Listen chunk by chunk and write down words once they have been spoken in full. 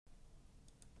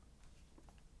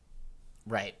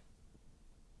Right.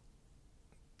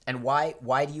 And why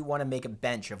do you want to make a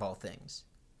bench of all things?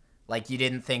 Like, you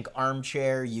didn't think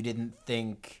armchair, you didn't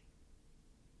think,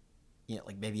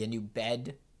 like maybe a new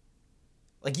bed?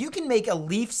 Like, you can make a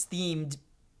Leafs-themed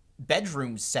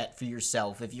bedroom set for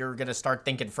yourself if you're going to start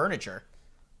thinking furniture.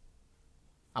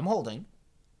 I'm holding.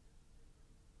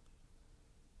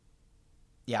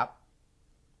 Yeah.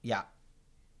 Yeah.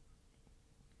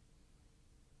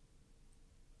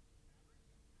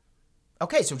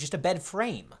 Okay, so just a bed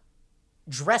frame.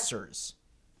 Dressers.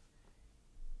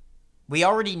 We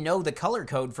already know the color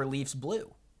code for Leafs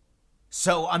blue.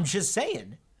 So I'm just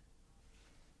saying.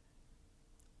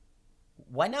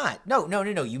 Why not? No.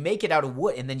 You make it out of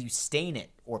wood and then you stain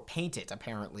it or paint it,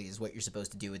 apparently, is what you're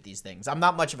supposed to do with these things. I'm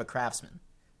not much of a craftsman.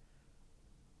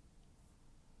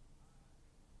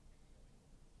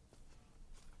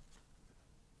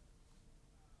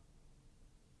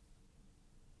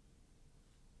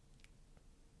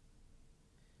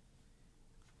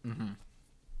 Mm-hmm.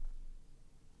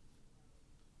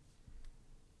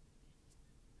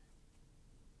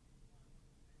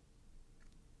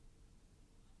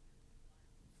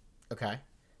 Okay.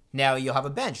 Now you'll have a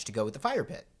bench to go with the fire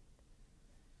pit.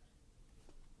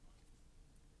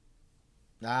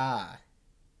 Ah,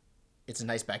 it's a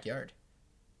nice backyard.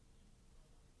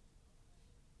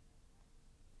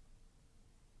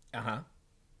 Uh-huh.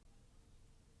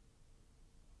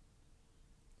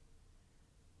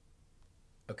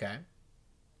 Okay.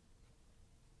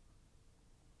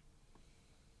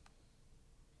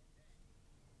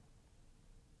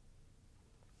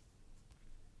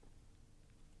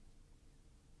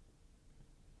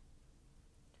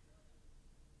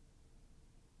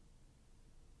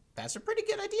 That's a pretty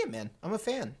good idea, man. I'm a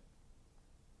fan.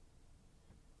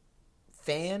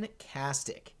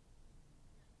 Fantastic.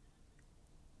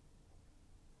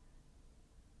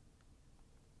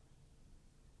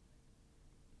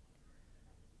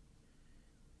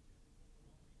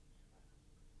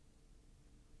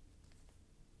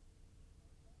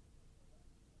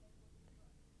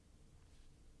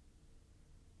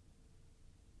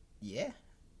 Yeah,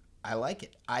 I like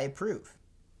it. I approve.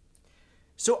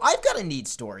 So I've got a neat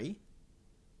story.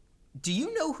 Do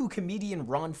you know who comedian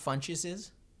Ron Funches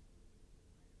is?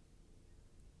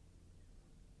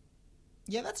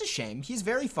 Yeah, that's a shame. He's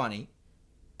very funny.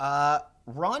 Ron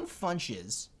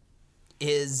Funches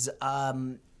is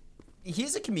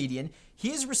he's a comedian.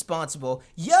 He is responsible.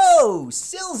 Yo,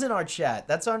 Sill's in our chat.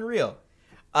 That's unreal.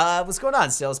 What's going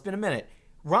on, Sill? It's been a minute.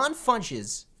 Ron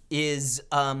Funches is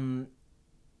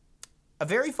a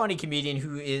very funny comedian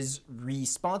who is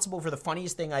responsible for the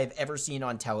funniest thing I've ever seen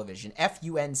on television.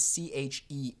 Funches.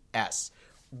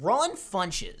 Ron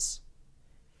Funches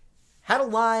had a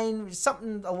line,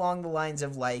 something along the lines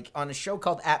of, like, on a show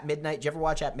called At Midnight. Did you ever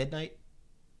watch At Midnight?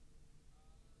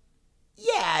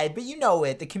 Yeah, but you know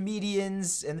it. The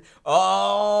comedians and...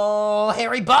 Oh,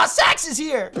 Harry Boss Sachs is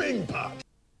here! Bing pop.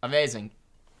 Amazing.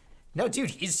 No,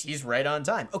 dude, he's right on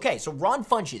time. Okay, so Ron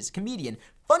Funches, comedian.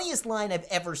 Funniest line I've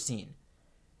ever seen.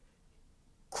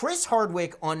 Chris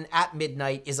Hardwick on At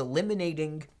Midnight is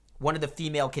eliminating one of the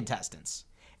female contestants.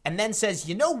 And then says,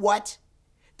 you know what?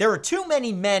 There are too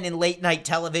many men in late night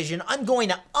television. I'm going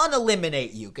to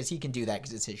uneliminate you. Because he can do that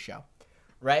because it's his show.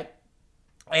 Right?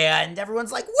 And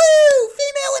everyone's like, woo!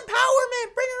 Female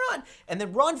empowerment! Bring her on! And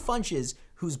then Ron Funches,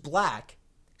 who's black,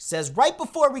 says, right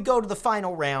before we go to the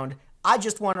final round, I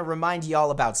just want to remind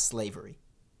y'all about slavery.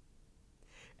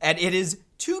 And it is,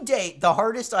 to date, the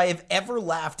hardest I have ever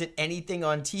laughed at anything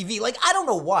on TV. Like, I don't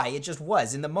know why. It just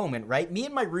was in the moment, right? Me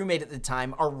and my roommate at the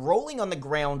time are rolling on the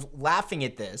ground laughing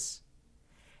at this.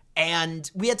 And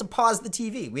we had to pause the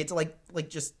TV. We had to, like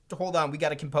just hold on. We got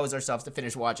to compose ourselves to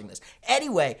finish watching this.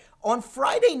 Anyway, on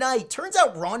Friday night, turns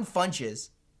out Ron Funches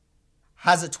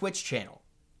has a Twitch channel.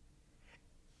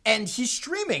 And he's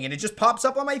streaming, and it just pops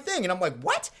up on my thing. And I'm like,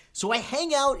 what? So I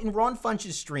hang out in Ron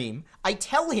Funches' stream. I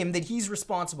tell him that he's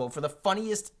responsible for the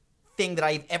funniest thing that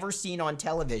I've ever seen on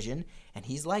television. And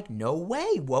he's like, no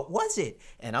way. What was it?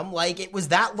 And I'm like, it was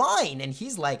that line. And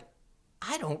he's like,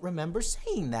 I don't remember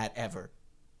saying that ever.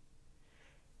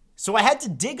 So I had to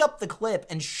dig up the clip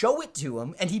and show it to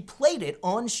him. And he played it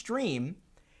on stream.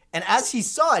 And as he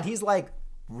saw it, he's like,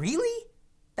 really?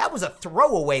 That was a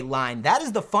throwaway line. That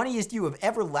is the funniest you have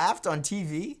ever laughed on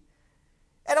TV?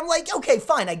 And I'm like, okay,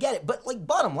 fine, I get it. But, like,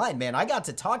 bottom line, man, I got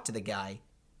to talk to the guy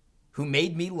who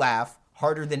made me laugh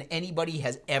harder than anybody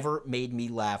has ever made me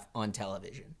laugh on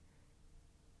television.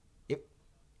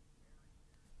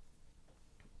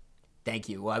 Thank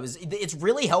you. It's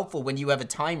really helpful when you have a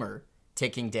timer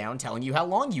ticking down telling you how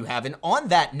long you have. And on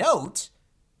that note...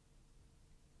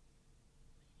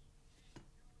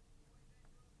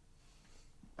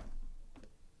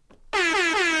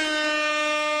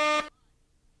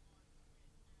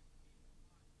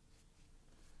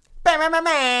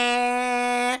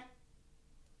 I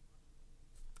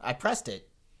pressed it.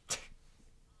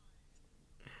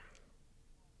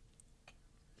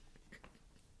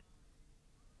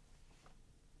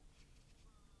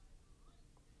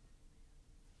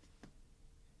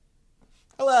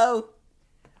 Hello.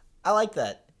 I like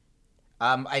that.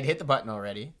 I'd hit the button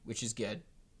already, which is good.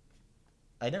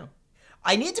 I know.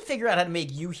 I need to figure out how to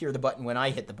make you hear the button when I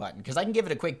hit the button, because I can give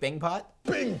it a quick bing pot.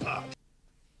 Bing pot.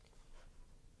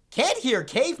 Can't hear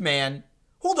Caveman.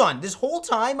 Hold on. This whole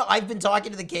time I've been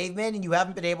talking to the Caveman and you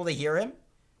haven't been able to hear him?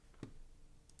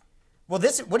 Well,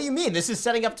 what do you mean? This is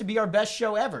setting up to be our best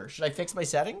show ever. Should I fix my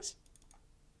settings?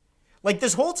 Like,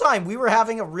 this whole time we were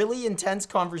having a really intense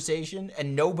conversation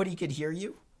and nobody could hear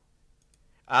you?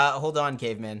 Hold on,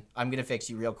 Caveman. I'm going to fix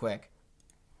you real quick.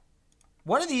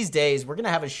 One of these days, we're going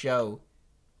to have a show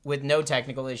with no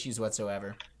technical issues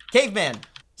whatsoever. Caveman,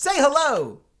 say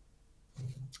hello.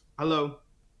 Hello.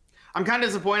 I'm kind of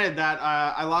disappointed that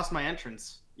I lost my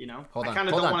entrance, you know? Hold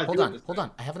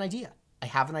on. I have an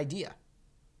idea.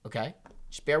 Okay?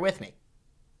 Just bear with me.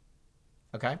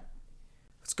 Okay?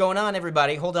 What's going on,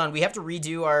 everybody? Hold on. We have to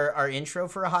redo our intro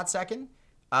for a hot second.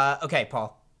 Okay,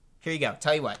 Paul. Here you go.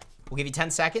 Tell you what. We'll give you 10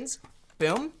 seconds.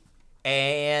 Boom.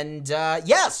 And,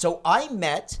 so I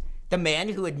met the man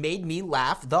who had made me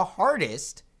laugh the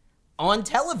hardest on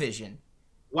television.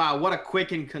 Wow, what a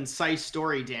quick and concise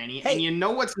story, Danny. Hey. And you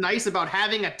know what's nice about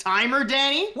having a timer,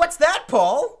 Danny? What's that,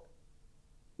 Paul?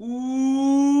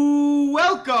 Ooh,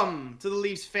 welcome to the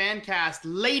Leafs FanCast,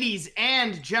 ladies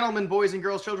and gentlemen, boys and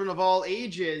girls, children of all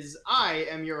ages. I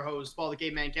am your host, Paul the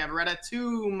Caveman Cavaretta.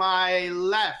 To my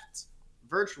left,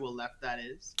 virtual left that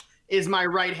is my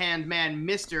right-hand man,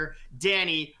 Mr.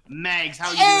 Danny Maggs. How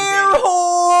are you doing, Danny? Air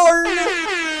horn!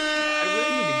 I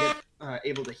really need to get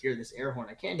able to hear this air horn.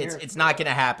 I can't hear it. It's not going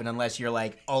to happen unless you're,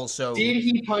 like, also... Did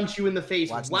he punch you in the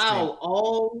face? Wow,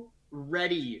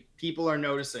 already people are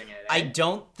noticing it. I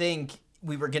don't think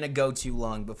we were going to go too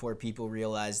long before people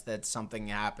realized that something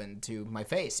happened to my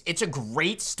face. It's a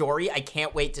great story. I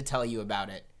can't wait to tell you about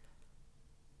it.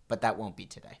 But that won't be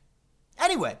today.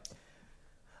 Anyway.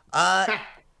 Oh,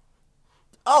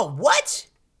 what?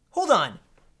 Hold on.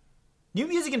 New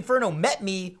Music Inferno met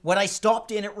me when I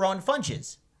stopped in at Ron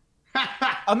Funches.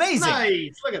 Amazing.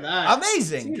 Nice. Look at that.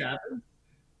 Amazing. See that?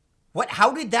 What?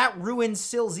 How did that ruin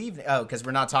Sill's evening? Oh, because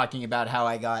we're not talking about how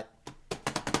I got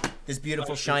this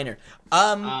beautiful shiner.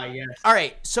 Yes. All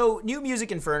right. So, New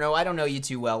Music Inferno. I don't know you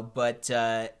too well, but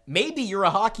maybe you're a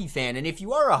hockey fan, and if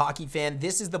you are a hockey fan,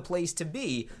 this is the place to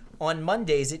be. On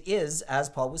Mondays, it is, as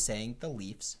Paul was saying, the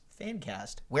Leafs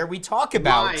FanCast, where we talk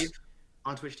about live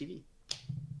on Twitch TV.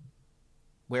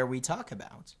 Where we talk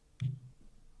about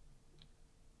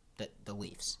the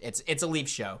Leafs. It's a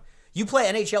Leafs show. You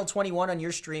play NHL 21 on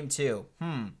your stream too.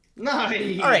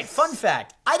 Nice. All right, fun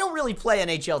fact. I don't really play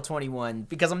NHL 21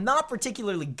 because I'm not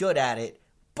particularly good at it,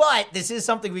 but this is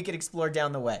something we could explore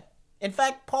down the way. In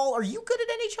fact, Paul, are you good at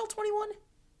NHL 21?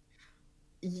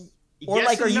 Or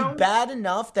yes are you no. bad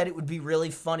enough that it would be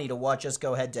really funny to watch us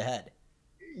go head to head?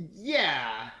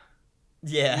 Yeah.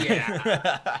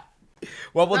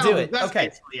 Well, we'll do it. That's Okay.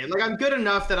 basically it. Like, I'm good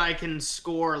enough that I can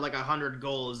score like 100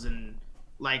 goals and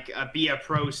like be a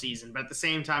pro season, but at the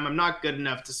same time, I'm not good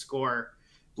enough to score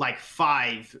like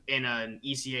 5 in an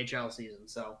ECHL season.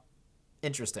 So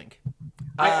Interesting.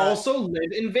 I also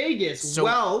live in Vegas.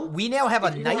 So we now have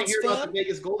a Knights hear about fan. the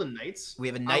Vegas Golden Knights. We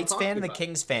have a Knights fan and a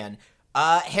Kings fan.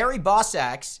 Harry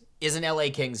Bossax is an LA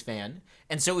Kings fan.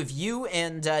 And so if you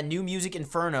and New Music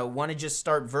Inferno want to just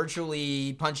start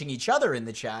virtually punching each other in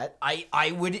the chat,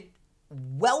 I would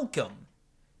welcome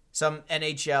some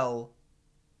NHL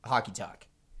hockey talk.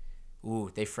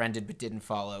 Ooh, they friended but didn't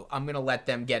follow. I'm going to let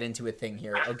them get into a thing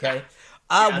here, okay?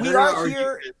 We are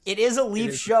here. It is a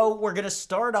Leaf show. We're going to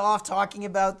start off talking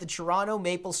about the Toronto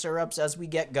Maple Syrups as we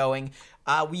get going.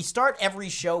 We start every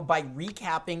show by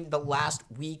recapping the last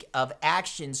week of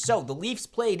action. So the Leafs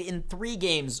played in 3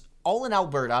 games, all in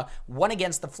Alberta, 1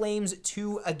 against the Flames,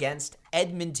 2 against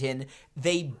Edmonton.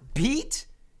 They beat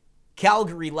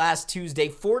Calgary last Tuesday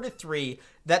 4-3.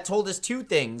 That told us 2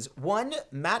 things. 1,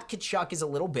 Matt Tkachuk is a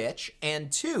little bitch.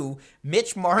 And 2,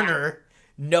 Mitch Marner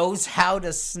knows how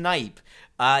to snipe.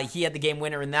 He had the game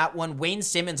winner in that one. Wayne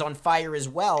Simmonds on fire as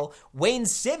well. Wayne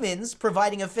Simmonds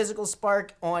providing a physical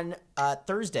spark on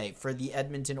Thursday for the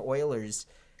Edmonton Oilers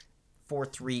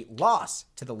 4-3 loss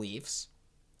to the Leafs.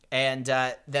 And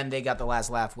then they got the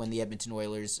last laugh when the Edmonton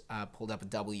Oilers pulled up a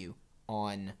W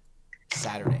on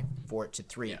Saturday,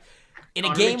 4-3. Yeah. In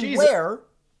a game where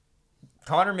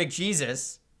Connor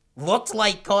McJesus looked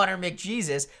like Connor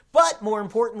McJesus, but more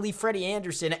importantly, Freddie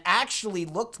Anderson actually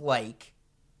looked like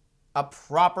a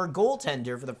proper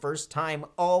goaltender for the first time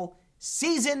all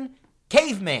season.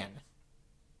 Caveman,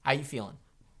 how you feeling?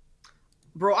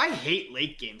 Bro, I hate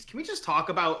late games. Can we just talk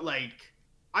about,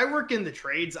 I work in the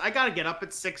trades. I got to get up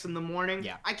at 6 in the morning.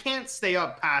 Yeah. I can't stay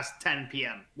up past 10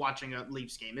 p.m. watching a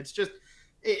Leafs game. It's just,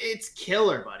 it's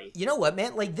killer, buddy. You know what,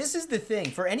 man? This is the thing.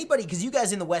 For anybody, because you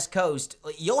guys in the West Coast,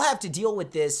 you'll have to deal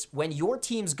with this when your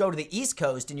teams go to the East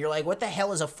Coast and you're like, what the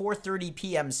hell is a 4:30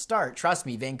 p.m. start? Trust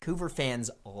me, Vancouver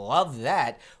fans love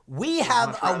that. We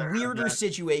have a weirder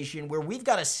situation where we've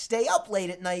got to stay up late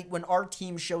at night when our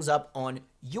team shows up on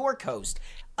your coast.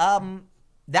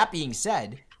 That being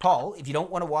said, Paul, if you don't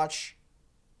want to watch,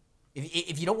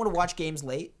 if you don't want to watch games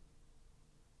late,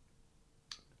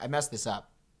 I messed this up.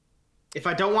 If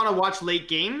I don't want to watch late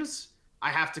games,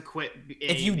 I have to quit.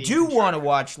 If you do want to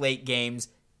watch late games,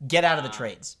 get out of the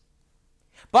trades.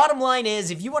 Bottom line is,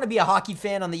 if you want to be a hockey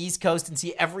fan on the East Coast and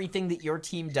see everything that your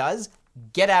team does,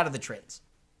 get out of the trades.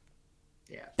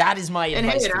 Yeah. That is my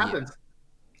advice it for happens. You.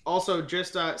 Also,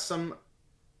 just some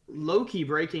low-key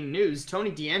breaking news. Tony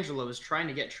DeAngelo is trying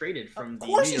to get traded from the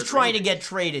New York Of course he's trying to Rangers. get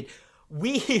traded.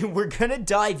 We're going to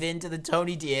dive into the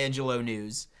Tony DeAngelo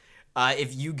news.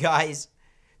 If you guys...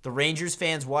 The Rangers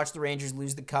fans watch the Rangers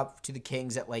lose the cup to the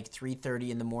Kings at 3:30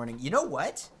 in the morning. You know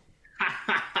what?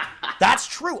 That's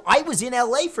true. I was in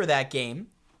LA for that game,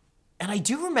 and I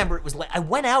do remember it was I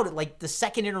went out at the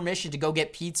second intermission to go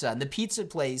get pizza, and the pizza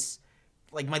place,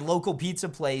 my local pizza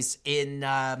place in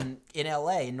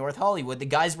LA, in North Hollywood, the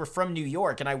guys were from New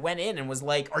York, and I went in and was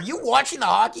like, "Are you watching the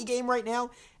hockey game right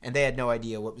now?" And they had no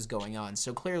idea what was going on,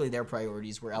 so clearly their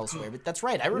priorities were elsewhere. But that's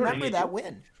right. I remember that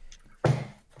win.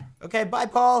 Okay, bye,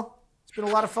 Paul. It's been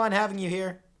a lot of fun having you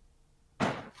here.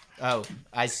 Oh,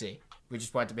 I see. We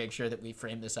just wanted to make sure that we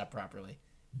frame this up properly.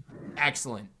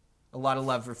 Excellent. A lot of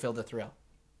love for Phil the Thrill.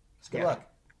 Good luck.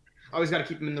 Always got to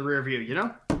keep him in the rear view, you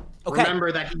know? Okay.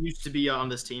 Remember that he used to be on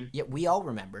this team. Yeah, we all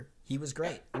remember. He was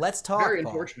great. Let's talk, Very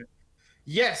Paul. unfortunate.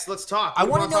 Yes, let's talk. I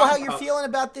want to know how you're feeling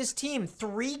about this team.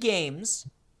 3 games,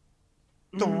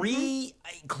 3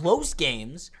 close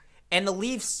games, and the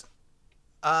Leafs...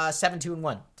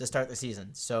 7-2-1 to start the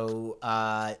season. So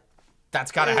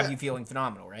that's got to have you feeling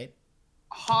phenomenal, right?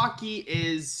 Hockey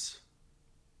is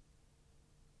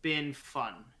been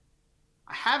fun.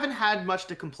 I haven't had much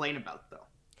to complain about, though.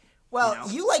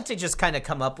 Well, you like to just kind of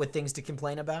come up with things to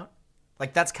complain about?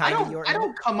 That's kind of your... I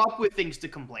don't come up with things to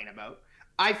complain about.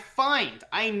 I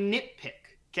nitpick,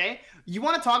 okay? You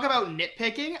want to talk about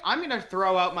nitpicking? I'm going to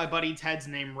throw out my buddy Ted's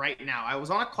name right now. I was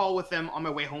on a call with him on my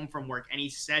way home from work, and he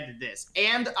said this,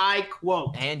 and I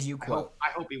quote. And you quote.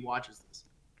 I hope he watches this.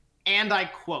 And I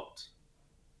quote.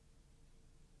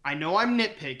 I know I'm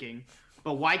nitpicking,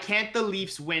 but why can't the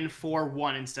Leafs win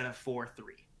 4-1 instead of 4-3?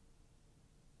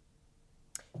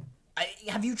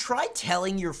 Have you tried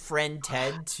telling your friend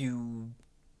Ted to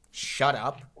shut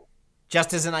up?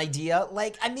 Just as an idea?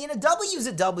 A W's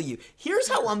a W. Here's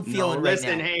how I'm feeling right now.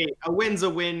 Listen, hey, a win's a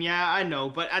win, yeah, I know.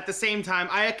 But at the same time,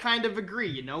 I kind of agree,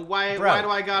 you know? Why do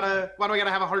I gotta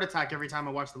have a heart attack every time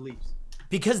I watch the Leafs?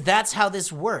 Because that's how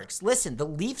this works. Listen, the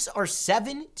Leafs are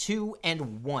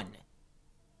 7-2-1.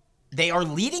 They are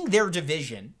leading their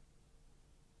division.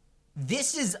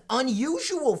 This is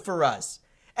unusual for us.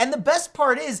 And the best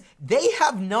part is, they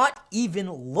have not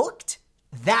even looked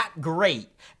that great,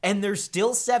 and they're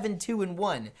still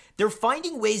 7-2-1. They're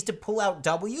finding ways to pull out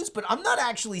W's, but I'm not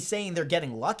actually saying they're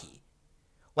getting lucky.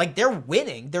 They're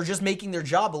winning. They're just making their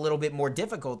job a little bit more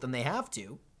difficult than they have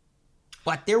to.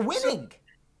 But they're winning.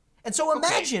 And so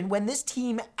imagine when this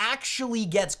team actually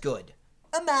gets good.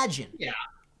 Imagine. Yeah.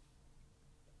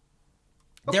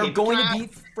 They're going to be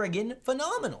friggin'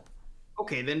 phenomenal.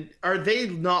 Okay, then are they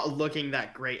not looking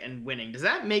that great and winning? Does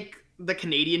that make the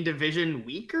Canadian division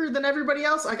weaker than everybody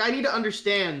else? I need to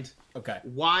understand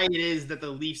why it is that the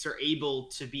Leafs are able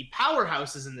to be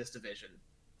powerhouses in this division.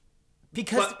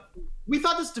 Because we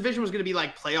thought this division was going to be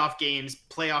playoff games.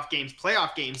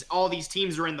 All these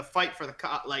teams are in the fight for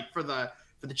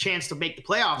the chance to make the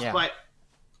playoffs. Yeah. But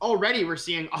already we're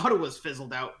seeing Ottawa's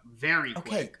fizzled out very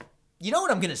quick. You know what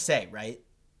I'm going to say, right?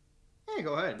 Hey,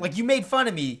 go ahead. You made fun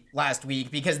of me last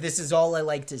week because this is all I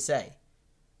like to say.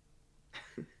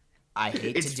 I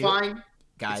hate to do it.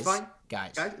 Guys, it's fine.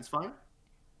 Guys, it's fine.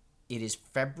 It is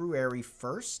February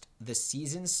 1st. The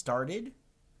season started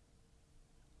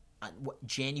on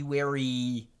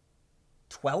January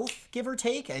 12th, give or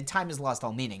take. Time has lost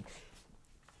all meaning.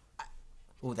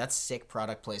 Oh, that's sick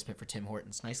product placement for Tim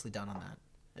Hortons. Nicely done on that.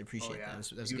 I appreciate that.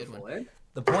 That was a good one.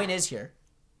 The point is here.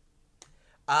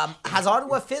 Has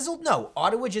Ottawa fizzled? No.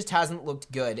 Ottawa just hasn't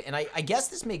looked good. And I guess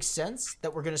this makes sense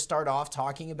that we're going to start off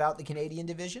talking about the Canadian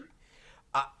division.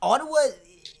 Ottawa,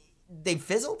 they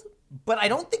fizzled, but I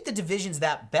don't think the division's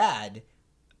that bad.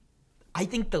 I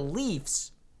think the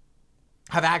Leafs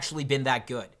have actually been that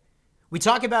good. We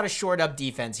talk about a short-up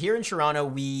defense. Here in Toronto,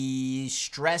 we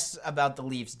stress about the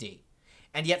Leafs D.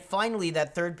 And yet, finally,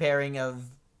 that third pairing of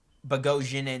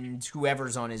Bogosian and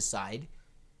whoever's on his side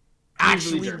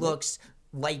actually looks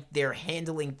like they're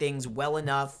handling things well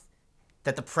enough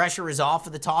that the pressure is off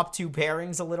of the top two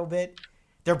pairings a little bit.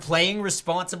 They're playing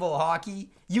responsible hockey.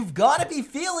 You've got to be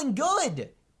feeling good.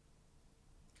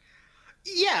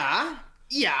 Yeah,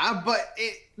 but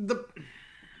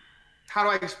how do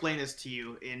I explain this to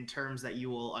you in terms that you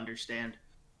will understand?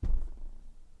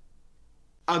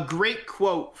 A great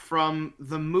quote from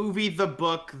the movie, the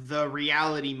book, the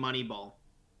reality Moneyball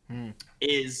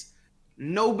is,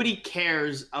 nobody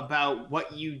cares about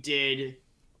what you did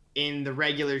in the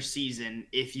regular season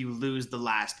if you lose the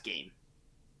last game.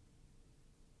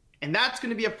 And that's going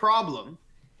to be a problem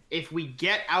if we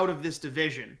get out of this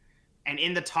division and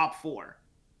in the top four.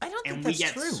 I don't think and that's we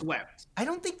get true. Swept. I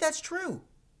don't think that's true.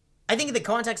 I think in the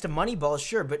context of Moneyball,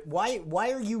 sure, but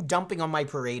why are you dumping on my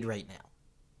parade right now?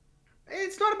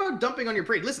 It's not about dumping on your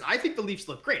parade. Listen, I think the Leafs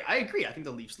look great. I agree. I think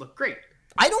the Leafs look great.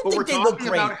 I don't think they look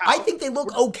great. I think they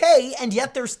look okay, and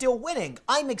yet they're still winning.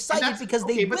 I'm excited because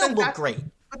they will look great.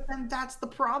 But then that's the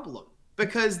problem.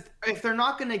 Because if they're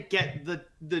not going to get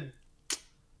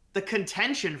the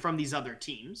contention from these other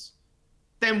teams,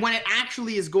 then when it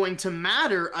actually is going to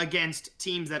matter against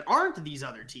teams that aren't these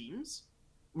other teams,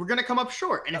 we're going to come up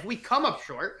short. And if we come up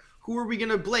short, who are we going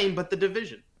to blame but the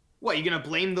division? What, you going to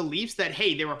blame the Leafs that,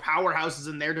 hey, they were powerhouses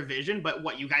in their division, but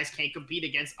what, you guys can't compete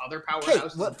against other powerhouses?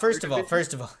 Okay, well, first of all,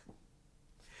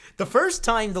 the first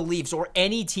time the Leafs or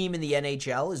any team in the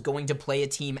NHL is going to play a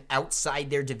team outside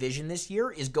their division this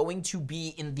year is going to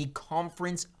be in the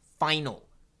conference final.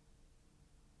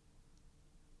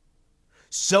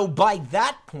 So by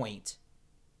that point,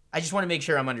 I just want to make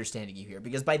sure I'm understanding you here,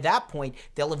 because by that point,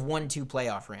 they'll have won 2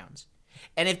 playoff rounds.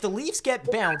 And if the Leafs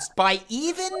get bounced by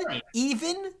even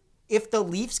if the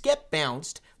Leafs get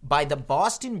bounced by the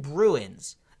Boston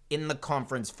Bruins in the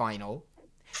conference final,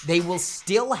 they will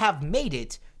still have made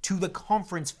it to the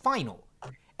conference final.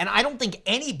 And I don't think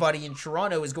anybody in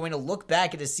Toronto is going to look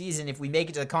back at a season if we make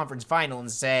it to the conference final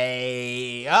and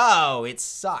say, oh, it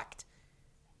sucked.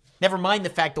 Never mind the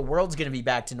fact the world's going to be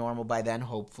back to normal by then,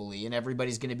 hopefully, and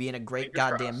everybody's going to be in a great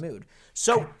goddamn mood.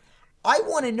 So I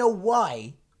want to know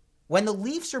why, when the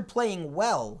Leafs are playing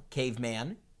well,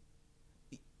 Caveman,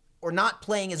 or not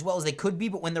playing as well as they could be,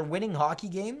 but when they're winning hockey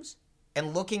games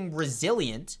and looking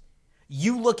resilient,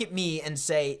 you look at me and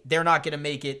say they're not going to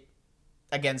make it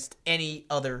against any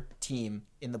other team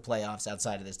in the playoffs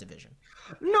outside of this division.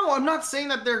 No, I'm not saying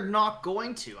that they're not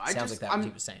going to. Sounds like that's what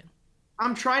he was saying.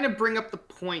 I'm trying to bring up the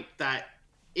point that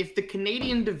if the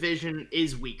Canadian division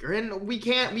is weaker, and we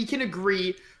can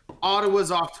agree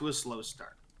Ottawa's off to a slow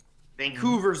start.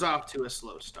 Vancouver's off to a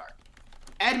slow start.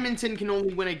 Edmonton can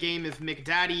only win a game if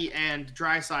McDaddy and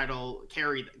Draisaitl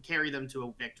carry them to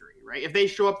a victory, right? If they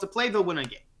show up to play, they'll win a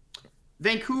game.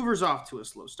 Vancouver's off to a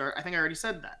slow start. I think I already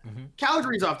said that. Mm-hmm.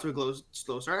 Calgary's off to a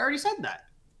slow start. I already said that.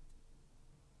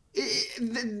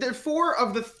 The 4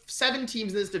 of the 7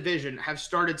 teams in this division have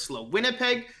started slow.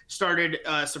 Winnipeg started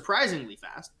surprisingly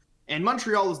fast, and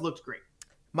Montreal has looked great.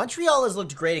 Montreal has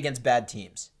looked great against bad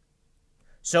teams.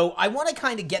 So I want to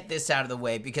kind of get this out of the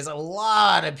way because a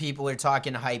lot of people are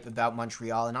talking hype about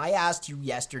Montreal, and I asked you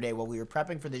yesterday while we were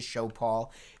prepping for this show,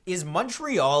 Paul, is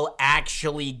Montreal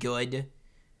actually good?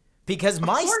 Because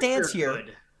my stance here,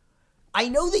 good. I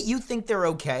know that you think they're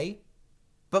okay,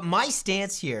 but my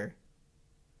stance here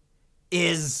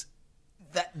is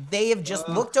that they have just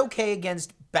looked okay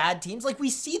against bad teams. Like, we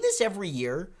see this every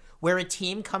year where a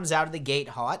team comes out of the gate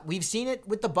hot. We've seen it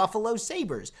with the Buffalo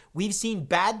Sabres. We've seen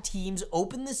bad teams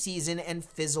open the season and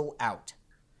fizzle out.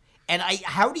 And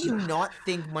how do you not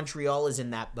think Montreal is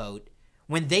in that boat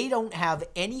when they don't have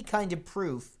any kind of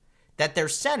proof that their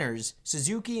centers,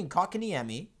 Suzuki and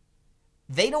Kotkaniemi,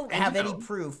 they don't have any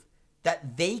proof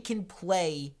that they can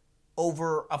play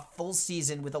over a full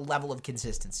season with a level of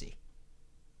consistency?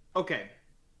 Okay,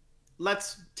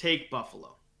 let's take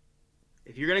Buffalo.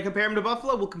 If you're going to compare them to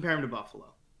Buffalo, we'll compare them to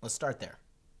Buffalo. Let's start there.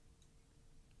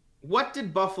 What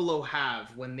did Buffalo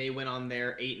have when they went on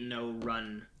their 8-0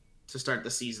 run to start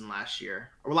the season last year?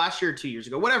 Or last year or 2 years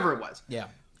ago, whatever it was. Yeah,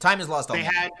 time has lost all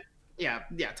meaning.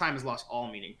 Time has lost all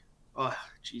meaning. Oh,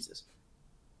 Jesus.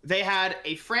 They had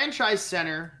a franchise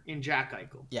center in Jack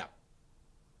Eichel. Yeah.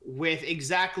 With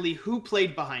exactly who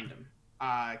played behind him.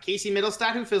 Casey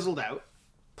Middlestat, who fizzled out.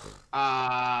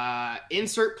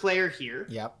 Insert player here.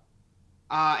 Yep.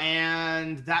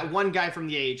 And that one guy from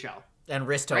the AHL. And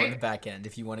Risto right? on the back end,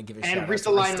 if you want to give a shout And out.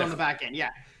 Ristolainen on the back end, yeah.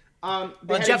 Well,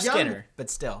 Jeff Skinner, but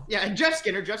still. Yeah, and Jeff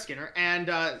Skinner,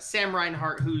 and Sam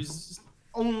Reinhart,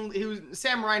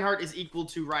 Sam Reinhart is equal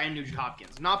to Ryan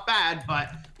Nugent-Hopkins. Not bad,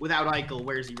 but without Eichel,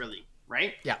 where's he really,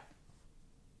 right? Yeah.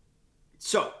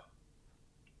 So,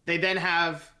 they then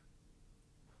have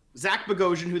Zach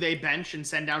Bogosian, who they bench and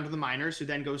send down to the minors, who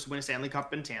then goes to win a Stanley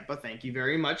Cup in Tampa. Thank you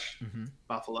very much,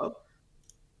 Buffalo.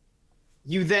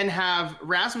 You then have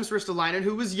Rasmus Ristolainen,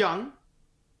 who was young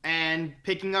and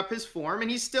picking up his form,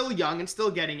 and he's still young and still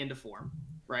getting into form,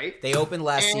 right? They opened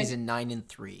last season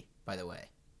 9-3, by the way.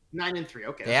 9-3,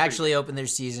 okay. They actually opened their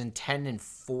season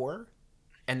 10-4,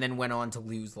 and then went on to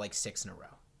lose like 6 in a row.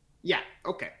 Yeah,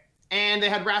 okay. And they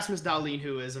had Rasmus Dahlin,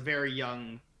 who is a very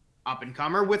young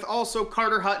up-and-comer, with also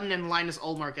Carter Hutton and Linus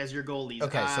Ullmark as your goalies.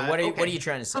 Okay, so what are you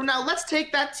trying to say? So now let's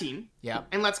take that team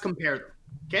and let's compare them,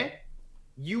 okay?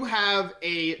 You have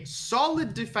a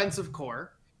solid defensive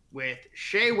core with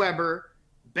Shea Weber,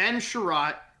 Ben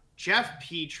Sherratt, Jeff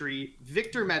Petrie,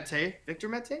 Victor Mete?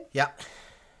 Yeah.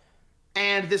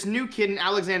 And this new kid in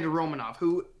Alexander Romanov,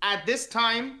 who at this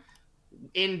time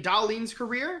in Dahlin's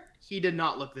career, he did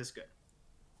not look this good.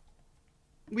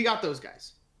 We got those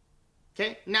guys.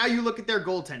 Okay, now you look at their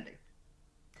goaltending.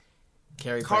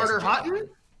 Carter Hutton.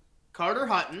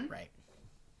 Right.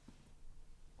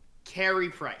 Carey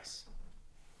Price.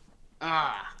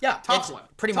 Yeah, tough one.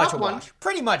 Pretty much a wash.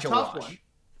 Pretty much a wash.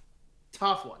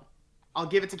 Tough one. I'll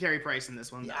give it to Carey Price in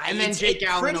this one. Yeah, and then Jake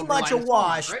Allen. Pretty much a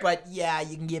wash, right? but yeah,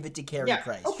 you can give it to Carey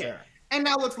Price. Okay. Sure. And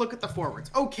now let's look at the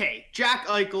forwards. Okay, Jack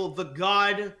Eichel, the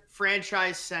God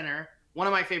franchise center, one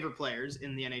of my favorite players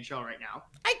in the NHL right now.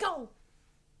 Eichel.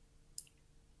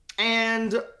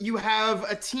 And you have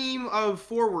a team of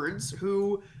forwards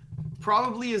who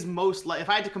probably is most like, if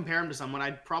I had to compare him to someone,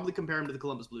 I'd probably compare him to the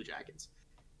Columbus Blue Jackets.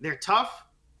 They're tough.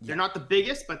 They're not the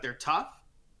biggest, but they're tough.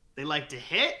 They like to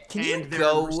hit. Can you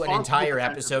go an entire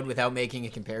episode without making a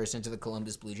comparison to the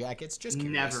Columbus Blue Jackets? Just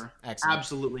curious. Never. Excellent.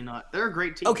 Absolutely not. They're a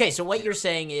great team. Okay, so what you're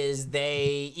saying is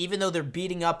even though they're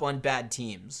beating up on bad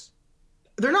teams.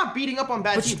 They're not beating up on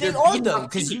bad teams. They are, though,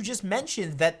 because you just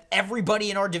mentioned that everybody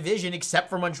in our division except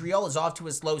for Montreal is off to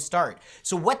a slow start.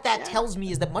 So what that tells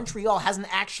me is that Montreal hasn't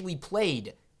actually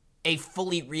played a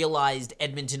fully realized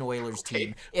Edmonton Oilers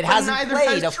team. It hasn't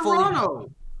played a Toronto.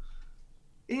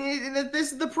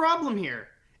 This is the problem here.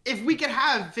 If we could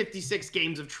have 56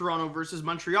 games of Toronto versus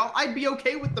Montreal, I'd be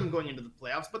okay with them going into the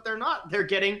playoffs, but they're not. They're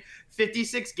getting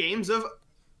 56 games of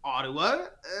Ottawa,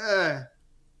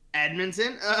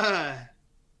 Edmonton,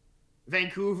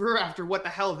 Vancouver after what the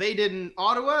hell they did in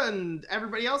Ottawa and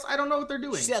everybody else. I don't know what they're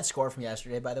doing. Did you see that score from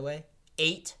yesterday, by the way?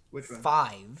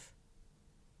 8-5.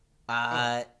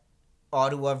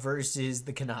 Ottawa versus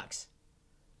the Canucks.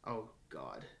 Oh,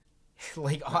 God.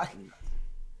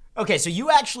 Okay, so you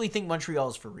actually think Montreal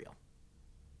is for real?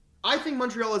 I think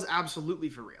Montreal is absolutely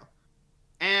for real.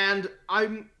 And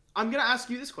I'm going to ask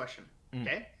you this question,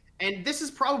 okay? And this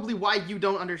is probably why you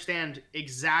don't understand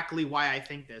exactly why I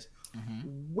think this.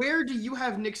 Where do you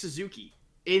have Nick Suzuki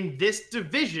in this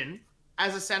division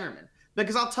as a centerman?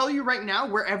 Because I'll tell you right now,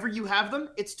 wherever you have them,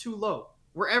 it's too low.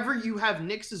 Wherever you have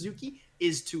Nick Suzuki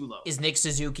is too low. Is Nick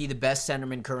Suzuki the best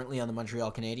centerman currently on the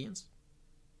Montreal Canadiens?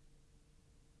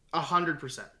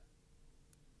 100%.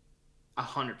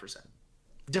 100%.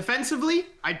 Defensively,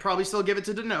 I'd probably still give it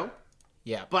to Deneau.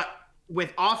 Yeah. But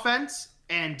with offense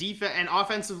and defense, and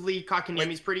offensively,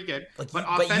 Kotkaniemi's pretty good. But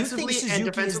offensively and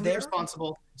defensively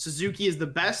responsible, Suzuki is the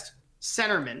best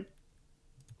centerman.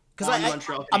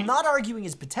 Because I'm not arguing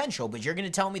his potential, but you're going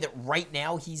to tell me that right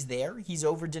now he's there? He's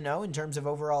over Deneau in terms of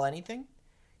overall anything?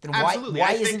 Then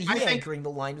why isn't he anchoring the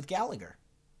line with Gallagher?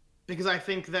 Because I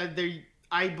think that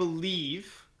I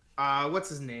believe, what's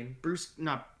his name?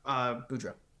 Boudreaux.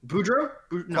 Boudreaux?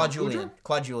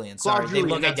 Claude Julien. Sorry, they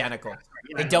look identical.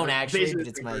 They don't actually, but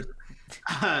it's my...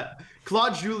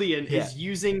 Claude Julien is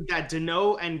using that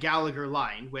Deneau and Gallagher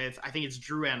line with, I think it's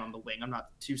Drouin on the wing. I'm not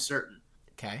too certain.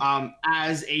 Okay.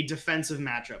 As a defensive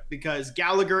matchup because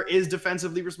Gallagher is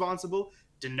defensively responsible,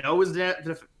 Deneau is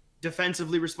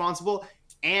defensively responsible,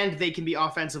 and they can be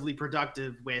offensively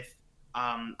productive with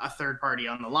a third party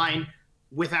on the line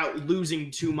without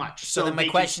losing too much. So then my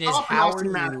question is, how are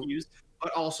Matthews,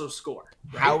 but also score?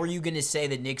 Right? How are you going to say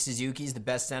that Nick Suzuki is the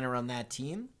best center on that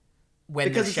team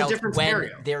because it's a different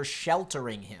scenario. They're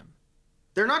sheltering him?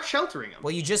 They're not sheltering him.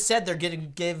 Well, you just said they're going to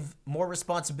give more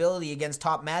responsibility against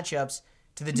top matchups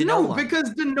to the Deneau line. Because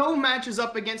Deneau matches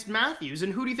up against Matthews,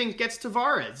 and who do you think gets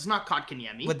Tavares? It's not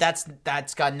Kotkaniemi. But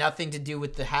that's got nothing to do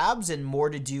with the Habs and more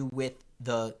to do with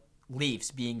the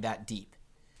Leafs being that deep.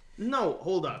 No,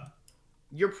 hold up.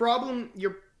 Your problem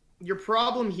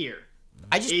here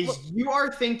You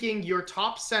are thinking your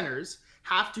top centers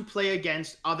have to play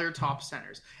against other top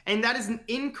centers. And that is an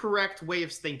incorrect way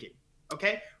of thinking,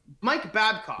 okay? Mike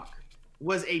Babcock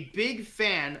was a big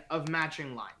fan of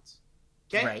matching lines,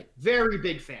 okay? Right. Very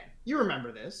big fan. You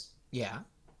remember this. Yeah.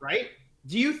 Right?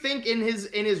 Do you think in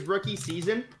his rookie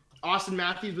season, Austin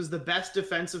Matthews was the best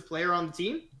defensive player on the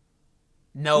team?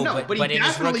 No, but in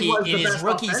his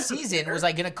rookie season, player. was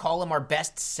I going to call him our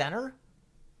best center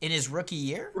in his rookie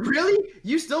year? Really?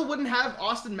 You still wouldn't have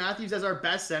Austin Matthews as our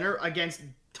best center against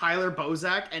Tyler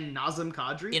Bozak and Nazem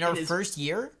Kadri? In our first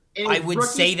year? I would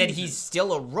say that he's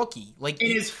still a rookie. Like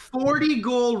in his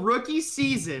 40-goal rookie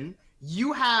season,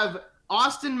 you have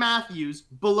Austin Matthews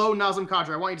below Nazem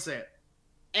Kadri. I want you to say it.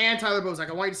 And Tyler Bozak.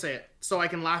 I want you to say it so I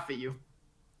can laugh at you.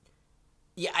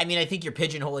 Yeah, I mean, I think you're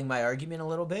pigeonholing my argument a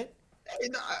little bit.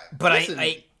 But Listen.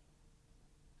 I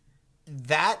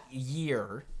that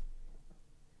year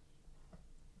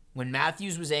when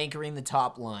Matthews was anchoring the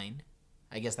top line,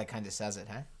 I guess that kind of says it,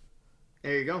 huh?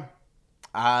 There you go.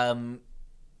 I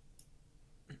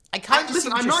kind of see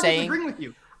what you're saying. I'm not disagreeing with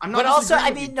you. But also,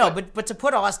 I mean, no, but to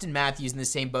put Austin Matthews in the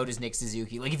same boat as Nick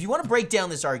Suzuki, like if you want to break down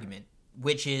this argument,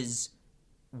 which is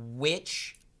where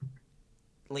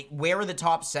are the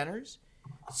top centers?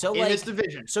 So in this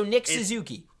division. So Nick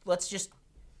Suzuki,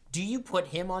 do you put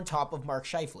him on top of Mark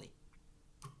Scheifele?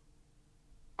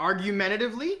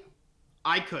 Argumentatively,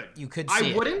 I could. You could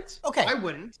see I wouldn't. Okay. I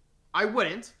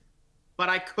wouldn't. But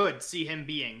I could see him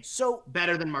being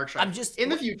better than Mark Scheifele. In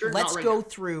the future. Let's go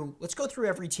through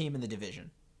every team in the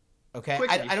division. Okay.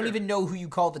 Quickly, I don't even know who you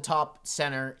call the top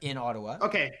center in Ottawa.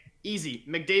 Okay. Easy.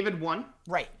 McDavid 1.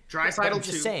 Right. Draisaitl 2. I'm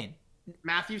just saying.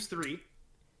 Matthews 3.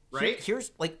 Right.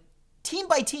 Here's team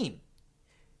by team.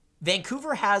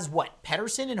 Vancouver has what?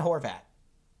 Pettersson and Horvat.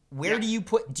 Where do you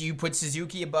put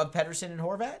Suzuki above Pettersson and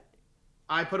Horvat?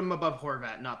 I put him above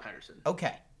Horvat, not Pettersson.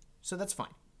 Okay. So that's fine.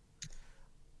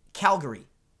 Calgary.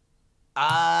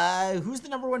 Who's the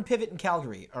number one pivot in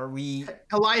Calgary? Are we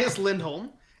Elias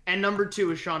Lindholm, and number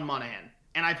 2 is Sean Monahan.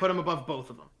 And I put him above both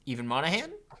of them. Even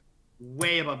Monahan?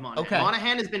 Way above Monahan. Okay.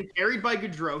 Monahan has been carried by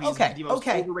Gaudreau. He's the most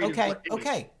overrated player.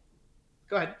 Okay.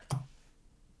 Go ahead.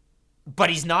 But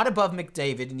he's not above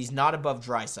McDavid, and he's not above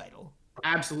Draisaitl.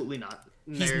 Absolutely not.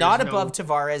 He's not above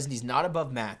Tavares, and he's not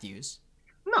above Matthews.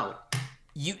 No.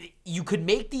 You could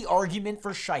make the argument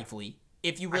for Scheifele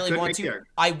if you really want to.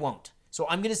 I won't. So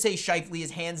I'm going to say Scheifele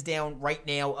is hands down right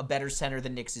now a better center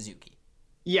than Nick Suzuki.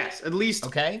 Yes, at least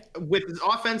with his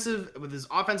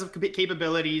offensive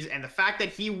capabilities and the fact that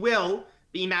he will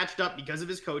be matched up because of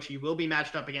his coach, he will be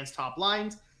matched up against top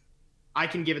lines. I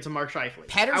can give it to Mark Scheifele.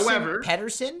 However,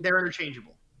 Pettersson, they're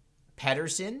interchangeable.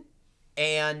 Pettersson,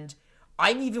 and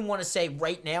I even want to say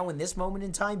right now in this moment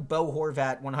in time, Bo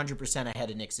Horvat 100% ahead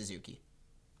of Nick Suzuki.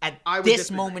 At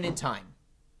this moment in time.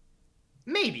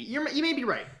 Maybe. You may be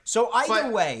right. So either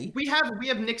way. We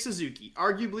have Nick Suzuki.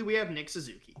 Arguably, we have Nick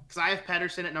Suzuki. Because I have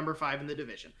Pettersson at number 5 in the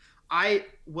division. I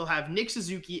will have Nick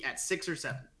Suzuki at 6 or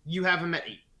 7. You have him at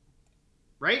 8.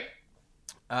 Right? Is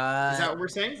that what we're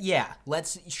saying? Yeah.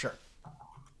 Sure.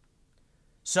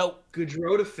 So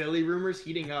Gaudreau to Philly rumors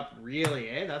heating up, really,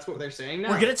 eh? That's what they're saying now.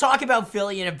 We're going to talk about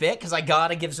Philly in a bit because I got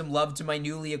to give some love to my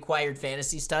newly acquired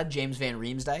fantasy stud, James Van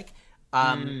Riemsdyk.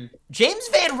 James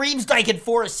Van Riemsdyk had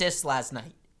 4 assists last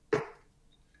night.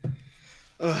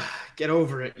 Get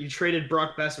over it. You traded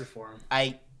Brock Besser for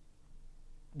him.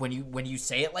 When you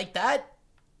say it like that,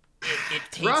 it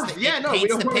paints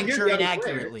the picture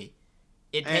inaccurately.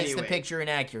 It paints the picture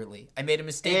inaccurately. I made a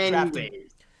mistake drafting.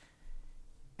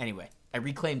 Anyway, I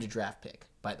reclaimed a draft pick,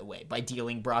 by the way, by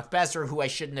dealing Brock Besser, who I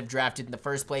shouldn't have drafted in the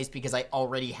first place because I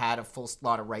already had a full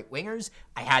slot of right wingers.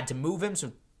 I had to move him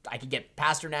so I could get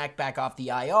Pasternak back off the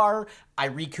IR. I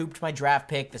recouped my draft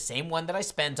pick, the same one that I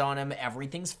spent on him.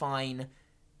 Everything's fine.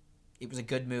 It was a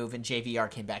good move, and JVR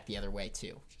came back the other way,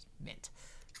 too. Which is mint.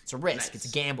 It's a risk. Nice. It's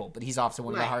a gamble, but he's off to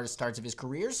one of the hardest starts of his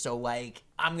career, so,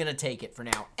 I'm going to take it for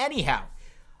now. Anyhow,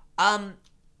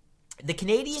 the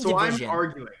Canadian division... So I'm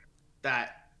arguing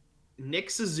that Nick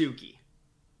Suzuki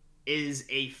is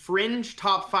a fringe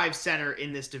top 5 center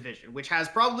in this division, which has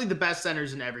probably the best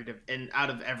centers out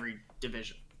of every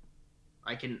division.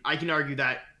 I can argue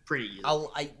that pretty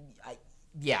easily.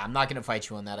 I'm not going to fight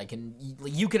you on that.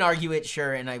 You can argue it,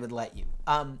 sure, and I would let you.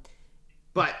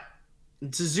 But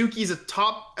Suzuki's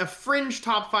a fringe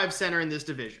top 5 center in this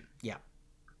division. Yeah.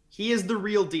 He is the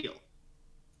real deal.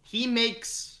 He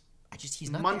makes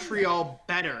he's not Montreal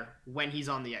better when he's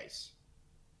on the ice.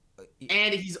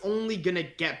 And he's only going to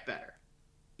get better.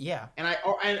 Yeah.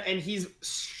 And he's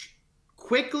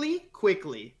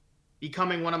quickly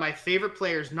becoming one of my favorite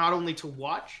players, not only to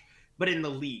watch, but in the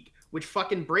league. which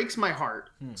fucking breaks my heart.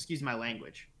 Excuse my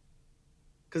language.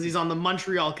 Because he's on the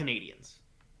Montreal Canadiens.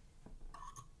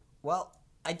 Well,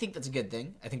 I think that's a good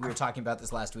thing. I think we were talking about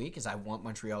this last week, is I want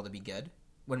Montreal to be good.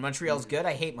 When Montreal's good,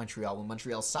 I hate Montreal. When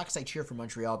Montreal sucks, I cheer for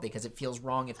Montreal because it feels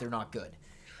wrong if they're not good.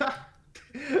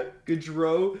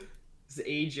 Gaudreau's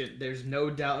agent, there's no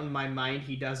doubt in my mind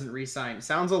he doesn't resign.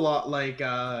 Sounds a lot like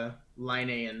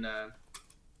Laine and...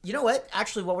 You know what?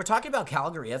 Actually, while we're talking about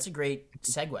Calgary, that's a great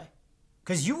segue.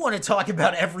 Because you want to talk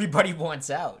about everybody wants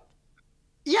out.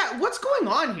 Yeah, what's going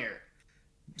on here?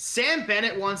 Sam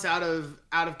Bennett wants out of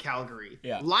Calgary.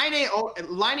 Yeah. Laine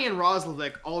and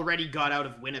Roslovic already got out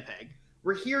of Winnipeg.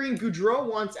 We're hearing Gaudreau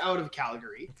wants out of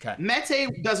Calgary. Okay.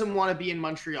 Mete doesn't want to be in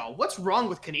Montreal. What's wrong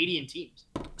with Canadian teams?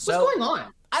 What's So, going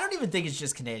on? I don't even think it's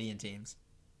just Canadian teams.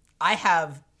 I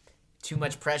have too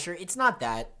much pressure. It's not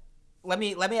that. Let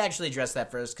me actually address that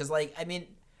first, because,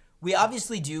 we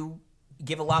obviously do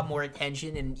give a lot more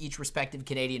attention in each respective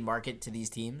Canadian market to these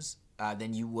teams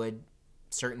than you would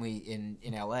certainly in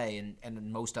LA and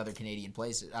in most other Canadian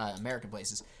places, American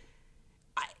places.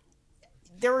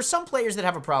 There are some players that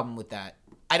have a problem with that.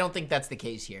 I don't think that's the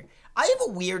case here. I have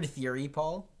a weird theory,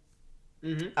 Paul.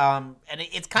 Mm-hmm. And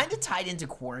it's kind of tied into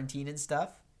quarantine and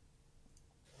stuff.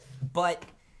 But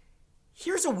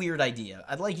here's a weird idea.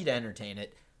 I'd like you to entertain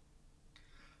it.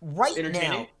 Right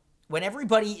now, when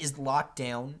everybody is locked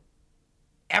down,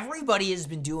 everybody has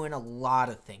been doing a lot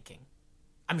of thinking.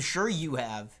 I'm sure you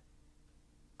have.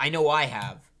 I know I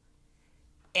have.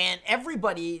 And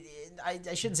everybody,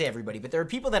 I shouldn't say everybody, but there are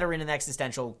people that are in an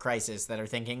existential crisis that are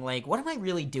thinking, what am I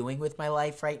really doing with my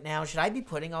life right now? Should I be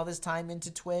putting all this time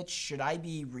into Twitch? Should I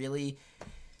be really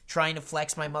trying to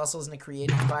flex my muscles in a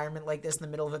creative environment like this in the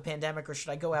middle of a pandemic? Or should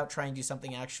I go out, try and do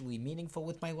something actually meaningful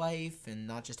with my life and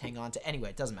not just hang on to... Anyway,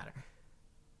 it doesn't matter.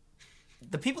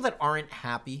 The people that aren't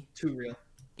happy Too real.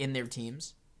 in their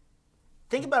teams,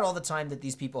 think about all the time that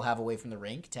these people have away from the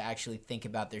rink to actually think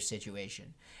about their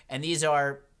situation. And these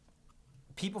are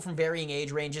people from varying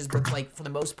age ranges, but for the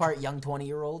most part, young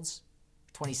 20-year-olds,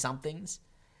 20-somethings,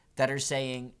 that are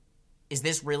saying, is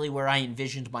this really where I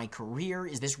envisioned my career?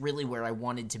 Is this really where I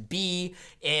wanted to be?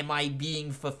 Am I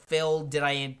being fulfilled? Did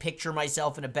I picture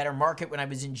myself in a better market when I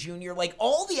was in junior?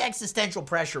 All the existential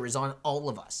pressure is on all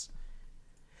of us.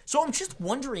 So I'm just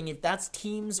wondering if that's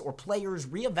teams or players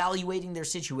reevaluating their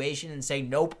situation and saying,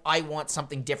 nope, I want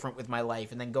something different with my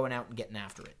life, and then going out and getting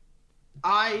after it.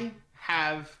 I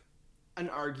have an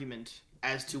argument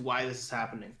as to why this is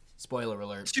happening. Spoiler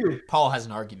alert. 2. Paul has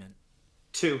an argument.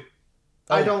 2.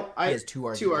 Oh, I he has two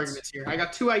arguments. 2 arguments here. I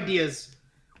got 2 ideas.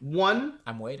 1,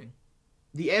 I'm waiting.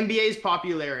 the NBA's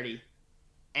popularity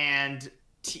and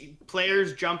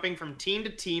players jumping from team to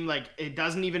team, it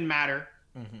doesn't even matter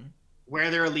where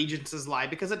their allegiances lie,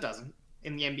 because it doesn't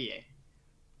in the NBA,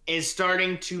 is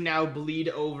starting to now bleed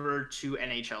over to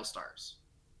NHL stars,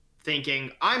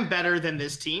 thinking, I'm better than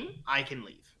this team, I can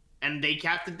leave. And they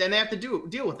have to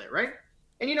deal with it, right?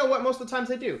 And you know what? Most of the times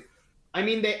they do. I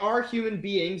mean, they are human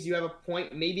beings. You have a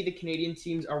point. Maybe the Canadian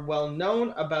teams are well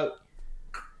known about...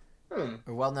 Or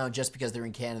well known just because they're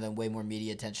in Canada and way more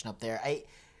media attention up there.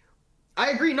 I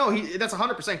agree. No, that's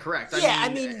 100% correct.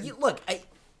 Look,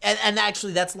 and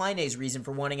actually that's Laine's reason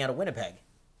for wanting out of Winnipeg.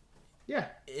 Yeah.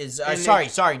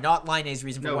 Sorry, not Laine's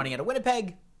reason for wanting out of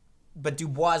Winnipeg, but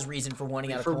Dubois' reason for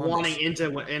wanting out of Columbus. For wanting into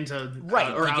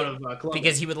right, or out of Columbus.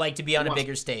 Because he would like to be on a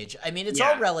bigger stage. I mean, it's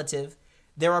all relative.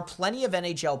 There are plenty of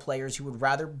NHL players who would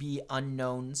rather be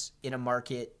unknowns in a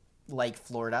market like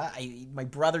Florida. My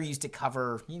brother used to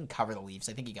he didn't cover the Leafs.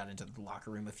 I think he got into the locker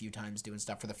room a few times doing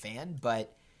stuff for the Fan.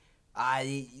 But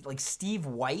Steve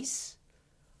Weiss,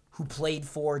 who played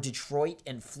for Detroit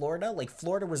and Florida,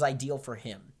 Florida was ideal for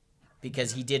him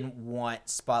because he didn't want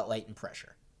spotlight and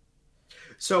pressure.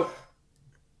 So,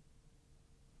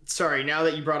 sorry, now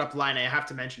that you brought up Laine, I have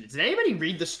to mention it. Did anybody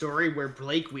read the story where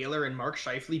Blake Wheeler and Mark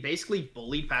Scheifele basically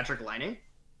bullied Patrick Laine?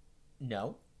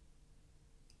 No.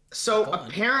 So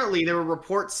apparently there were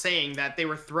reports saying that they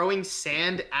were throwing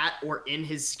sand at or in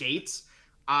his skates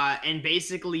and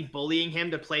basically bullying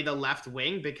him to play the left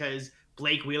wing because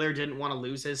Blake Wheeler didn't want to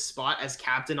lose his spot as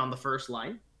captain on the first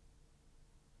line.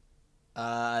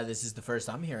 This is the first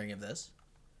I'm hearing of this.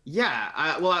 Yeah,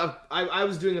 I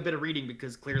was doing a bit of reading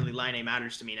because clearly Laine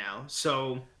matters to me now.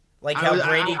 So how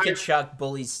Brady Tkachuk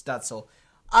bullies Stutzel.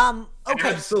 Okay,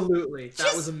 absolutely,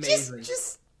 that was amazing.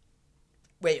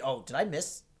 Wait, did I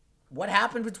miss what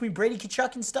happened between Brady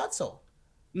Tkachuk and Stutzel?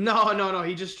 No.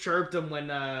 He just chirped him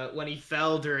when he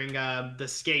fell during the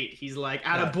skate. He's like,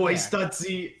 "Attaboy,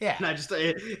 Stutzy." Yeah. And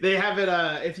they have it.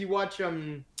 If you watch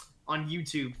on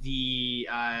YouTube, the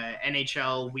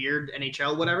NHL Weird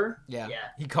NHL whatever. Yeah.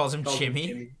 He calls him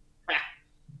Jimmy.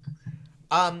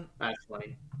 That's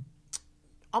funny.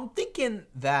 I'm thinking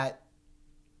that.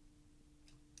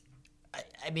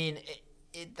 I mean,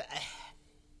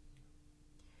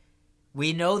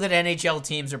 we know that NHL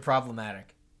teams are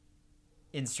problematic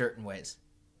in certain ways.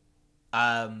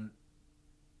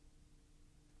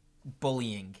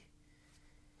 Bullying.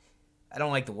 I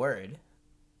don't like the word.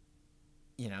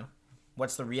 You know,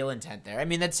 what's the real intent there? I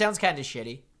mean, that sounds kind of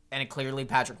shitty, and clearly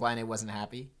Patrick Laine wasn't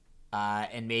happy,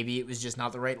 and maybe it was just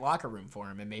not the right locker room for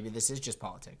him, and maybe this is just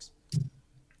politics.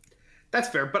 That's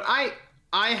fair, but I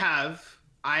have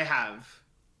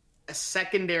a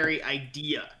secondary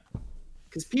idea,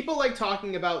 because people like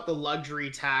talking about the luxury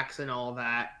tax and all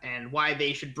that, and why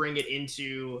they should bring it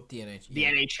into the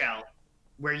NHL,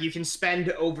 where you can spend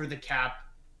over the cap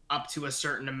up to a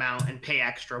certain amount and pay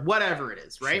extra, whatever it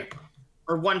is, right? Sure.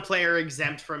 Or one player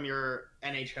exempt from your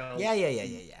NHL. Yeah.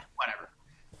 Whatever.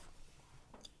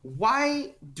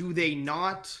 Why do they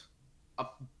not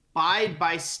abide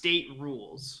by state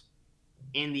rules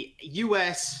in the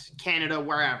US, Canada,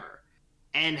 wherever,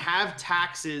 and have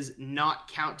taxes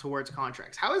not count towards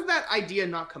contracts? How has that idea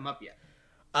not come up yet?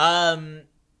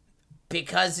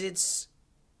 Because it's,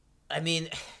 I mean,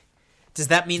 does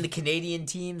that mean the Canadian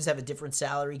teams have a different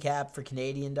salary cap for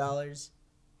Canadian dollars?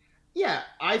 Yeah,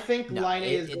 I think Laine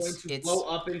is going to blow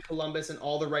up in Columbus in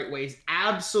all the right ways.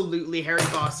 Absolutely, Harry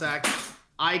Bossack.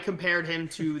 I compared him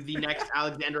to the next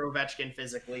Alexander Ovechkin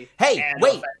physically. Hey,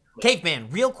 wait, Caveman,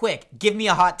 real quick, give me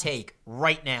a hot take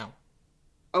right now.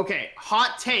 Okay,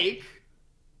 hot take.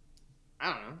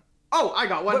 I don't know. Oh, I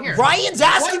got one here. Ryan's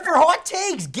asking for hot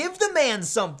takes. Give the man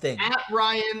something. At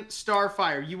Ryan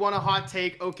Starfire, you want a hot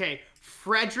take? Okay,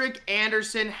 Frederik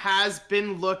Andersen has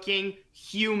been looking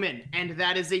human, and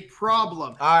that is a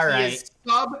problem. All right. He is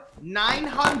sub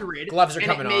 900. Gloves are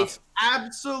coming off. It makes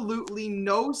absolutely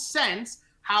no sense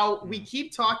how we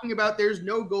keep talking about there's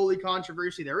no goalie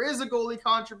controversy. There is a goalie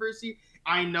controversy.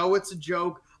 I know it's a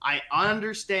joke. I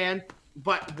understand.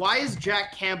 But why is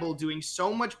Jack Campbell doing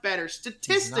so much better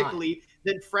statistically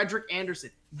than Frederik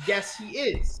Andersen? Yes, he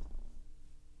is.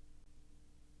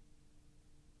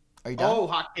 Are you done? Oh,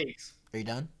 hot cakes. Are you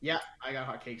done? Yeah, I got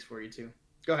hot cakes for you too.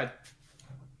 Go ahead.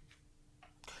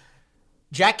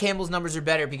 Jack Campbell's numbers are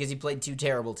better because he played two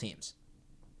terrible teams.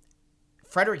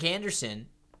 Frederik Andersen,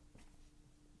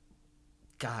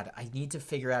 God, I need to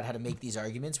figure out how to make these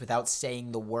arguments without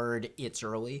saying the word "it's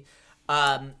early."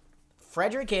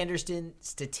 Frederik Andersen,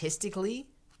 statistically,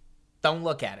 don't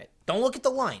look at it. Don't look at the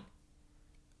line.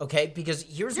 Okay? Because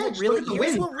here's what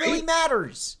really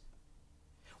matters.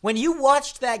 When you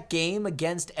watched that game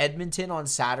against Edmonton on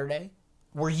Saturday,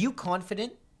 were you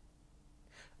confident?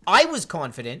 I was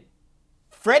confident.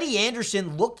 Freddie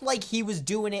Andersen looked like he was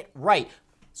doing it right.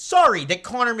 Sorry that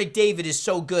Connor McDavid is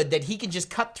so good that he can just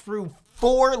cut through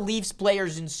 4 Leafs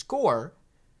players and score.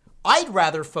 I'd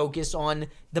rather focus on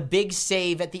the big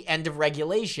save at the end of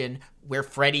regulation where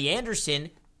Freddie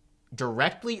Andersen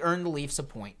directly earned the Leafs a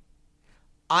point.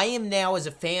 I am now, as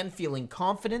a fan, feeling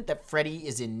confident that Freddie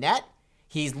is in net.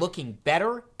 He's looking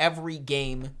better every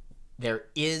game. There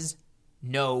is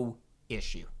no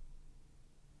issue.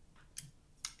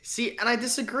 See, and I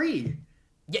disagree.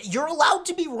 Yeah, you're allowed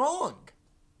to be wrong.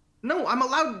 No, I'm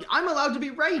allowed to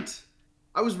be right.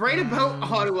 I was right about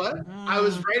Ottawa. I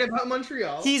was right about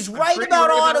Montreal. He's right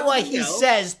about Ottawa, he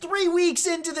says, 3 weeks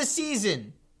into the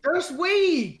season. Just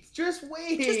wait.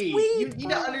 You need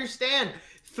to understand.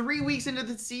 3 weeks into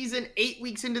the season, 8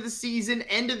 weeks into the season,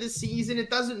 end of the season, it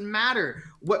doesn't matter.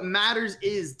 What matters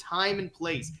is time and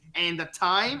place. And the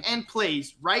time and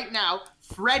place right now,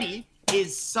 Freddie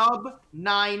is sub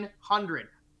 900.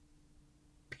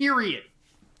 Period.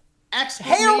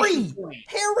 Exclamation point.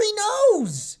 Harry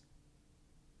knows.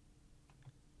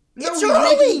 No, it's he's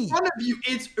early. Making fun of you.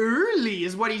 It's early,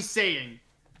 is what he's saying.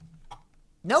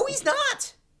 No, he's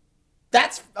not.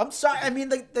 I'm sorry. I mean,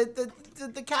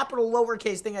 the capital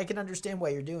lowercase thing, I can understand why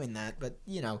you're doing that, but,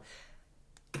 you know,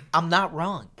 I'm not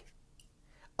wrong.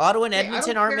 Ottawa and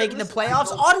Edmonton aren't making the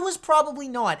playoffs. Ottawa's probably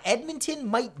not. Edmonton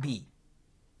might be.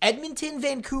 Edmonton,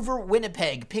 Vancouver,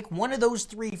 Winnipeg. Pick one of those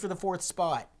 3 for the 4th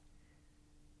spot.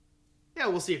 Yeah,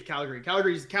 we'll see if Calgary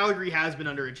has been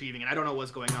underachieving, and I don't know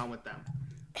what's going on with them.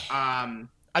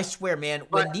 I swear, man,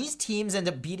 when these teams end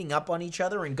up beating up on each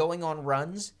other and going on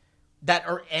runs that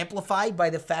are amplified by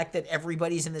the fact that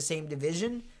everybody's in the same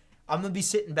division, I'm going to be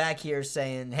sitting back here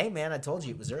saying, hey, man, I told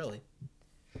you it was early.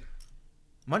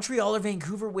 Montreal or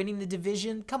Vancouver winning the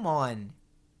division? Come on.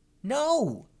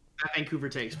 No. That Vancouver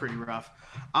take's pretty rough.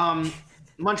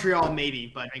 Montreal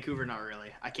maybe, but Vancouver not really.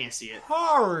 I can't see it.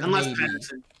 Hard, unless maybe.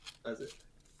 Patterson does it.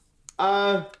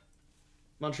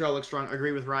 Montreal looks strong.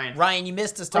 Agree with Ryan. Ryan, you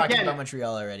missed us talking about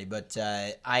Montreal already, but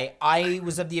I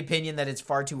was of the opinion that it's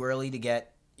far too early to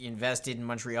get invested in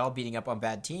Montreal beating up on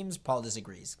bad teams. Paul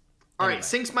disagrees. All right,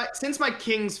 since my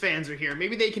Kings fans are here,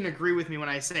 maybe they can agree with me when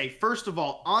I say, first of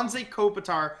all, Anze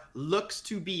Kopitar looks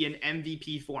to be in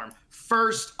MVP form.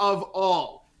 First of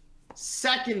all.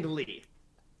 Secondly,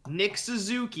 Nick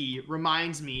Suzuki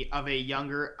reminds me of a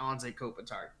younger Anze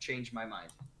Kopitar. Changed my mind.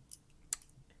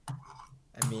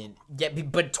 I mean, yeah,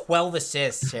 but 12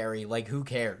 assists, Harry. Like, who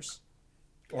cares?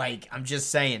 Like, I'm just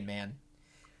saying, man.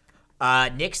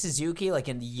 Nick Suzuki, like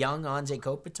in the young Anze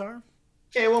Kopitar?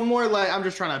 Okay, well, more like, I'm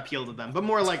just trying to appeal to them, but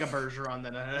more like a Bergeron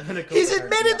than a Kopitar. He's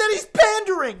admitted that he's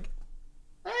pandering!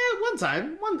 One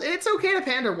time. It's okay to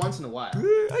pander once in a while.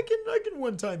 I can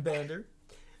one-time pander.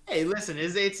 Hey, listen,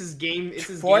 it's his game. It's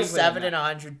his 4'7" and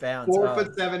 100 pounds.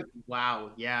 4'7".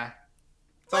 Wow, yeah.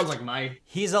 Sounds like my.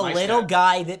 He's a little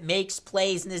guy that makes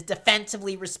plays and is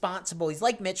defensively responsible. He's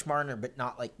like Mitch Marner, but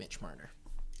not like Mitch Marner.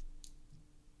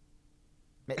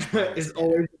 Is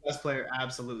always the best player.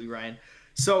 Absolutely, Ryan.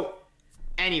 So,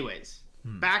 anyways,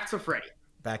 back to Freddie.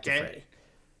 Back to Freddie.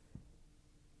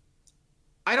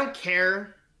 I don't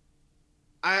care.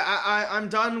 I'm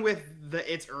done with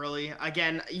the it's early.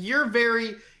 Again, you're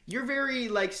very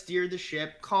like steer the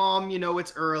ship, calm,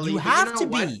 it's early. You have to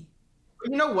be.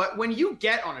 You know what? When you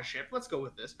get on a ship, let's go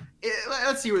with this.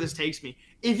 Let's see where this takes me.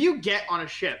 If you get on a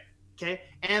ship, okay,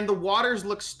 and the waters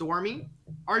look stormy,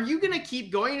 are you going to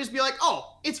keep going and just be like,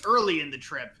 oh, it's early in the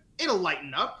trip. It'll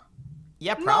lighten up?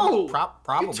 Yeah, probably.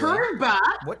 You turn back,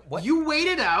 what? You wait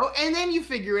it out, and then you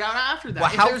figure it out after that.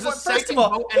 Well, if there's a second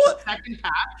boat and a second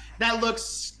path that looks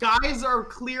skies are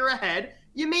clear ahead,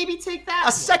 you maybe take that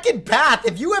one. Second path?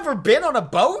 Have you ever been on a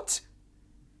boat?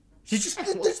 There's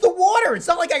the water. It's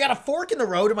not like I got a fork in the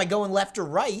road. Am I going left or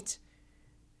right?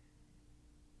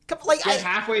 Get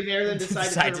halfway there, then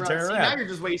decide to turn around. See, now you're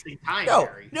just wasting time,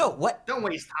 Harry. No, what? Don't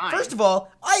waste time. First of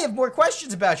all, I have more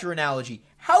questions about your analogy.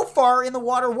 How far in the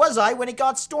water was I when it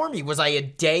got stormy? Was I a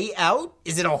day out?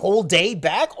 Is it a whole day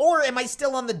back? Or am I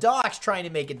still on the docks trying to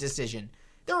make a decision?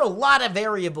 There are a lot of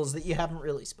variables that you haven't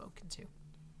really spoken to.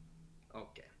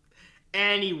 Okay.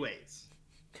 Anyways.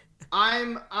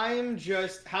 I'm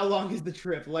just, how long is the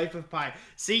trip? Life of Pi.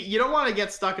 See, you don't want to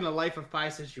get stuck in a Life of Pi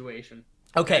situation.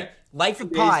 Okay, Life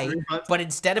of Pi, but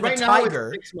instead of a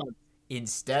tiger,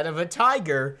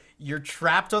 you're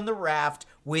trapped on the raft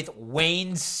with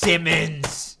Wayne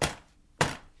Simmonds.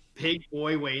 Big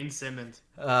boy Wayne Simmonds.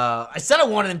 I said I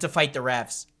wanted him to fight the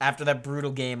refs after that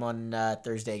brutal game on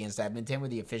Thursday against Edmonton where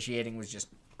the officiating was just,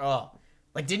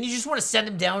 Like, didn't you just want to send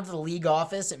him down to the league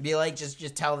office and be like,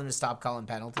 just tell them to stop calling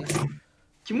penalties?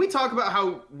 Can we talk about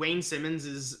how Wayne Simmonds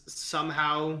is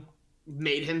somehow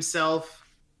made himself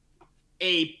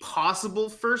a possible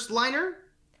first liner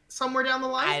somewhere down the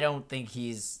line? I don't think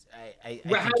he's.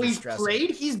 How he's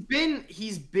played, he's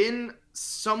been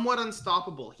somewhat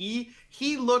unstoppable. He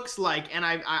looks like, and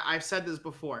I've said this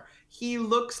before, he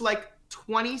looks like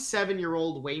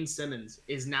 27-year-old Wayne Simmonds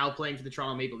is now playing for the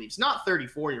Toronto Maple Leafs. Not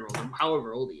 34-year-old,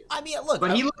 however old he is. I mean, look.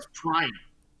 But he looks prime.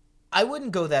 I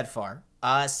wouldn't go that far.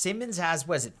 Simmonds has,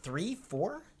 3,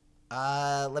 4?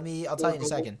 I'll tell you in a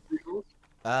second.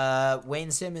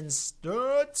 Wayne Simmonds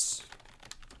stats.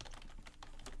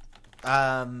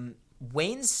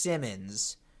 Wayne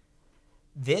Simmonds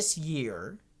this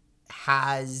year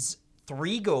has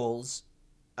 3 goals.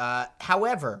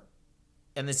 However,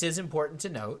 and this is important to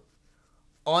note,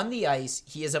 on the ice,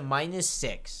 he is a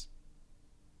 -6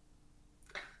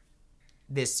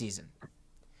 this season.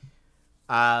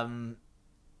 But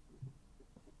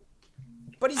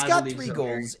he's got 3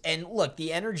 goals, and look,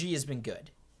 the energy has been good.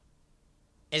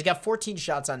 He's got 14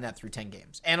 shots on net through 10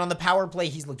 games. And on the power play,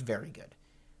 he's looked very good.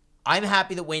 I'm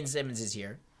happy that Wayne Simmonds is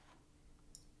here.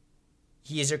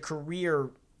 He is a career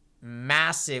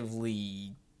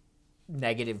massively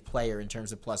negative player in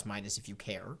terms of plus-minus if you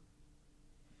care.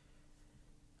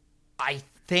 I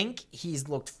think he's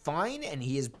looked fine, and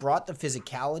he has brought the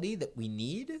physicality that we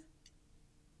need.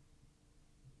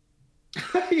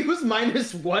 He was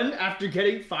 -1 after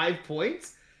getting 5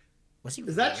 points? Was he?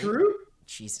 Is that true?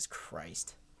 Jesus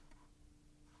Christ.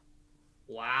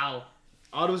 Wow.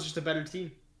 Ottawa's just a better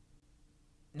team.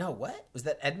 No, what? Was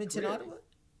that Edmonton, Really? Ottawa?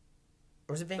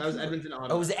 Or was it Vancouver? That was Edmonton, Ottawa.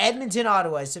 Oh, it was Edmonton,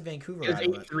 Ottawa. I said Vancouver, It was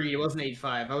Ottawa. 8-3. It wasn't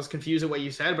 8-5. I was confused at what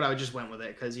you said, but I just went with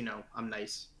it because, I'm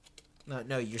nice.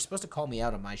 No, you're supposed to call me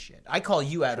out on my shit. I call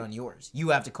you out on yours. You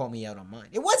have to call me out on mine.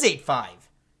 It was 8-5.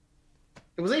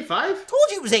 It was 8-5? Told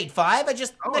you it was 8-5. I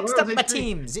just mixed up my 8-3.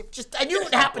 teams. I knew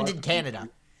it happened in Canada.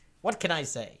 What can I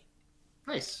say?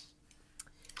 Nice.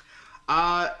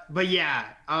 But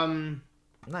yeah.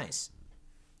 Nice.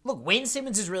 Look, Wayne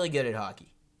Simmonds is really good at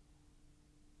hockey.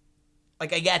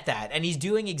 Like, I get that. And he's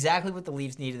doing exactly what the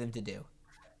Leafs needed him to do.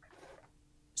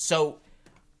 So,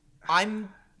 I'm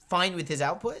fine with his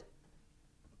output.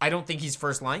 I don't think he's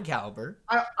first-line caliber.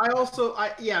 But I also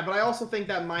think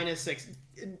that -6,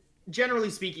 generally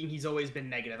speaking, he's always been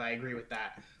negative. I agree with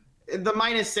that. The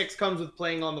 -6 comes with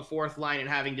playing on the fourth line and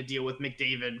having to deal with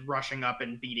McDavid rushing up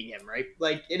and beating him, right?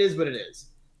 Like, it is what it is.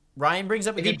 Ryan brings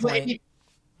up a good point.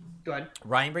 Go ahead.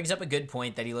 Ryan brings up a good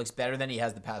point that he looks better than he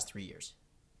has the past 3 years.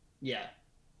 Yeah.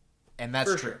 And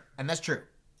that's For true. sure. And that's true.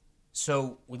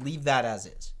 So we leave that as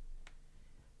is.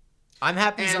 I'm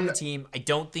happy he's on the team. I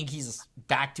don't think he's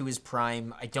back to his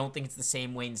prime. I don't think it's the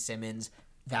same Wayne Simmonds.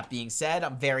 That being said,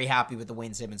 I'm very happy with the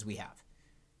Wayne Simmonds we have.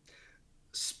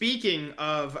 Speaking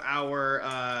of our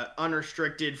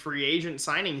unrestricted free agent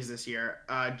signings this year,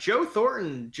 Joe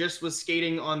Thornton just was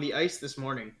skating on the ice this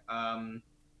morning.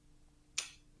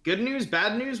 Good news,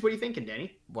 bad news? What are you thinking,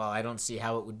 Danny? Well, I don't see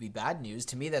how it would be bad news.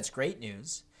 To me, that's great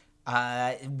news.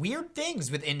 Weird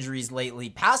things with injuries lately.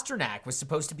 Pasternak was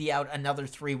supposed to be out another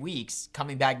 3 weeks,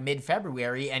 coming back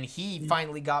mid-February, and he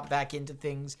finally got back into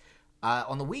things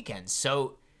on the weekend.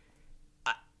 So,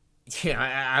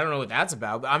 I don't know what that's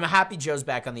about, but I'm happy Joe's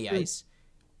back on the ice.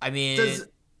 I mean...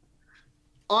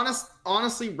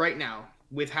 Honestly, right now,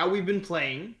 with how we've been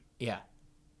playing yeah,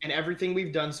 and everything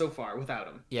we've done so far without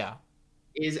him, yeah,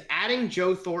 is adding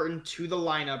Joe Thornton to the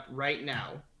lineup right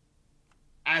now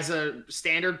as a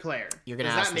standard player, You're gonna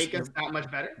does ask that make this- us that much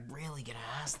better? really gonna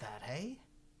ask that, hey?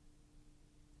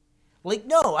 Like,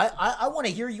 no, I want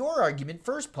to hear your argument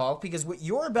first, Paul, because what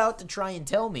you're about to try and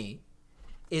tell me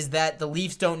is that the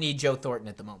Leafs don't need Joe Thornton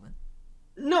at the moment.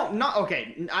 No, not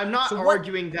okay. I'm not So what-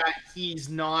 arguing that he's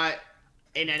not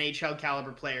an NHL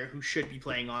caliber player who should be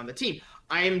playing on the team.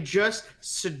 I am just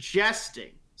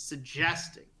suggesting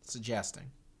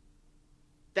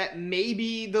that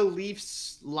maybe the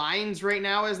Leafs lines right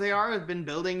now as they are have been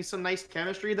building some nice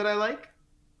chemistry that I like.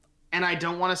 And I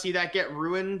don't want to see that get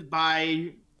ruined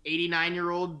by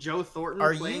 89-year-old Joe Thornton.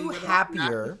 Are playing you with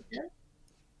happier? Yeah.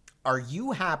 Are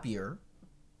you happier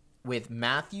with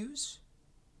Matthews,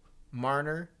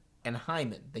 Marner, and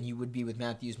Hyman than you would be with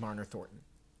Matthews, Marner, Thornton?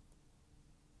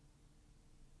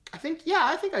 I think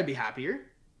I'd be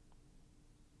happier.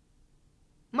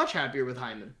 Much happier with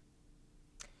Hyman.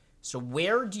 So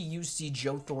where do you see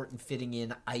Joe Thornton fitting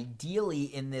in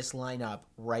ideally in this lineup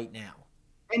right now?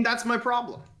 And that's my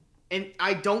problem. And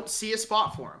I don't see a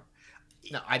spot for him.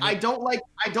 No, I don't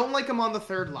like him on the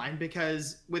third line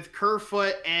because with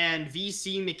Kerfoot and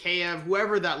VC, Mikheyev,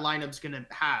 whoever that lineup's going to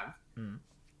have,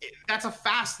 that's a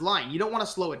fast line. You don't want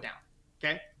to slow it down,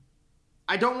 okay?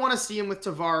 I don't want to see him with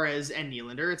Tavares and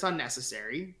Nylander. It's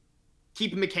unnecessary.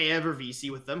 Keep Mikheyev or VC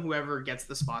with them, whoever gets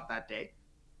the spot that day.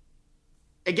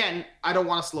 Again, I don't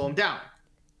want to slow him down.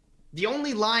 The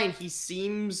only line he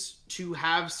seems to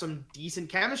have some decent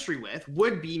chemistry with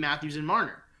would be Matthews and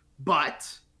Marner.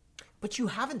 But you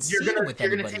haven't seen him with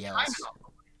anybody else.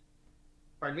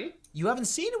 Pardon me? You haven't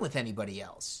seen him with anybody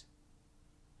else.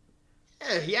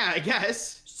 Yeah, I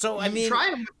guess. So I mean, try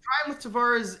him with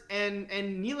Tavares and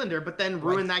Nylander, but then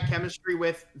ruin that chemistry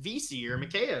with VC or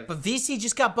Mikheyev. But VC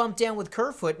just got bumped down with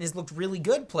Kerfoot and has looked really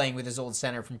good playing with his old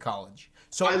center from college.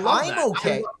 So I love that.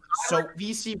 okay. I like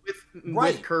VC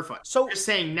with Kerfoot. So just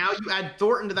saying, now you add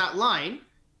Thornton to that line,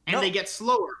 and they get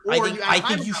slower. Or I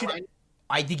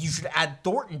think you should add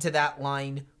Thornton to that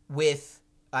line with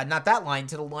not that line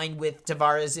to the line with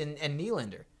Tavares and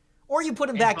Nylander, or you put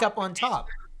him back up on top.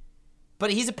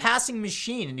 But he's a passing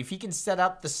machine, and if he can set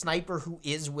up the sniper who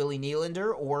is Willie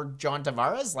Nylander or John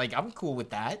Tavares, like, I'm cool with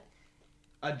that.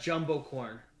 A jumbo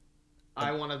corn.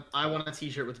 I want a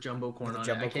T-shirt with jumbo corn on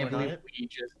it. I can't believe we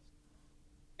just.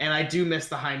 And I do miss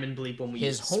the Hyman bleep when we.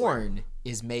 His horn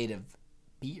is made of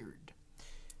beard.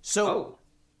 So,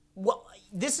 well,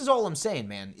 this is all I'm saying,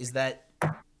 man. Is that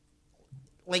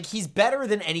like he's better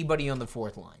than anybody on the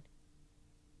fourth line?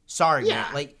 Sorry,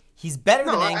 man. Like. He's better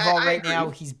than Engvall right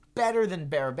now. He's better than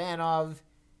Barabanov.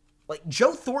 Like,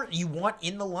 Joe Thornton, you want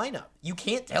in the lineup. You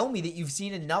can't tell me that you've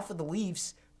seen enough of the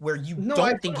Leafs where you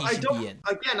don't think he should be in.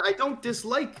 Again, I don't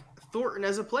dislike Thornton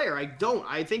as a player. I don't.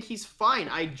 I think he's fine.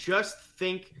 I just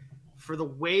think for the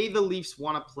way the Leafs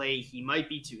want to play, he might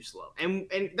be too slow. And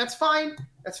that's fine.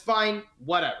 That's fine.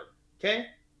 Whatever. Okay?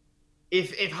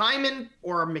 If Hyman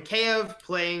or Mikheyev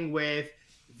playing with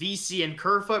VC and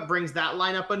Kerfoot brings that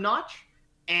lineup a notch,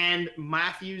 and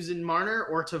Matthews and Marner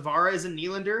or Tavares and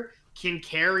Nylander can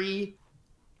carry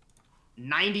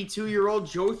 92-year-old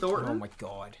Joe Thornton. Oh my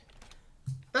God.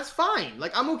 That's fine.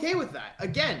 Like, I'm okay with that.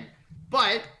 Again,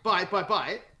 but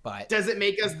does it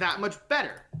make us that much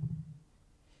better?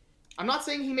 I'm not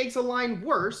saying he makes a line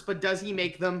worse, but does he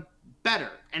make them better?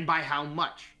 And by how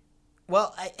much?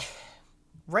 Well,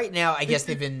 right now, I guess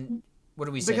they've been, what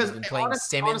do we say? They've been playing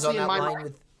Simmonds on that line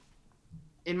with...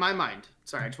 In my mind,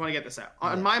 sorry, I just want to get this out.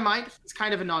 On my mind, it's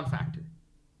kind of a non-factor.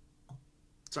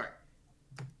 Sorry.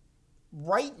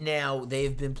 Right now,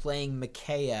 they've been playing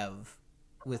Mikheyev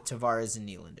with Tavares and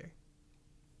Nylander.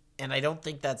 And I don't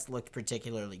think that's looked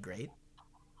particularly great.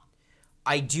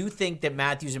 I do think that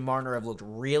Matthews and Marner have looked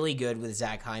really good with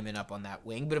Zach Hyman up on that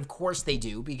wing, but of course they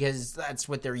do because that's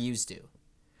what they're used to.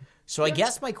 So I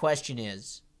guess my question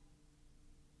is,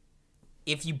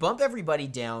 if you bump everybody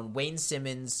down, Wayne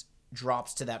Simmonds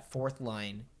drops to that fourth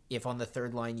line if on the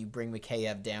third line you bring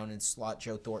Mikheyev down and slot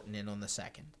Joe Thornton in on the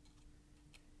second.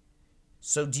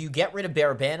 So do you get rid of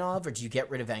Barabanov or do you get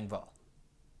rid of Engvall?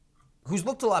 Who's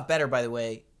looked a lot better, by the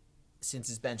way, since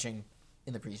his benching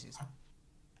in the preseason.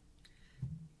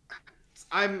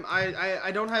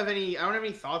 I don't have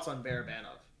any thoughts on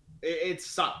Barabanov. It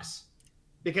sucks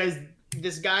because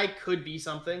this guy could be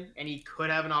something and he could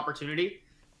have an opportunity.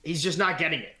 He's just not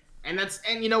getting it.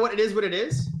 And you know what? It is what it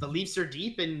is. The Leafs are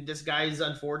deep and this guy's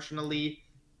unfortunately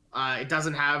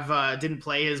didn't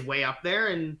play his way up there,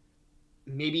 and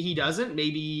maybe he doesn't.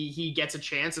 Maybe he gets a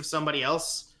chance if somebody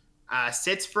else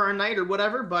sits for a night or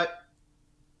whatever, but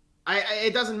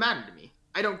it doesn't matter to me.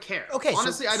 I don't care. Okay,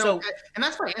 honestly, I don't. And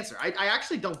that's my answer. I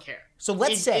actually don't care. So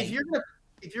let's say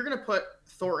if you're gonna put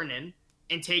Thornton in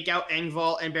and take out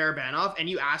Engvall and Barabanov, and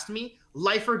you asked me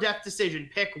life or death decision,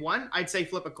 pick one, I'd say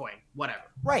flip a coin, whatever.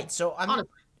 Right. So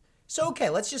okay.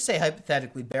 Let's just say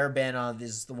hypothetically, Barabanov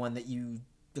is the one that you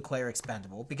declare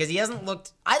expendable because he hasn't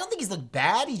looked. I don't think he's looked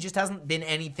bad. He just hasn't been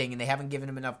anything, and they haven't given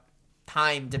him enough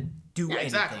time to do anything.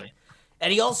 Exactly.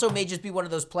 And he also may just be one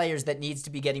of those players that needs to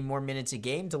be getting more minutes a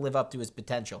game to live up to his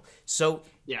potential. So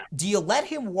do you let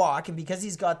him walk, and because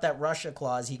he's got that Russia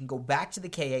clause, he can go back to the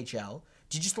KHL?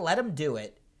 Do you just let him do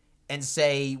it and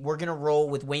say, we're going to roll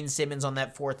with Wayne Simmonds on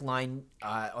that fourth line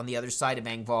on the other side of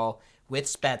Engvall with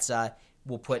Spezza?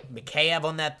 We'll put Mikheyev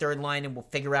on that third line, and we'll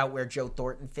figure out where Joe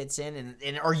Thornton fits in.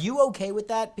 And are you okay with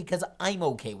that? Because I'm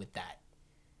okay with that.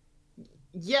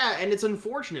 Yeah, and it's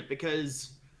unfortunate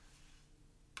because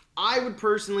I would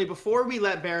personally, before we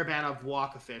let Barabanov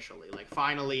walk officially, like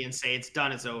finally, and say it's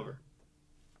done, it's over,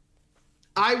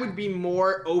 I would be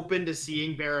more open to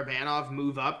seeing Barabanov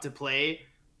move up to play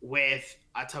with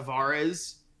a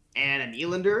Tavares and a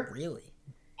Nylander. Really?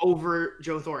 Over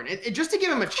Joe Thornton. Just to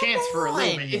give him a chance for a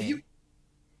little bit.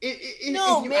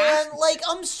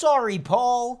 I'm sorry,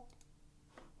 Paul.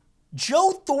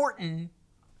 Joe Thornton,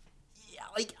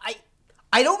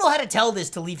 I don't know how to tell this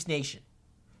to Leafs Nation.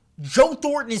 Joe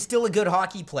Thornton is still a good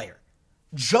hockey player.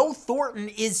 Joe Thornton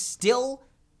is still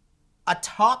a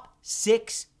top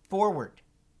 6 forward.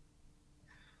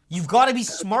 You've got to be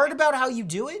smart about how you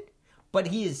do it, but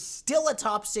he is still a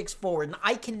top 6 forward, and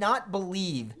I cannot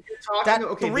believe that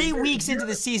 3 weeks into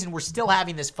the season we're still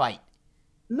having this fight.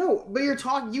 No, but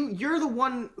you're the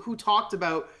one who talked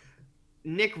about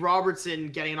Nick Robertson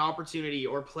getting an opportunity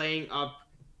or playing up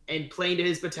and playing to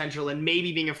his potential and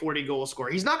maybe being a 40-goal scorer.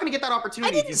 He's not going to get that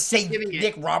opportunity. I didn't say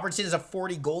Nick Robertson is a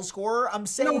 40-goal scorer. I'm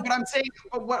saying... No, but I'm saying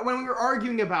when we were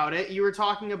arguing about it, you were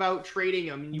talking about trading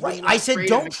him. Right, I said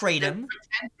don't trade him.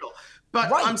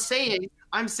 But right.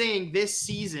 I'm saying this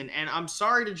season, and I'm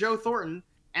sorry to Joe Thornton,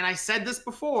 and I said this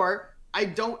before, I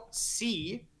don't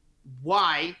see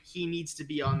why he needs to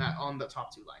be on the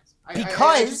top 2 lines. I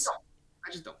just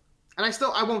don't. And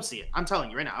I won't see it. I'm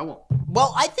telling you right now, I won't.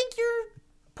 Well, I think you're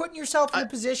putting yourself in a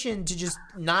position to just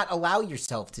not allow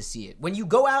yourself to see it. When you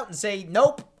go out and say,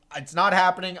 nope, it's not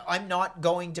happening, I'm not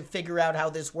going to figure out how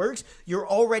this works, you're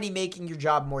already making your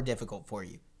job more difficult for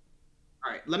you.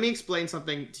 All right, let me explain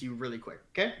something to you really quick,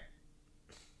 okay?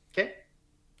 Okay?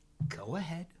 Go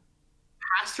ahead.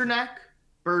 Pasternak,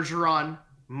 Bergeron,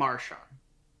 Marchand.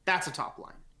 That's a top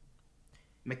line.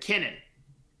 McKinnon,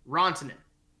 Rantanen,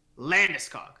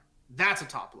 Landeskog. That's a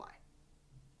top line.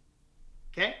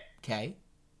 Okay? Okay.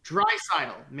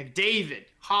 Draisaitl, McDavid,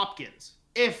 Hopkins.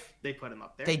 If they put him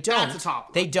up there, they don't. That's a top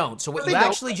line. They don't. So what you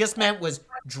actually just meant was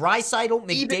Draisaitl,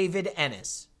 McDavid,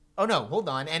 Ennis. Oh no, hold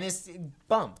on. Ennis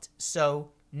bumped. So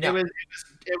no.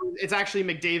 It's actually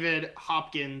McDavid,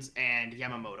 Hopkins, and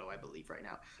Yamamoto, I believe, right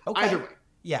now. Okay. Either way.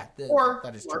 Yeah,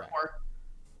 that is correct. Or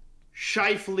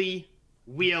Scheifele,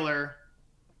 Wheeler,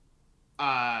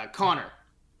 Connor.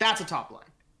 That's a top line.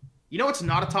 You know what's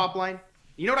not a top line?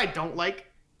 You know what I don't like?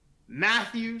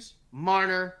 Matthews,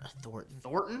 Marner,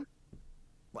 Thornton.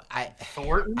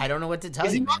 Thornton? I don't know what to tell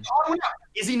you, man.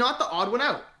 Is he not the odd one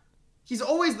out? He's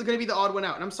always going to be the odd one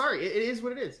out. And I'm sorry. It is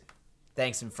what it is.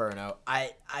 Thanks, Inferno.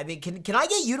 I mean, can I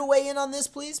get you to weigh in on this,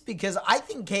 please? Because I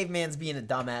think Caveman's being a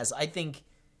dumbass. I think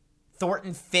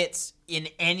Thornton fits in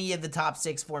any of the top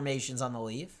 6 formations on the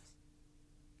Leaf.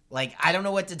 Like, I don't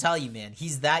know what to tell you, man.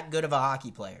 He's that good of a hockey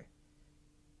player.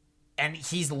 And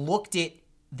he's looked it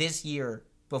this year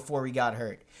before he got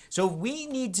hurt. So we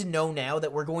need to know now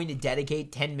that we're going to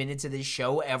dedicate 10 minutes of this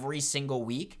show every single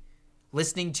week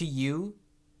listening to you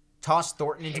toss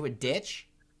Thornton into a ditch.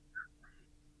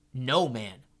 No,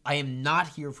 man. I am not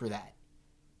here for that.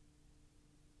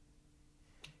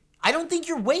 I don't think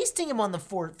you're wasting him on the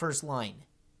first line.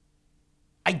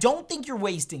 I don't think you're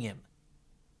wasting him.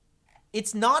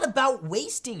 It's not about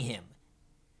wasting him.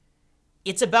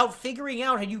 It's about figuring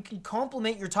out how you can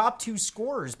complement your top 2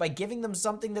 scorers by giving them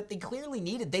something that they clearly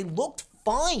needed. They looked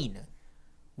fine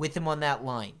with him on that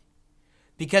line.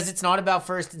 Because it's not about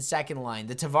first and second line.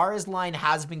 The Tavares line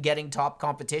has been getting top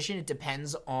competition. It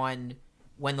depends on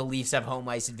when the Leafs have home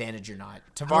ice advantage or not.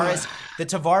 The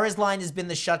Tavares line has been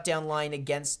the shutdown line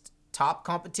against top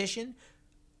competition.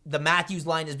 The Matthews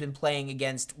line has been playing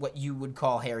against what you would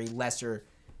call, Harry, lesser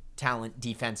talent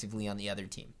defensively on the other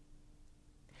team.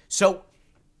 So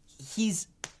he's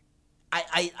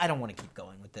I don't want to keep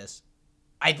going with this.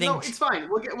 I think no, it's fine.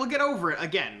 We'll get over it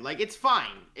again. Like, it's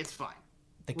fine. It's fine.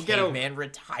 The Caveman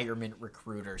retirement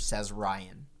recruiter, says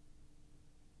Ryan.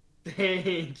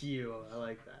 Thank you. I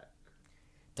like that.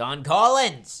 Don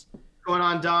Collins. What's going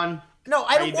on, Don? No,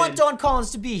 I don't want Don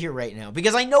Collins to be here right now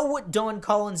because I know what Don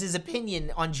Collins'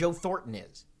 opinion on Joe Thornton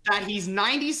is. That he's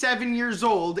 97 years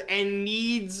old and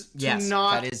needs to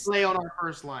not play on our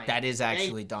first line. That is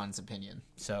actually Don's opinion.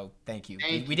 So thank you.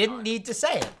 We didn't need to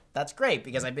say it. That's great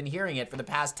because I've been hearing it for the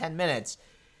past 10 minutes.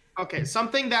 Okay,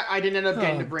 something that I didn't end up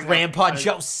getting to bring Grandpa up.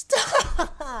 Joe,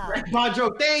 stop! Grandpa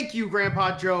Joe, thank you,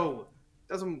 Grandpa Joe.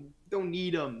 Don't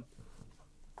need him.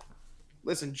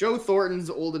 Listen, Joe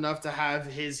Thornton's old enough to have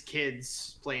his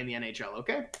kids play in the NHL,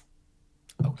 okay?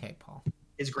 Okay, Paul.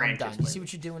 His grandkids. I'm done. You see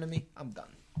what you're doing to me? I'm done.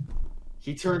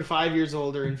 He turned 5 years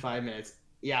older in 5 minutes.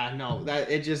 Yeah, no,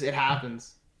 it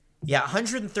happens. Yeah,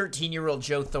 113-year-old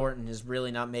Joe Thornton is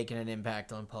really not making an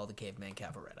impact on Paul the Caveman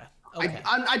Cavaretta. Okay.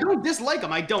 I don't dislike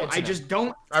him. I don't. I just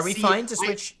don't. Are we fine to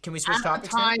switch? Can we switch topics?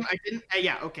 At the time, I didn't.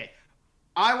 Yeah, okay.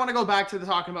 I want to go back to the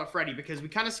talking about Freddie because we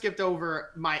kind of skipped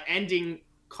over my ending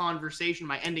conversation,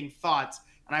 my ending thoughts,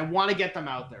 and I want to get them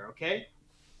out there, okay?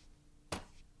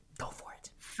 Go for it.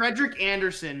 Frederik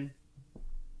Andersen,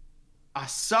 a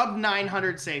sub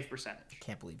 900 save percentage. I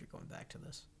can't believe you're going back to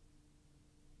this.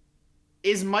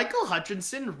 Is Michael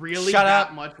Hutchinson really Shut that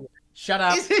up. much worse? Shut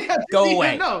up. Go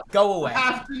away. No. Go away. I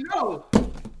have to know.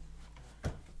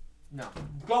 No.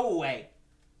 Go away.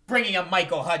 Bringing up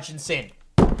Michael Hutchinson.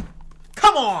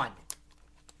 Come on.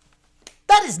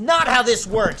 That is not how this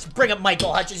works. Bring up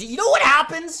Michael Hutchinson. You know what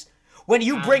happens when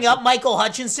you bring up Michael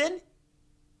Hutchinson?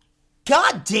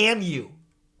 God damn you.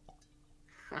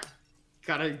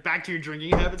 Back to your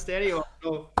drinking habits, Danny?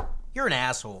 Oh. You're an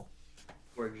asshole.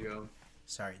 Poor Joe.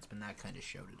 Sorry, it's been that kind of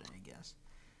show today, I guess.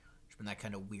 It's been that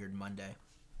kind of weird Monday.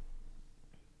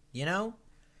 You know?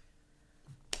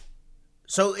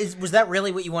 So was that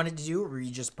really what you wanted to do, or were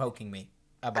you just poking me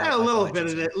about a little bit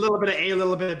of it, a little bit of A, a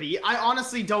little bit of B. I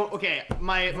honestly don't. Okay,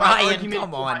 my Ryan, argument.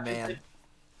 Come on, man.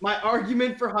 My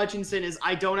argument for Hutchinson is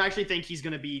I don't actually think he's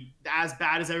going to be as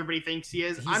bad as everybody thinks he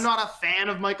is. I'm not a fan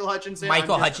of Michael Hutchinson.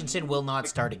 Michael Hutchinson will not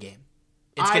start a game.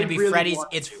 It's going to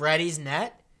be Freddie's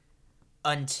net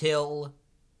until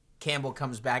Campbell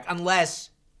comes back, unless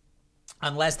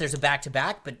there's a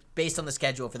back-to-back. But based on the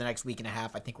schedule for the next week and a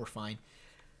half, I think we're fine.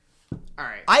 All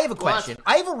right. I have a question.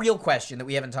 I have a real question that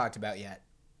we haven't talked about yet.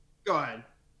 Go ahead.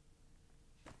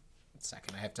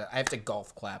 Second, I have to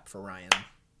golf clap for Ryan.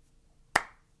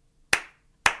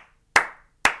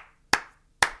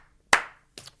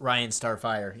 Ryan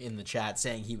Starfire in the chat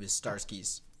saying he was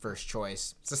Starsky's first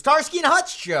choice. It's a Starsky and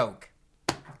Hutch joke.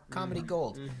 Comedy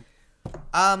gold.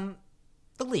 The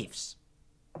Leafs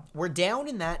were down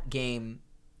in that game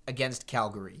against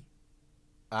Calgary.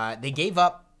 They gave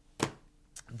up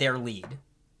their lead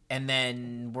and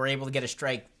then were able to get a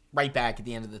strike right back at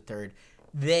the end of the third.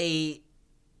 They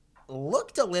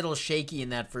looked a little shaky in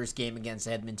that first game against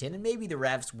Edmonton, and maybe the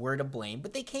refs were to blame,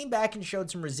 but they came back and showed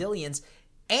some resilience.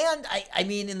 And, I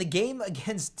mean, in the game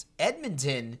against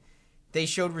Edmonton, they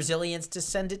showed resilience to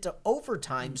send it to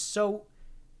overtime. So,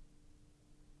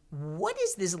 what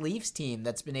is this Leafs team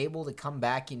that's been able to come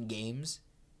back in games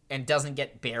and doesn't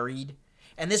get buried?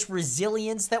 And this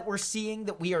resilience that we're seeing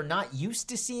that we are not used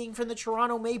to seeing from the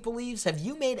Toronto Maple Leafs, have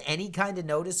you made any kind of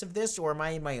notice of this, or am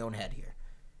I in my own head here?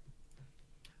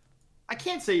 I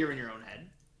can't say you're in your own head.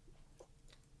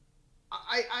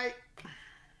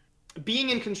 being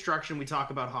in construction, we talk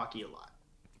about hockey a lot.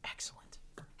 Excellent.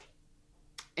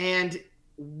 And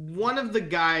one of the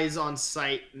guys on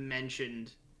site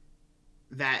mentioned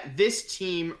that this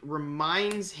team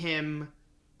reminds him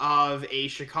of a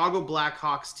Chicago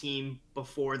Blackhawks team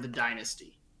before the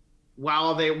dynasty.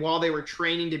 While they were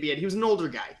training to be he was an older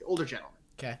guy, older gentleman.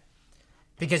 Okay.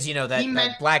 Because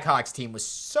that Blackhawks team was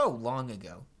so long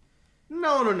ago.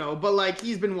 No, but like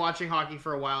he's been watching hockey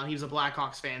for a while and he was a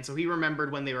Blackhawks fan, so he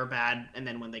remembered when they were bad and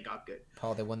then when they got good.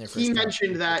 Paul, they won their first. He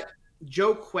mentioned that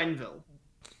Joe Quenneville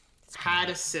had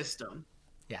a system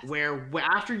where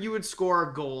after you would score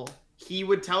a goal, he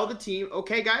would tell the team,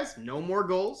 "Okay, guys, no more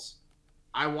goals.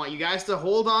 I want you guys to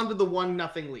hold on to the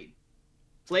 1-0 lead.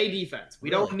 Play defense. We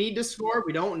don't need to score.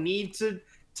 We don't need to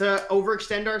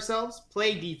overextend ourselves.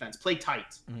 Play defense. Play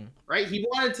tight." Mm-hmm. Right? He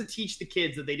wanted to teach the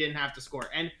kids that they didn't have to score.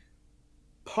 And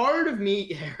part of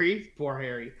me, poor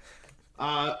Harry,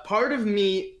 part of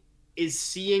me is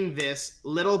seeing this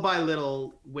little by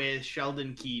little with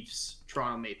Sheldon Keefe's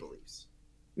Toronto Maple Leafs.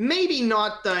 Maybe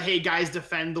not the, hey guys,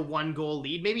 defend the 1-goal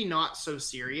lead. Maybe not so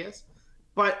serious,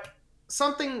 but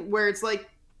something where it's like,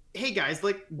 hey guys,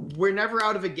 like we're never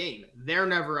out of a game. They're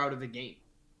never out of a game.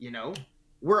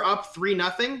 We're up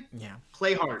 3-0. Yeah.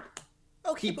 Play hard.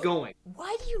 Okay. Keep going.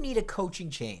 Why do you need a coaching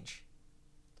change?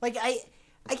 Like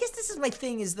I guess this is my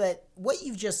thing is that what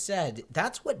you've just said,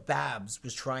 that's what Babs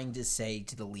was trying to say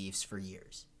to the Leafs for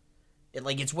years.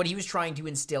 It's what he was trying to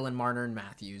instill in Marner and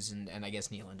Matthews and I guess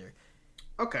Nylander.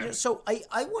 Okay. So I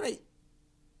want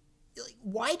to,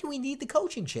 why do we need the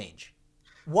coaching change?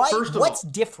 What's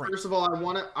different? First of all,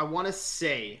 I want to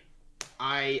say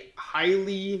I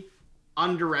highly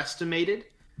underestimated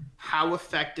how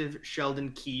effective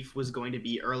Sheldon Keefe was going to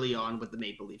be early on with the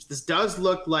Maple Leafs. This does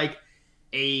look like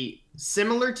a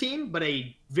similar team, but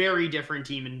a very different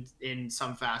team in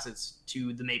some facets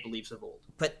to the Maple Leafs of old.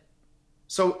 But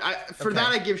that,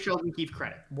 I give Sheldon Keefe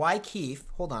credit. Why Keefe?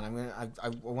 Hold on, I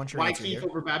want your answer here. Why Keefe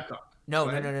over Babcock?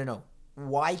 No.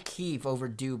 Why Keefe over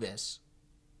Dubas?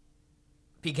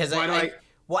 Because I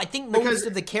think most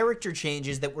of the character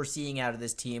changes that we're seeing out of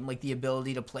this team, like the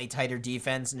ability to play tighter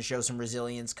defense and show some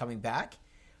resilience coming back,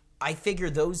 I figure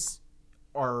those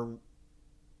are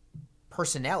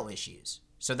personnel issues.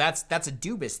 So that's a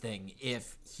Dubas thing.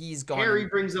 If he's gone, Harry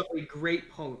brings up a great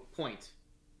point.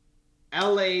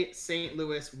 LA, St.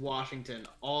 Louis, Washington,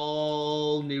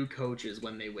 all new coaches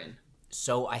when they win.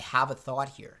 So I have a thought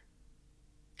here.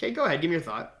 Okay, go ahead. Give me your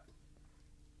thought.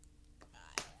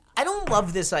 I don't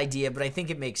love this idea, but I think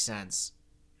it makes sense.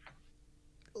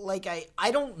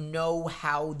 I don't know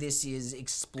how this is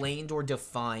explained or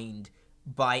defined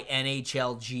by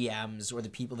NHL GMs or the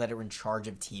people that are in charge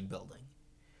of team building.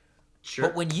 Sure.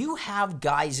 But when you have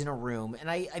guys in a room, and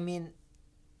I mean,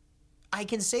 I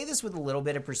can say this with a little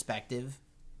bit of perspective.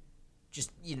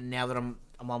 Just, now that I'm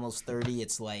almost 30,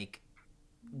 it's like,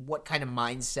 what kind of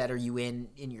mindset are you in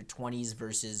your 20s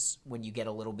versus when you get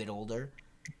a little bit older?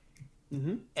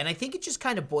 Mm-hmm. And I think it just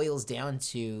kind of boils down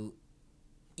to,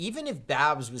 even if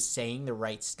Babs was saying the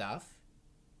right stuff,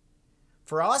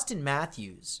 for Auston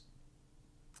Matthews,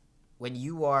 when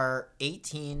you are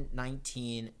 18,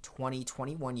 19, 20,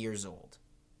 21 years old,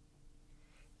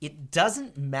 it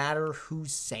doesn't matter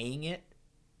who's saying it,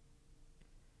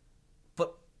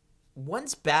 but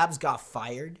once Babs got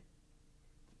fired,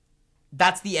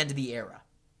 that's the end of the era.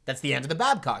 That's the end of the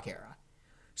Babcock era.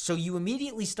 So you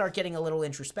immediately start getting a little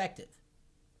introspective.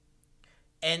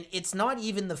 And it's not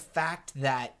even the fact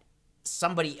that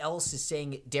somebody else is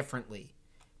saying it differently,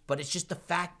 but it's just the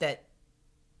fact that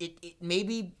it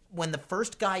maybe when the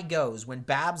first guy goes, when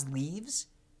Babs leaves,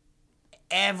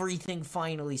 everything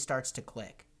finally starts to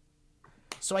click.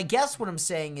 So I guess what I'm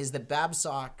saying is that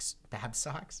Babcock,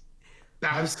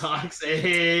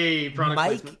 hey, product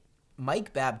placement.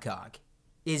 Mike Babcock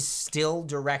is still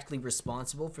directly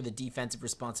responsible for the defensive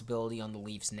responsibility on the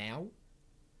Leafs now.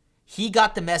 He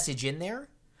got the message in there,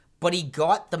 but he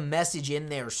got the message in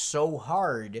there so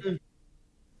hard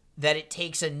that it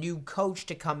takes a new coach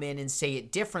to come in and say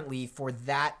it differently for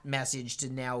that message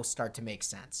to now start to make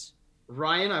sense.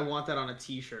 Ryan, I want that on a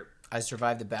t-shirt. I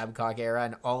survived the Babcock era,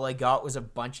 and all I got was a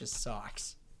bunch of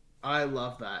socks. I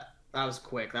love that. That was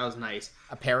quick. That was nice.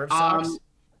 A pair of socks?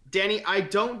 Danny, I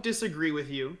don't disagree with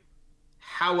you.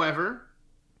 However,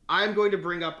 I'm going to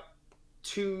bring up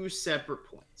two separate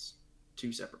points.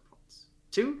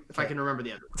 If I can remember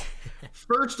the other one.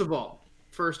 First of all,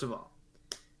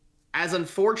 as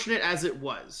unfortunate as it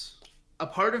was, a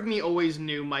part of me always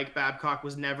knew Mike Babcock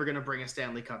was never going to bring a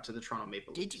Stanley Cup to the Toronto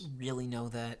Maple Leafs. Did you really know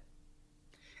that?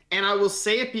 And I will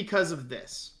say it because of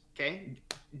this, okay?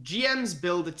 GMs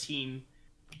build a team,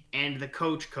 and the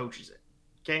coach coaches it,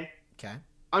 okay? Okay.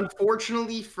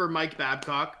 Unfortunately for Mike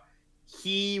Babcock,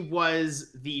 he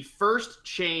was the first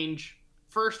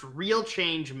real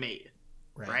change made,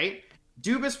 right?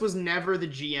 Dubas was never the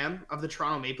GM of the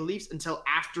Toronto Maple Leafs until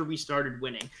after we started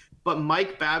winning. But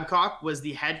Mike Babcock was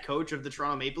the head coach of the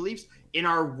Toronto Maple Leafs in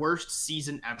our worst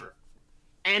season ever.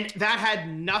 And that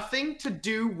had nothing to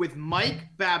do with Mike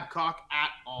Babcock at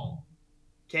all.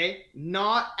 Okay?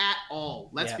 Not at all.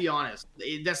 Let's be honest.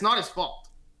 That's not his fault,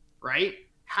 right?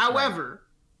 However,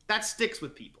 that sticks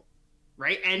with people,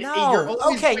 right? And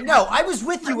I was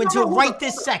with you until right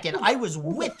this second. I was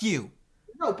with you.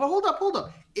 No, but hold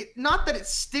up. Not that it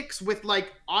sticks with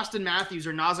like Austin Matthews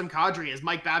or Nazem Kadri as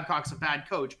Mike Babcock's a bad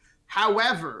coach.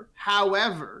 However,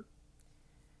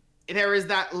 there is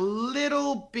that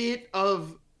little bit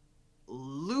of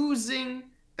losing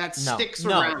that sticks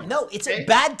around. No, it's a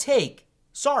bad take.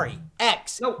 Sorry,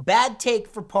 bad take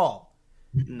for Paul.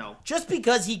 No. Just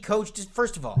because he coached,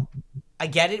 first of all, I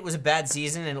get it was a bad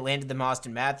season and it landed them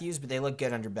Austin Matthews, but they look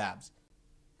good under Babs.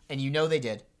 And you know they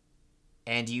did.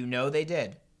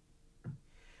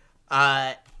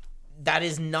 That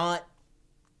is not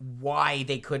why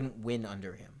they couldn't win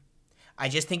under him. I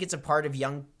just think it's a part of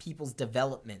young people's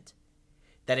development.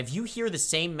 That if you hear the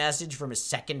same message from a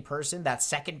second person, that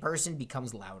second person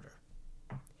becomes louder.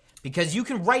 Because you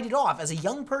can write it off. As a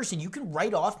young person, you can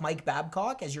write off Mike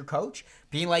Babcock as your coach,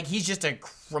 being like, he's just a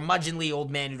curmudgeonly old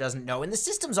man who doesn't know. And the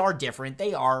systems are different.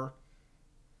 They are.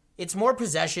 It's more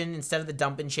possession instead of the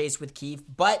dump and chase with Keefe.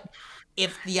 But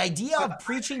if the idea of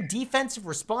preaching defensive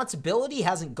responsibility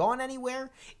hasn't gone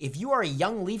anywhere, if you are a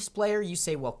young Leafs player, you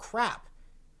say, well, crap.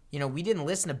 We didn't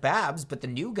listen to Babs, but the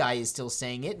new guy is still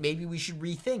saying it. Maybe we should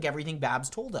rethink everything Babs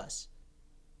told us.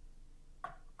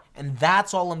 And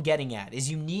that's all I'm getting at,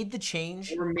 is you need the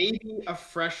change. Or maybe a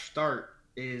fresh start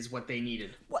is what they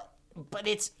needed. What? But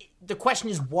the question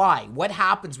is why? What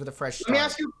happens with a fresh start?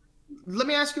 Let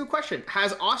me ask you a question.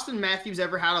 Has Austin Matthews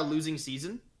ever had a losing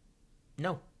season?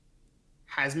 No.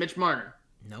 Has Mitch Marner?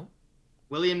 No.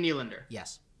 William Nylander?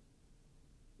 Yes.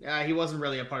 He wasn't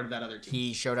really a part of that other team.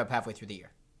 He showed up halfway through the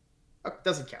year.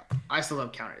 Doesn't count. I still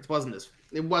don't count it.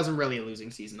 It wasn't really a losing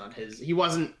season on his. He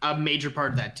wasn't a major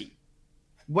part of that team.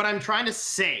 What I'm trying to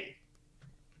say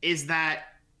is that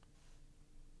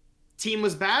team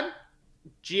was bad,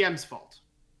 GM's fault,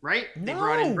 right? No. They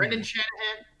brought in Brendan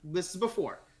Shanahan. This is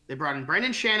before. They brought in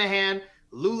Brendan Shanahan,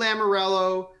 Lou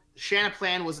Lamoriello. The Shanahan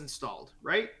plan was installed,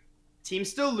 right? Team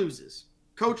still loses.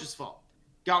 Coach's fault.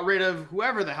 Got rid of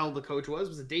whoever the hell the coach was.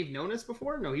 Was it Dave Nonis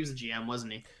before? No, he was a GM,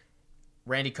 wasn't he?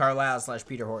 Randy Carlisle /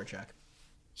 Peter Horachek.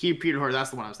 Peter Horachek,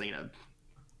 that's the one I was thinking of.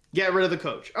 Get rid of the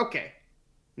coach. Okay.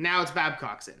 Now it's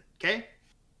Babcock's in, okay?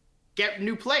 Get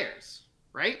new players,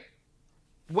 right?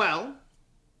 Well,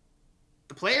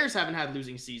 the players haven't had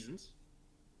losing seasons.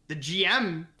 The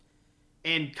GM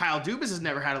and Kyle Dubas has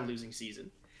never had a losing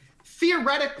season.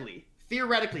 Theoretically,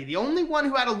 the only one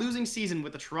who had a losing season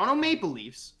with the Toronto Maple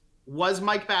Leafs was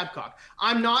Mike Babcock.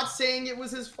 I'm not saying it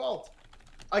was his fault.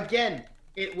 Again,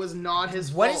 it was not his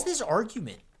fault. What is this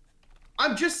argument?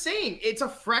 I'm just saying it's a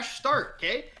fresh start,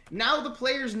 okay? Now the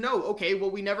players know, okay, well,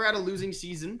 we never had a losing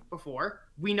season before.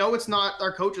 We know it's not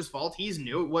our coach's fault. He's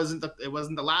new. It wasn't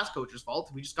the last coach's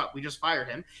fault. We just fired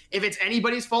him. If it's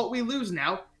anybody's fault we lose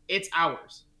now, it's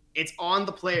ours. It's on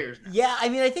the players now. Yeah, I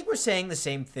mean, I think we're saying the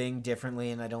same thing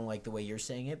differently, and I don't like the way you're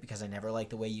saying it because I never like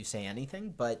the way you say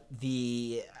anything. But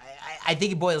I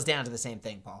think it boils down to the same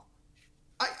thing, Paul.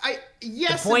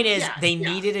 Yes. The point is they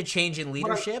needed a change in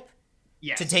leadership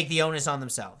yes. to take the onus on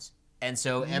themselves, and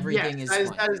so everything is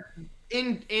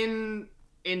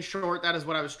in short. That is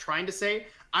what I was trying to say.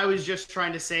 I was just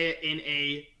trying to say it in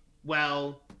a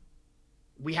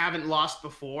we haven't lost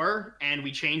before, and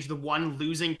we changed the one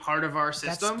losing part of our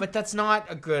system. But that's not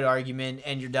a good argument,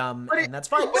 and you're dumb, and that's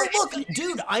fine. Look,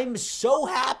 dude, I'm so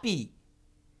happy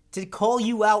to call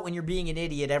you out when you're being an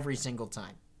idiot every single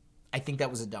time. I think that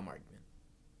was a dumb argument.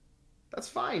 That's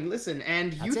fine. Listen,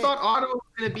 and you thought Ottawa was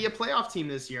going to be a playoff team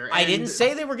this year. I didn't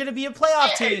say they were going to be a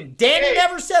playoff team. Danny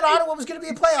never said Ottawa was going to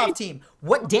be a playoff team.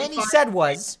 What Danny said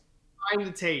was... Find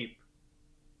the tape.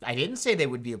 I didn't say they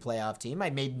would be a playoff team. I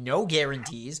made no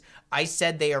guarantees. I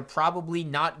said they are probably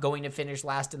not going to finish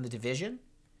last in the division,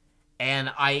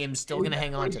 and I am still going to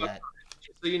hang on to that.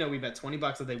 Just so you know, we bet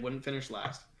 $20 that they wouldn't finish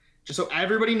last. Just so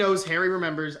everybody knows, Harry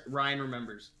remembers, Ryan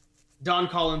remembers. Don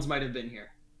Collins might have been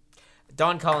here.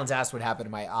 Don Collins asked what happened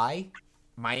to my eye.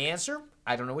 My answer,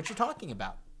 I don't know what you're talking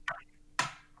about.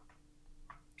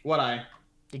 What eye?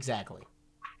 Exactly.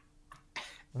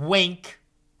 Wink.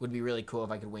 Would be really cool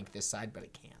if I could wink this side, but I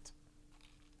can't.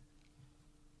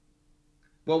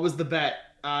 What was the bet?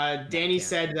 Danny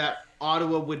said that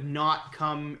Ottawa would not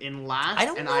come in last. I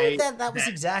don't know if that was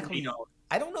exactly.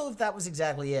 I don't know if that was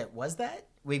exactly it. Was that?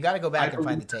 We've got to go back and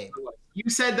find the tape. You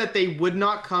said that they would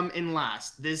not come in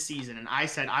last this season, and I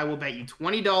said I will bet you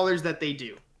 $20 that they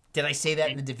do. Did I say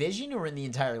that in the division or in the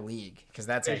entire league? Because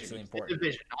that's actually important. The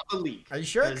division, not the league. Are you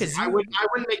sure? Because I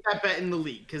wouldn't make that bet in the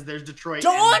league because there's Detroit.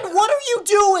 Don, what are you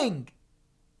doing?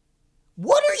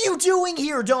 What are you doing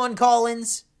here, Don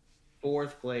Collins?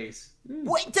 4th place.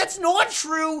 Wait, that's not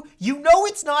true. You know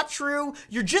it's not true.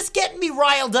 You're just getting me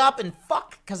riled up and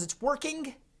fuck, because it's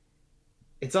working.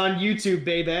 It's on YouTube,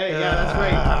 baby. Yeah, that's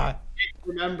right. Nick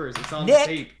remembers. It's on Nick,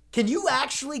 tape. Can you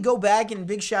actually go back, and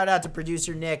big shout out to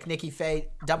producer Nikki Faye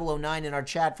 009 in our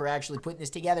chat for actually putting this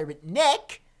together. But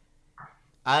Nick,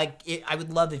 I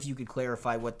would love if you could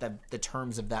clarify what the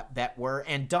terms of that bet were.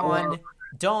 And Don,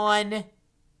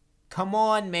 come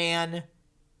on, man.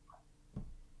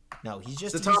 No, he's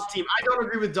just the top team. I don't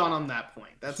agree with Don on that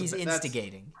point. He's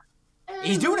instigating.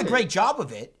 He's doing a great job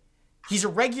of it. He's a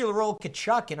regular old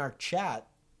Kachuk in our chat.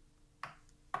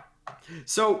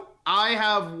 So I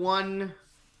have one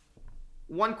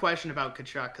question about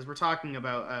Kachuk because we're talking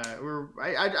about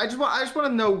I just want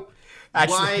to know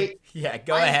why. Yeah,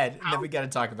 go ahead. And then we got to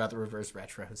talk about the reverse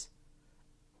retros.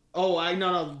 Oh,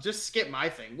 no, just skip my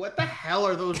thing. What the hell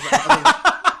are those?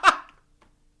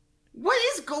 What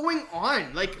is going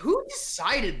on? Like, who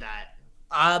decided that?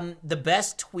 The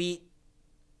best tweet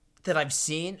that I've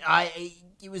seen,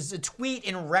 it was a tweet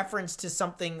in reference to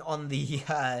something on the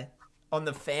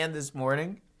fan this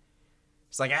morning.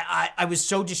 It's like I was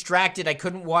so distracted I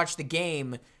couldn't watch the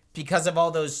game because of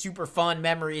all those super fun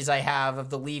memories I have of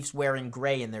the Leafs wearing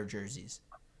gray in their jerseys,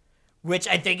 which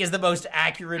I think is the most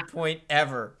accurate point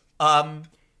ever. I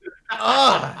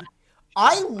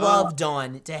love,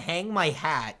 Don, to hang my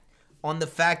hat on the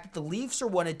fact that the Leafs are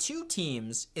one of 2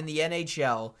 teams in the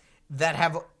NHL that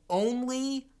have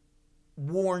only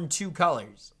worn 2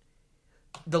 colors.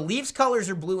 The Leafs colors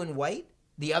are blue and white.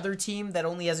 The other team that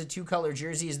only has a 2-color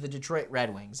jersey is the Detroit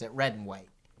Red Wings at red and white.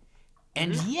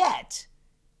 And yet,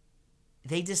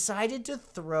 they decided to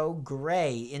throw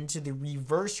gray into the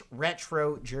reverse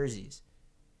retro jerseys.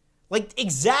 Like,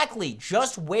 exactly,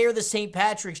 just wear the St.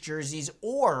 Patrick's jerseys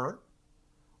or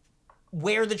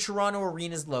wear the Toronto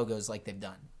Arena's logos like they've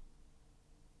done.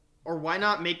 Or why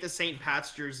not make the St.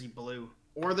 Pat's jersey blue?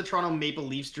 Or the Toronto Maple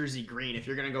Leafs jersey green if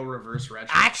you're going to go reverse retro.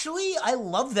 Actually, I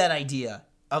love that idea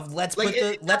of let's put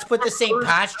the St.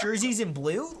 Pat's jerseys in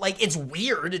blue. Like, it's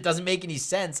weird. It doesn't make any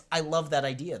sense. I love that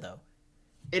idea, though.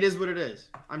 It is what it is.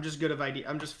 I'm just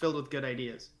filled with good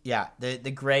ideas. Yeah,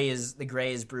 the gray is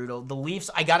brutal. The Leafs,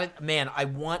 I got it, man.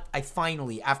 I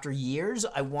finally, after years,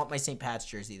 I want my St. Pat's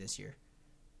jersey this year.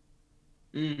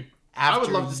 I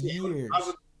would love to see.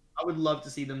 I would love to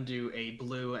see them do a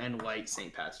blue and white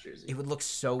St. Pat's jersey. It would look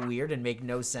so weird and make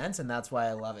no sense, and that's why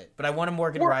I love it. But I want a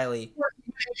Morgan Riley. Or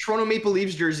Toronto Maple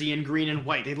Leafs jersey in green and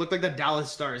white. They look like the Dallas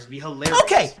Stars. It'd be hilarious.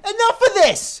 Okay, enough of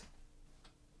this.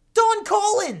 Don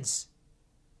Collins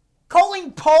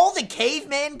calling Paul the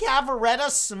Caveman Cavaretta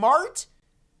smart.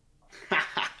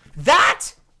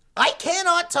 That I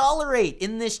cannot tolerate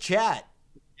in this chat.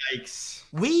 Yikes.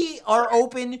 We are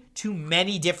open to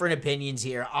many different opinions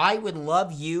here. I would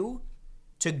love you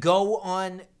to go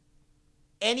on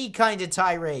any kind of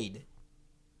tirade.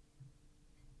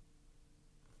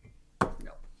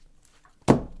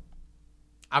 No.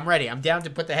 I'm ready. I'm down to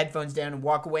put the headphones down and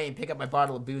walk away and pick up my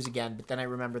bottle of booze again, but then I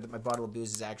remember that my bottle of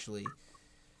booze is actually...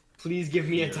 Please give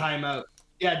me a timeout.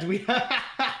 Yeah, can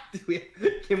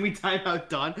we time out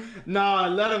Don? No,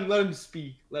 let him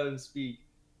speak. Let him speak.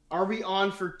 Are we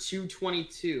on for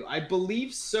 2:22? I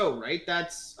believe so, right?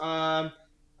 That's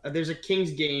there's a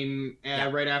Kings game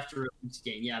right after a Leafs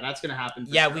game. Yeah, that's gonna happen.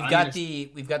 Yeah, sure.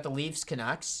 We've got the Leafs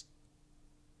Canucks.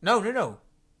 No.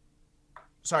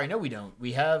 Sorry, no, we don't.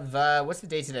 We have what's the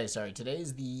date today? Sorry, today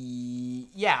is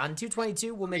on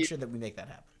 2:22. We'll make sure that we make that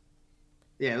happen.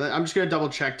 Yeah, I'm just gonna double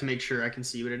check to make sure I can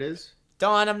see what it is.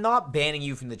 Don, I'm not banning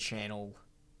you from the channel.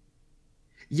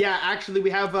 Yeah, actually, we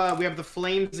have the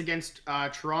Flames against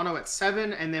Toronto at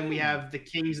 7, and then we have the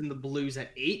Kings and the Blues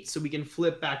at 8, so we can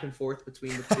flip back and forth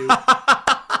between the two.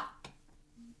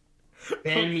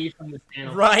 Ban me from the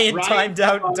channel. Ryan timed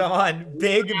out Don.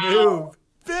 Big move.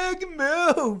 Big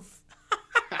move.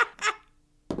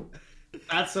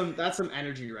 That's some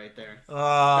energy right there.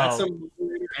 Oh. That's some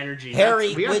energy.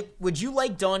 Harry, would you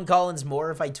like Don Collins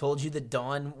more if I told you that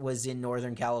Don was in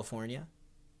Northern California?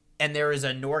 And there is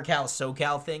a NorCal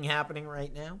SoCal thing happening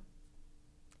right now.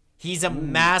 He's a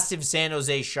massive San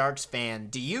Jose Sharks fan.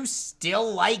 Do you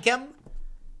still like him?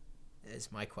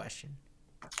 Is my question.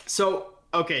 So,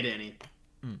 okay, Danny.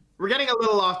 We're getting a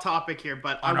little off topic here,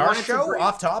 but On our show,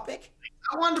 off topic?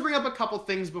 I wanted to bring up a couple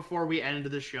things before we end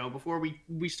the show, before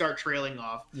we start trailing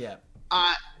off. Yeah.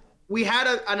 We had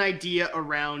an idea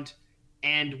around,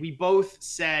 and we both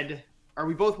said, or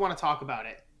we both want to talk about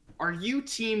it. Are you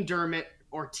Team Dermott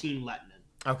or Team Lettinen?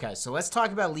 Okay, so let's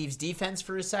talk about Leafs defense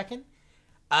for a second.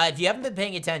 If you haven't been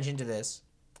paying attention to this,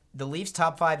 the Leafs'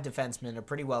 top 5 defensemen are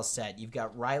pretty well set. You've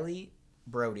got Riley,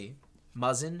 Brody,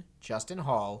 Muzzin, Justin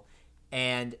Hall,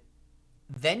 and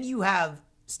then you have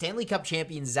Stanley Cup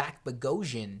champion Zach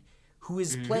Bogosian, who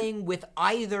is playing with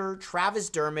either Travis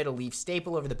Dermott, a Leaf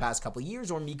staple over the past couple of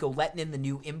years, or Mikko Lettinen, the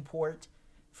new import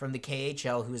from the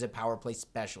KHL, who is a power play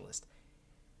specialist.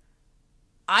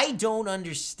 I don't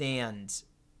understand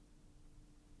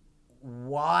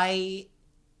why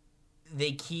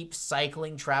they keep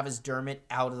cycling Travis Dermott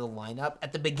out of the lineup.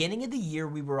 At the beginning of the year,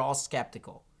 we were all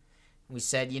skeptical. We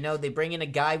said, they bring in a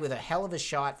guy with a hell of a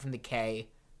shot from the K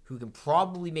who can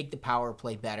probably make the power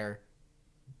play better,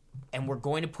 and we're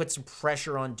going to put some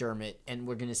pressure on Dermott, and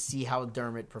we're going to see how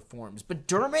Dermott performs. But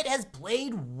Dermott has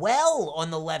played well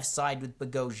on the left side with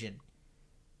Bogosian.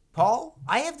 Paul,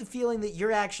 I have the feeling that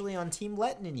you're actually on Team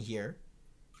Lettinen here,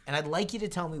 and I'd like you to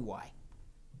tell me why.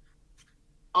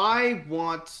 I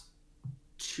want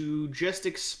to just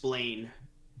explain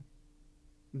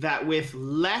that with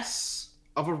less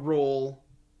of a role,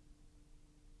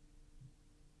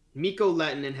 Mikko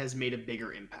Lettinen has made a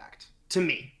bigger impact, to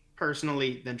me,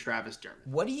 personally, than Travis Dermott.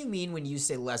 What do you mean when you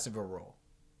say less of a role?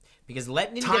 Because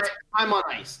Lettinen Time on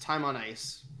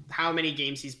ice. How many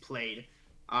games he's played.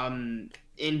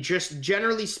 In just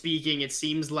generally speaking, it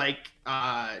seems like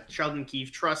Sheldon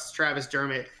Keefe trusts Travis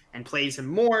Dermott and plays him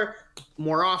more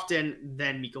often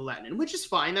than Mikko Lettinen, which is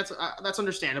fine. That's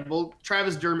understandable.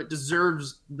 Travis Dermott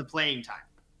deserves the playing time.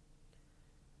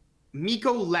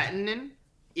 Mikko Lettinen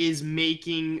is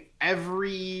making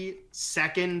every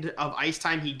second of ice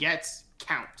time he gets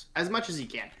count as much as he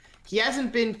can. He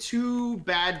hasn't been too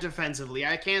bad defensively.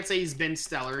 I can't say he's been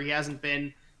stellar. He hasn't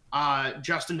been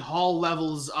Justin Hall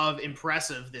levels of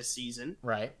impressive this season,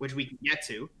 right? Which we can get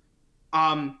to.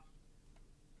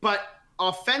 But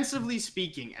offensively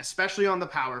speaking, especially on the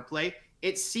power play,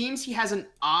 it seems he has an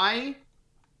eye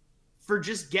for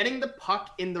just getting the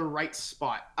puck in the right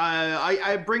spot.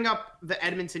 I bring up the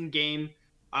Edmonton game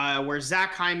where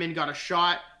Zach Hyman got a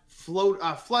shot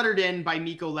fluttered in by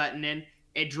Mikko Lettinen.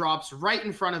 It drops right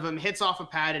in front of him, hits off a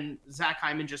pad, and Zach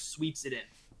Hyman just sweeps it in.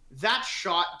 That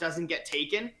shot doesn't get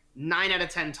taken 9 out of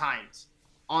 10 times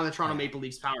on the Toronto Maple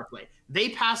Leafs power play. They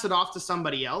pass it off to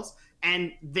somebody else,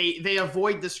 and they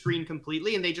avoid the screen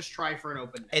completely, and they just try for an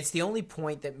open net. It's the only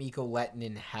point that Mikko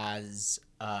Lettinen has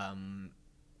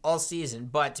all season,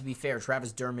 but to be fair,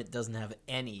 Travis Dermott doesn't have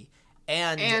any.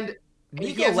 And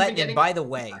Mikko Lettinen, by the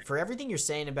way, for everything you're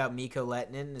saying about Mikko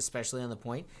Lettinen, especially on the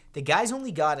point, the guy's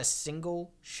only got a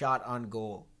single shot on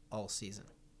goal all season.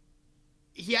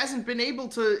 He hasn't been able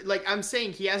to,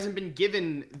 he hasn't been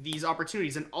given these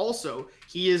opportunities. And also,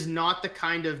 he is not the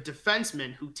kind of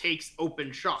defenseman who takes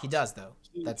open shots. He does, though.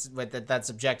 That's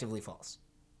objectively false.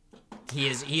 He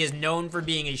is known for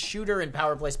being a shooter and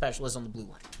power play specialist on the blue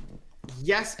line.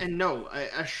 Yes and no.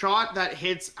 A shot that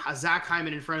hits Zach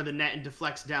Hyman in front of the net and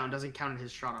deflects down doesn't count as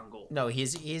his shot on goal. No,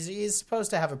 he's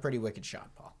supposed to have a pretty wicked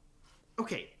shot, Paul.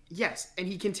 Okay, yes, and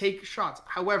he can take shots.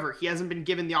 However, he hasn't been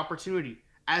given the opportunity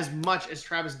as much as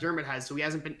Travis Dermott has, so he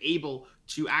hasn't been able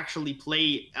to actually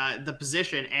play the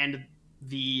position and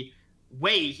the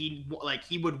way he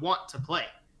would want to play.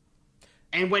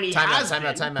 And when he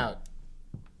Time out.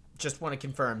 Just want to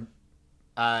confirm.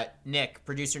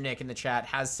 Producer Nick in the chat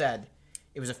has said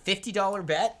it was a $50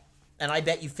 bet, and I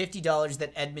bet you $50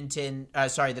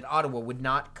 that Ottawa would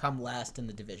not come last in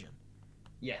the division.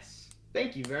 Yes.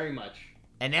 Thank you very much.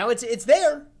 And now it's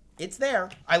there. It's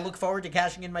there. I look forward to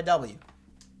cashing in my W.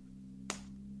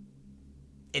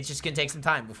 It's just going to take some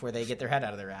time before they get their head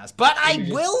out of their ass. But I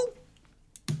will.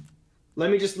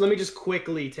 Let me just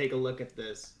quickly take a look at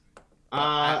this.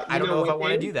 I don't know if I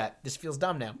want to do that. This feels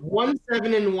dumb now.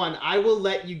 1-7-1. I will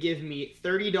let you give me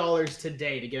 $30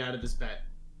 today to get out of this bet.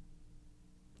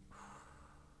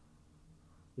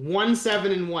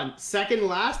 1-7-1. Second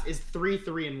last is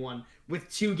 3-3-1 with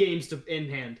 2 games in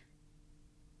hand.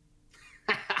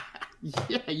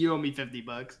 Yeah, you owe me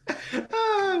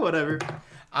 $50. Whatever.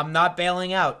 I'm not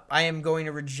bailing out. I am going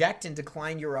to reject and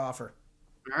decline your offer.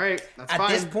 All right, that's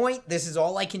fine. At this point, this is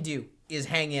all I can do is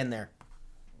hang in there.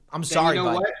 I'm sorry,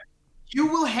 bud. What? You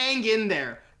will hang in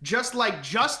there, just like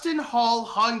Justin Hall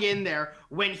hung in there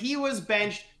when he was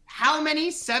benched. How many?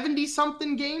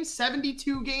 70-something games?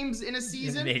 72 games in a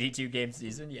season? An 82-game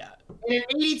season, yeah. In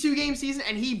an 82-game season,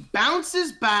 and he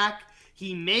bounces back.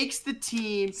 He makes the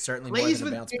team. Certainly plays more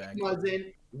than a with bounce back.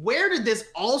 Muzzin. Where did this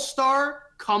all-star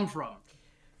come from?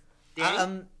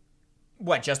 Danny?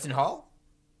 What, Justin Hall?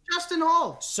 Justin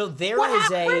Hall. So there Where is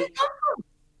did it come from?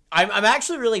 I'm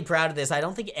actually really proud of this. I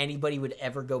don't think anybody would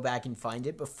ever go back and find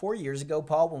it. But 4 years ago,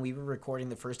 Paul, when we were recording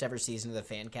the first ever season of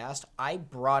the FanCast, I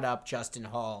brought up Justin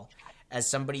Hall as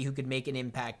somebody who could make an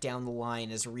impact down the line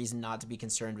as a reason not to be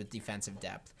concerned with defensive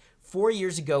depth. 4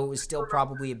 years ago, it was still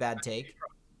probably a bad take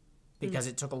because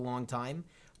it took a long time.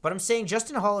 But I'm saying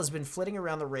Justin Hall has been flitting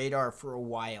around the radar for a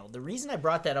while. The reason I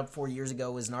brought that up 4 years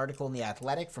ago was an article in The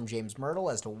Athletic from James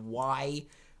Myrtle as to why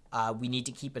we need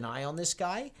to keep an eye on this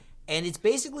guy. And it's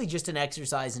basically just an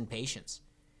exercise in patience.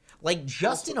 Like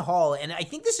Justin Hall, and I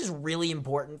think this is really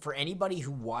important for anybody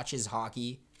who watches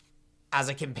hockey as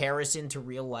a comparison to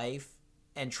real life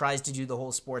and tries to do the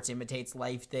whole sports imitates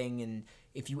life thing. And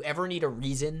if you ever need a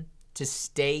reason to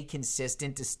stay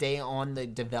consistent, to stay on the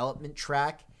development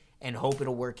track and hope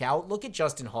it'll work out, look at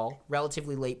Justin Hall,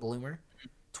 relatively late bloomer,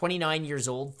 29 years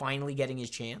old, finally getting his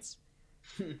chance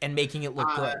and making it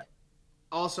look good.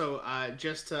 Also,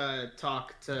 just to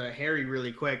talk to Harry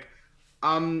really quick,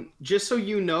 just so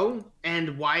you know,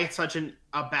 and why it's such a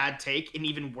bad take, an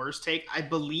even worse take, I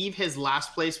believe his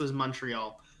last place was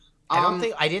Montreal.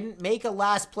 I didn't make a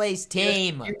last place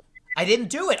team. I didn't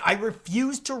do it. I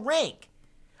refused to rank.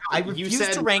 I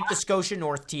refused to rank the Scotia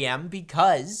North TM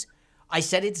because I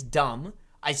said it's dumb.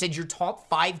 I said your top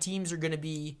 5 teams are going to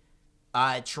be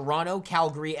Toronto,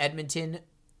 Calgary, Edmonton,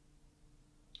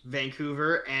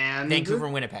 Vancouver and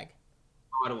Winnipeg.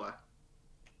 Ottawa.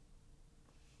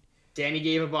 Danny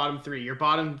gave a bottom 3. Your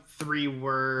bottom 3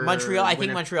 were Montreal. I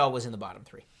think Montreal was in the bottom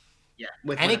 3. Yeah,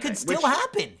 and it could still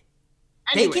happen.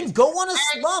 They can go on a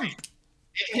slump.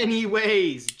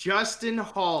 Anyways, Justin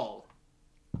Hall.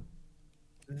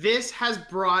 This has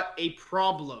brought a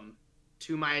problem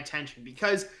to my attention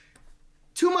because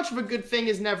too much of a good thing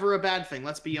is never a bad thing,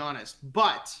 let's be honest.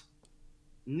 But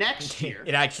next year...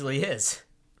 It actually is.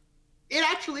 It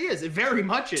actually is. It very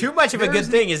much is. Too much of a good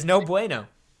thing is no bueno.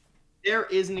 There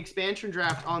is an expansion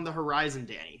draft on the horizon,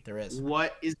 Danny. There is.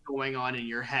 What is going on in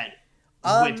your head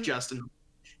with Justin Hall?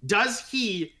 Does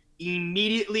he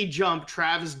immediately jump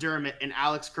Travis Dermott and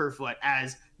Alex Kerfoot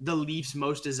as the Leafs'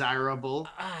 most desirable?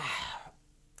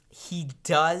 He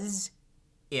does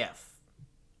if.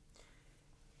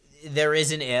 There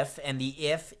is an if, and the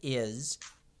if is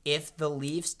if the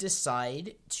Leafs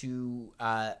decide to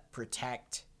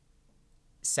protect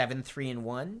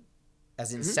 7-3-1,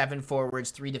 as in 7 forwards,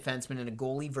 3 defensemen, and a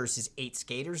goalie versus 8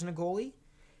 skaters and a goalie.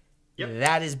 Yep.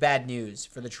 That is bad news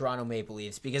for the Toronto Maple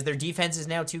Leafs because their defense is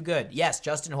now too good. Yes,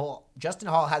 Justin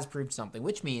Hall has proved something,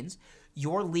 which means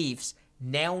your Leafs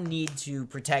now need to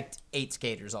protect 8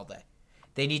 skaters all day.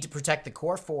 They need to protect the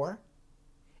core 4,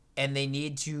 and they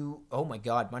need to... Oh, my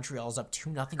God. Montreal's up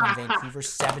 2-0 on Vancouver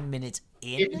 7 minutes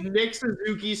in. If Nick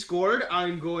Suzuki scored,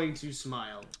 I'm going to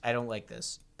smile. I don't like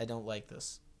this.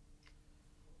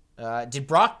 Did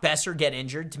Brock Besser get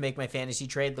injured to make my fantasy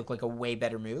trade look like a way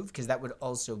better move? Because that would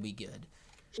also be good.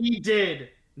 He did.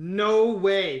 No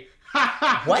way.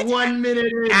 What? 1 minute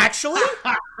in. Actually?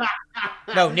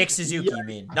 No, Nick Suzuki, you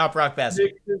mean. Not Brock Besser.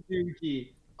 Nick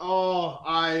Suzuki. Oh,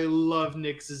 I love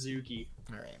Nick Suzuki.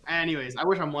 All right. Anyways, I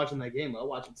wish I'm watching that game. I'll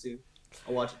watch it soon.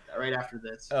 I'll watch it right after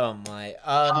this. Oh, my.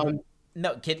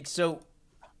 No, kidding. So,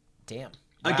 damn.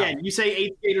 Wow. Again, you say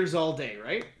 8 skaters all day,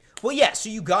 right? Well, yeah, so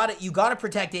you got to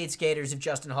protect 8 skaters if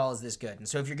Justin Hall is this good. And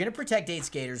so if you're going to protect 8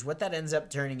 skaters, what that ends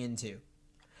up turning into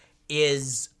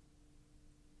is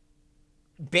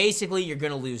basically you're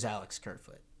going to lose Alex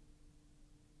Kerfoot.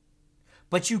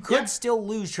 But you could still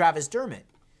lose Travis Dermott.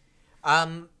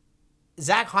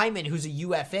 Zach Hyman, who's a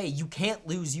UFA, you can't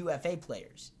lose UFA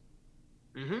players.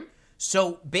 Mm-hmm.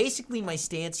 So basically my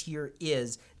stance here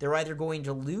is they're either going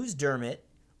to lose Dermott,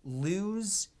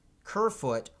 lose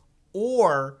Kerfoot,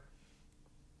 or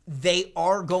they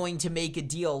are going to make a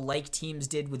deal like teams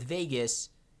did with Vegas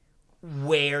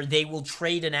where they will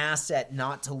trade an asset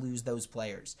not to lose those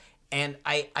players. And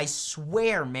I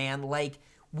swear, man, like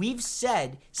we've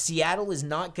said, Seattle is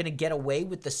not going to get away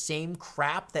with the same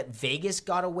crap that Vegas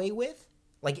got away with.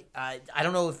 Like, I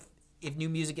don't know if New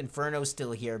Music Inferno's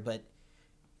still here, but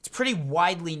it's pretty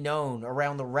widely known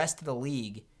around the rest of the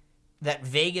league that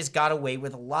Vegas got away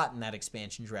with a lot in that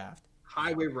expansion draft.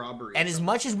 Highway robbery. And as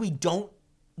much as we don't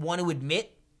want to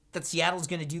admit that Seattle's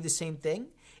going to do the same thing,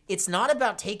 it's not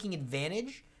about taking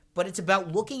advantage, but it's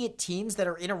about looking at teams that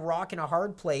are in a rock and a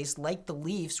hard place, like the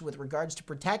Leafs with regards to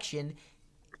protection.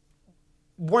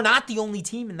 We're not the only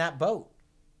team in that boat.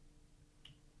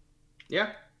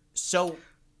 Yeah. So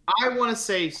I want to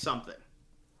say something.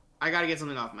 I got to get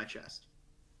something off my chest.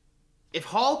 if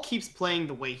Hall keeps playing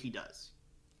the way he does.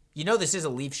 You know this is a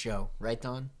Leaf show, right,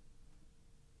 Don?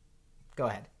 Go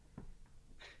ahead.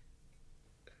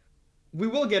 We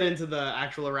will get into the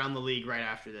actual around the league right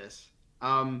after this.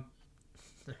 But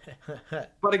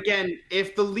again,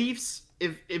 if the Leafs,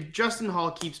 if Justin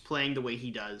Hall keeps playing the way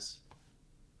he does,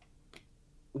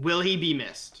 will he be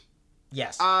missed?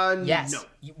 Yes. Yes. No.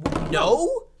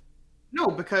 No? No,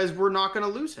 because we're not going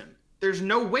to lose him. There's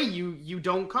no way you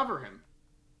don't cover him.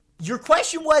 Your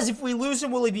question was, if we lose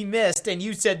him, will he be missed? And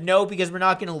you said no because we're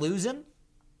not going to lose him?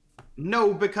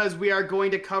 No, because we are going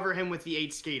to cover him with the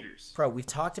 8 skaters. Bro, we've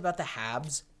talked about the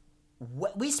Habs.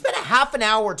 We spent a half an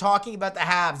hour talking about the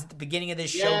Habs at the beginning of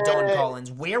this show, Don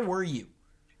Collins. Where were you?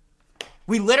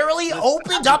 We literally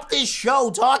opened up this show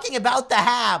talking about the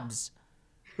Habs.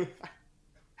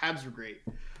 Habs were great.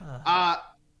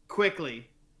 Quickly.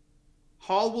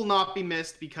 Hall will not be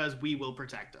missed because we will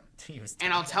protect him.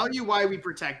 And I'll tell you why we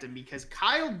protect him. Because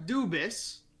Kyle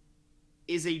Dubas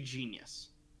is a genius.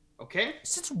 Okay?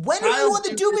 Since when are you on the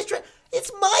Dubas train?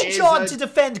 It's my job to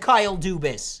defend Kyle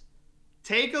Dubas.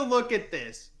 Take a look at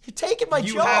this. You're taking my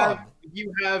job.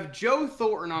 You have Joe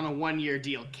Thornton on a 1-year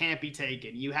deal. Can't be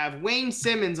taken. You have Wayne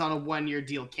Simmonds on a 1-year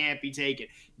deal. Can't be taken.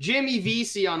 Jimmy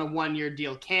Vesey on a 1-year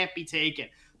deal. Can't be taken.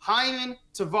 Hyman,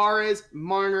 Tavares,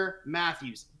 Marner,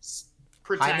 Matthews.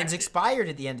 Protected. Hyman's expired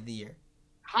at the end of the year.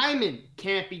 Hyman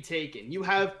can't be taken. You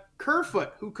have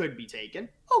Kerfoot, who could be taken.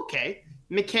 Okay.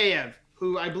 Mikheyev,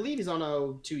 who I believe is on a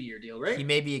 2-year deal, right? He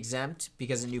may be exempt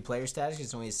because of new player status.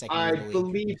 It's only his second year in the league. I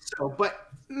believe so, but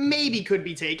maybe could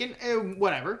be taken.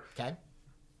 Whatever. Okay.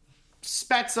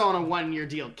 Spets on a 1-year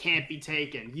deal. Can't be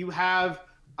taken. You have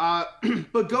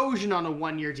Bogosian on a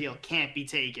 1-year deal. Can't be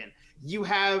taken. You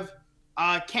have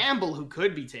Campbell, who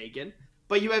could be taken.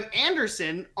 But you have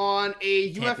Anderson on a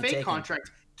UFA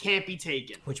contract. Can't be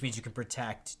taken. Which means you can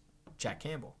protect Jack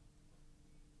Campbell.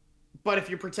 But if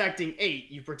you're protecting 8,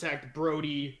 you protect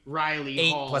Brody, Riley,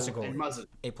 8 Hall, plus a goalie. and Muzzin.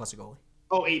 8 plus a goalie.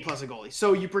 Oh, 8 plus a goalie.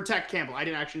 So you protect Campbell. I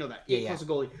didn't actually know that. 8 plus a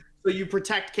goalie. So you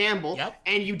protect Campbell,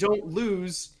 and you don't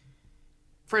lose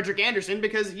Frederick Anderson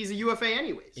because he's a UFA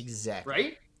anyways. Exactly.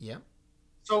 Right? Yeah.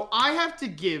 So I have to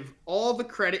give all the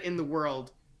credit in the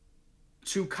world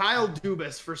to Kyle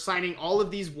Dubas for signing all of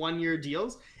these 1-year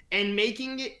deals and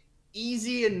making it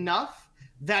easy enough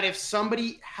that if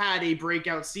somebody had a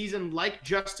breakout season like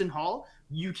Justin Hall,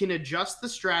 you can adjust the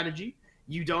strategy.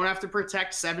 You don't have to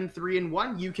protect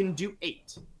 7-3-1. You can do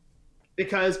 8.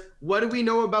 Because what do we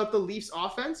know about the Leafs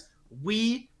offense?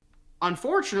 We,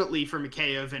 unfortunately for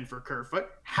Mikheyev and for Kerfoot,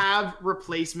 have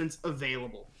replacements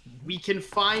available. We can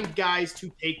find guys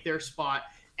to take their spot,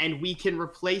 and we can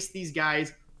replace these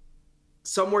guys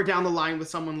somewhere down the line with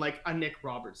someone like a Nick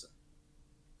Robertson.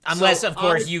 Unless, of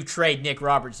course, you trade Nick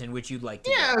Robertson, which you'd like to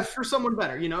do. For someone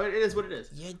better. You know, it is what it is.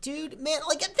 Yeah, dude, man,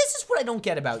 like, this is what I don't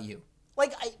get about you.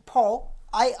 Like, Paul,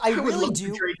 I really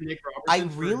do. I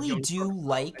really do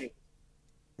like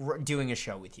doing a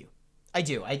show with you. I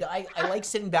do. I like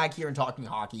sitting back here and talking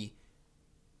hockey.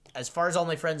 As far as all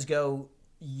my friends go,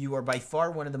 you are by far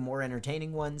one of the more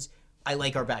entertaining ones. I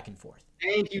like our back and forth.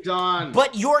 Thank you, Don.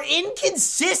 But your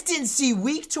inconsistency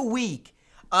week to week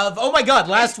of, oh my God,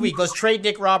 last week, let's trade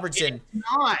Nick Robertson.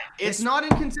 It's not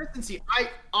inconsistency.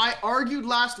 I argued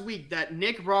last week that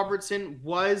Nick Robertson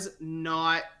was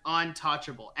not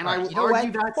untouchable. And I will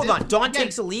argue that. Hold on. Don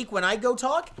takes a leak when I go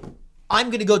talk. I'm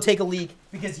going to go take a leak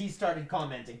because he started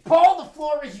commenting. Paul, the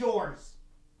floor is yours.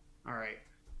 All right.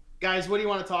 Guys, what do you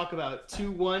want to talk about?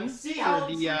 2-1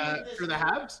 for the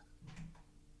Habs?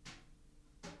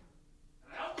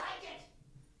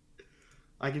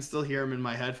 I can still hear him in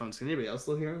my headphones. Can anybody else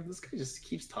still hear him? This guy just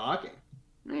keeps talking.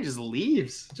 And he just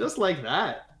leaves. Just like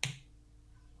that.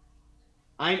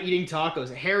 I'm eating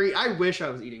tacos. Harry, I wish I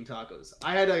was eating tacos.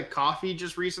 I had a coffee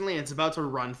just recently, and it's about to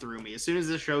run through me. As soon as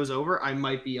this show's over, I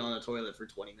might be on the toilet for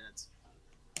 20 minutes.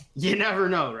 You never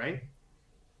know, right?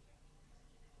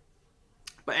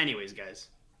 But anyways, guys,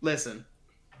 listen.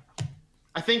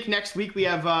 I think next week we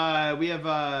have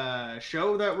a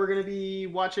show that we're going to be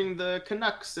watching the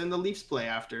Canucks and the Leafs play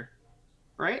after,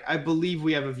 right? I believe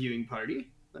we have a viewing party.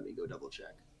 Let me go double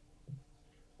check.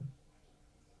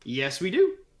 Yes, we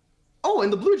do. Oh,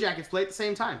 and the Blue Jackets play at the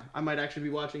same time. I might actually be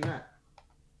watching that.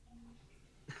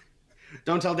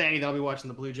 Don't tell Danny that I'll be watching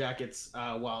the Blue Jackets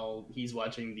while he's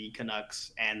watching the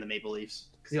Canucks and the Maple Leafs,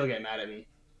 because he'll get mad at me.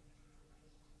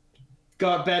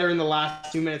 Got better in the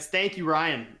last 2 minutes. Thank you,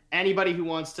 Ryan. Anybody who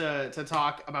wants to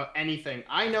talk about anything.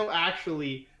 I know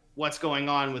actually what's going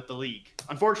on with the league.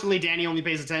 Unfortunately, Danny only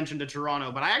pays attention to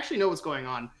Toronto, but I actually know what's going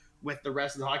on with the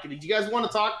rest of the hockey league. Do you guys want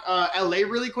to talk LA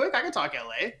really quick? I can talk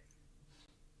LA.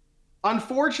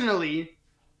 Unfortunately,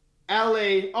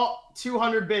 LA,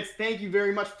 200 bits. Thank you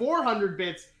very much. 400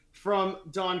 bits from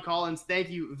Don Collins. Thank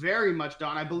you very much,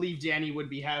 Don. I believe Danny would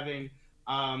be having,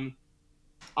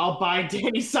 I'll buy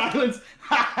Danny silence.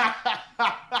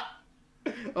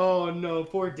 Oh no,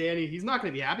 poor Danny. He's not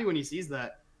going to be happy when he sees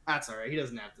that. That's all right. He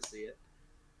doesn't have to see it.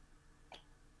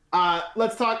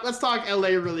 Let's talk LA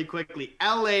really quickly.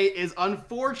 LA is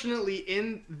unfortunately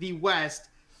in the West,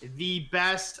 the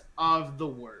best of the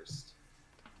worst.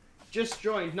 Just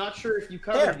joined. Not sure if you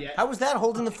covered it yet. How was that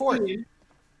holding the fort?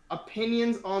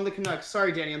 Opinions on the Canucks.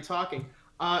 Sorry, Danny, I'm talking.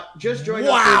 Just joined.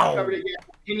 Wow. Covered it yet.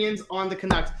 Opinions on the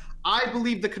Canucks. I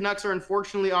believe the Canucks are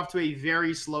unfortunately off to a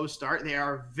very slow start. They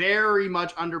are very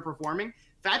much underperforming.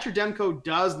 Thatcher Demko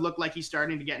does look like he's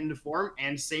starting to get into form,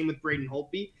 and same with Braden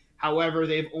Holtby. However,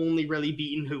 they've only really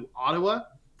beaten Ottawa.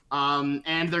 And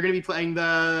they're going to be playing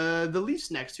the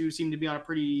Leafs next, who seem to be on a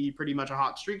pretty much a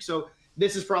hot streak. So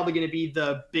this is probably going to be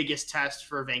the biggest test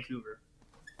for Vancouver.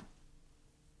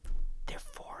 They're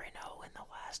 4-0 in the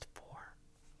last 4.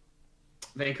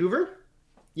 Vancouver?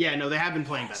 Yeah, no, they have been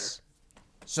playing better.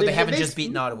 So they haven't just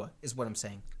beaten Ottawa, is what I'm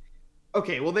saying.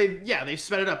 Okay, well, they've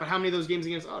sped it up. But how many of those games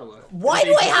against Ottawa? Why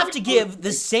do I have to give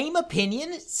the same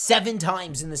opinion 7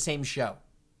 times in the same show?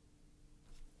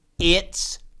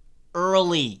 It's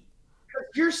early.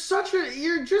 You're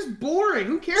just boring.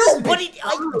 Who cares? No, but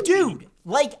dude,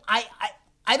 like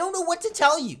I don't know what to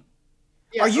tell you.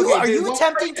 Yeah, are you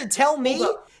attempting to tell me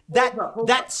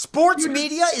that sports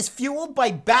media is fueled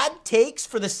by bad takes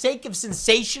for the sake of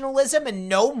sensationalism and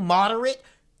no moderate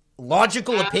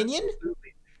logical opinion?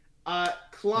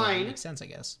 Klein, makes sense, I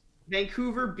guess.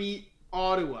 Vancouver beat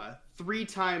Ottawa 3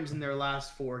 times in their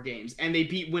last 4 games, and they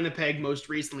beat Winnipeg most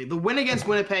recently. The win against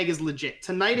Winnipeg is legit.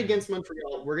 Tonight against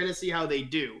Montreal, we're gonna see how they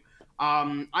do.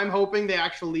 I'm hoping they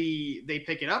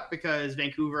pick it up, because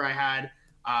Vancouver I had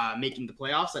making the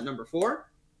playoffs at number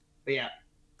 4. But yeah.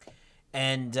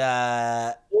 And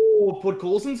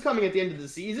Podkolzin's coming at the end of the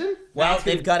season. Well,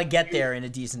 they've got to get there in a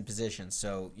decent position,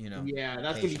 so Yeah,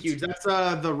 that's gonna be huge. That's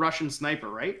the Russian sniper,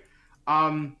 right?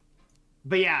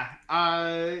 But yeah,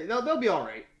 they'll be all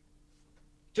right.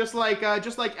 Just like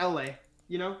LA,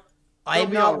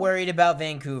 I'm not worried about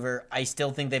Vancouver. I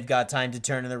still think they've got time to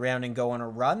turn it around and go on a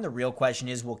run. The real question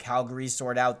is, will Calgary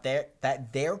sort out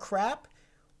their crap?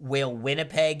 Will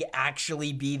Winnipeg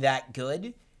actually be that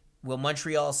good? Will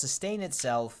Montreal sustain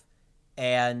itself?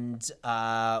 And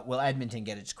will Edmonton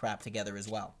get its crap together as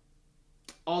well?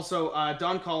 Also,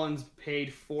 Don Collins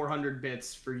paid 400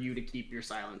 bits for you to keep your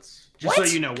silence. Just so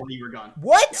you know, while you were gone.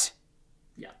 What?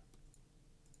 Yeah.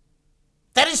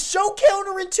 That is so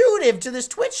counterintuitive to this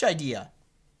Twitch idea.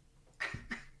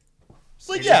 It's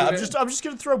like, I'm just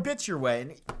gonna throw bits your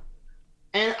way.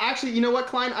 And actually, you know what,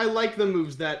 Klein? I like the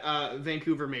moves that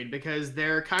Vancouver made, because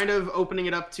they're kind of opening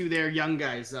it up to their young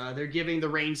guys. They're giving the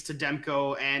reins to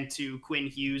Demko and to Quinn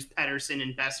Hughes, Pettersson,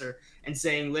 and Besser, and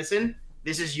saying, listen,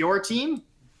 this is your team.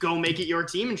 Go make it your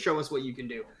team and show us what you can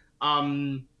do.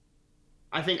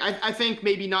 I think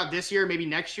maybe not this year, maybe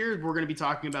next year, we're going to be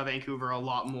talking about Vancouver a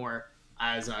lot more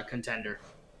as a contender.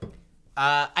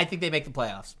 I think they make the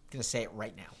playoffs. I'm going to say it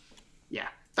right now. Yeah,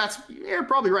 you're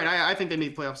probably right. I think they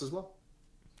make the playoffs as well.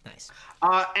 Nice.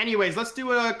 Anyways, let's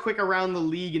do a quick around the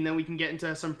league, and then we can get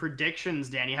into some predictions.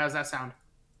 Danny, how does that sound?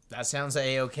 That sounds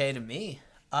A-okay to me.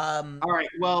 All right,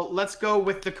 well, let's go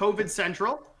with the COVID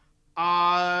Central.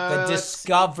 The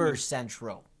Discover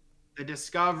Central. The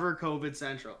Discover COVID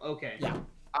Central. Okay. Yeah.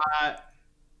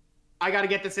 I got to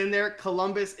get this in there.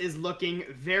 Columbus is looking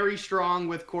very strong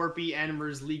with Corpy, and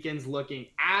Merzlikins looking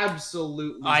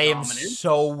absolutely dominant. I am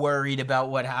so worried about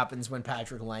what happens when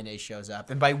Patrick Laine shows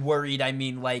up. And by worried, I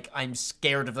mean, like, I'm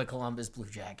scared of the Columbus Blue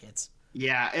Jackets.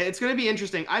 Yeah, it's going to be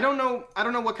interesting. I don't know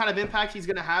what kind of impact he's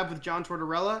going to have with John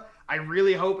Tortorella. I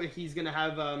really hope he's going to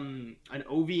have an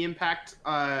Ovi impact,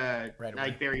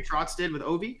 like Barry Trotz did with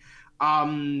Ovi.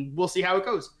 We'll see how it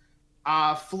goes.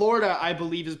 Florida, I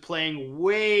believe, is playing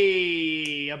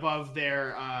way above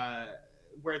their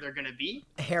where they're going to be.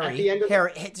 Harry,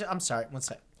 I'm sorry, one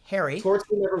sec. Harry. Torts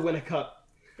will never win a cup.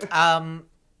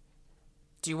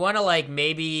 Do you want to,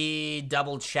 maybe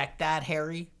double check that,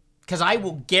 Harry? Because I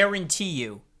will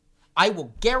guarantee, I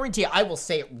will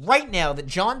say it right now, that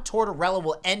John Tortorella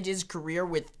will end his career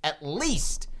with at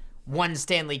least 1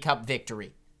 Stanley Cup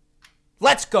victory.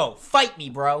 Let's go. Fight me,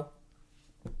 bro.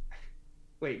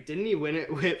 Wait, didn't he win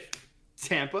it with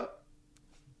Tampa?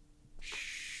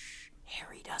 Shh.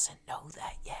 Harry doesn't know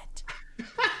that yet.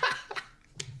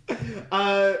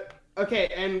 Okay,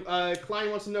 and Klein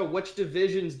wants to know, which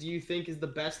divisions do you think is the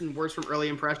best and worst from early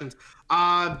impressions?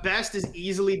 Best is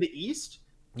easily the East.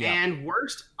 Yeah. And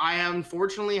worst, I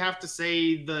unfortunately have to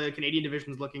say the Canadian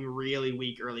division is looking really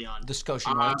weak early on. The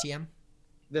Scotia North TM?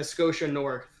 The Scotia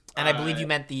North. And I believe you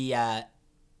meant the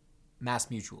Mass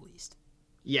Mutual East.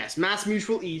 Yes, Mass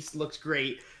Mutual East looks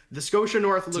great. The Scotia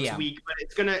North looks TM. weak, but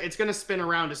it's gonna spin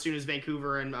around as soon as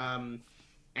Vancouver and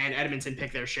Edmonton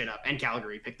pick their shit up, and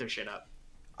Calgary pick their shit up.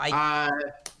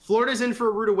 Florida's in for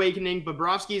a rude awakening.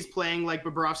 Bobrovsky is playing like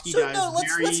Bobrovsky does. No,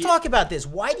 let's talk about this.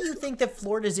 Why do you think that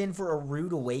Florida's in for a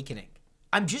rude awakening?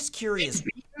 I'm just curious.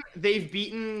 They've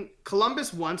beaten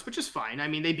Columbus once, which is fine. I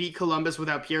mean, they beat Columbus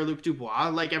without Pierre-Luc Dubois,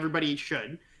 like everybody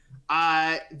should.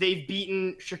 They've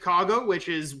beaten Chicago, which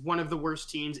is one of the worst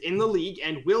teams in the league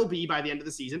and will be by the end of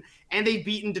the season. And they've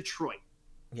beaten Detroit.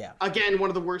 Yeah. Again, one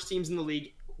of the worst teams in the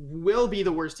league, will be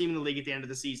the worst team in the league at the end of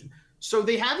the season. So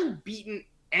they haven't beaten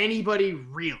anybody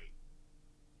really.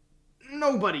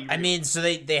 Nobody really. I mean, so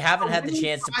they haven't had the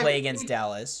chance to play against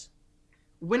Dallas.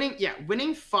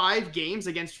 Winning 5 games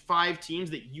against 5 teams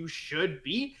that you should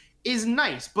beat is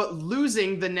nice, but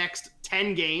losing the next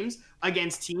 10 games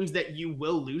against teams that you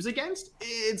will lose against,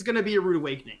 it's going to be a rude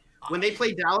awakening. When they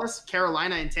play Dallas,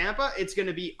 Carolina, and Tampa, it's going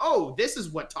to be, oh, this is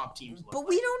what top teams look But like.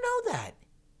 we don't know that.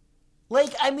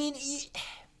 Like, I mean,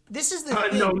 this is the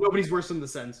thing. No, nobody's worse than the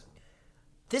Sens.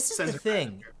 This is the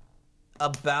thing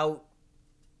about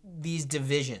these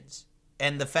divisions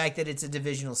and the fact that it's a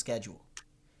divisional schedule.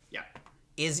 Yeah.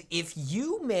 Is if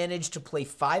you manage to play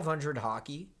 500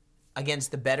 hockey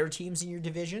against the better teams in your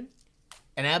division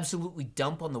and absolutely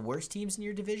dump on the worst teams in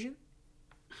your division,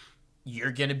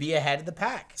 you're going to be ahead of the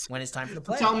pack when it's time for the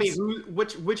playoffs. Tell me,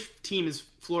 which team is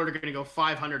Florida going to go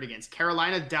 500 against?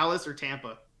 Carolina, Dallas, or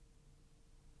Tampa?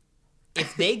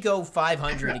 If they go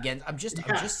 500 against, I'm just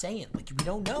saying, like, we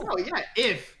don't know. Oh yeah,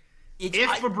 if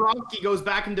Bobrovsky goes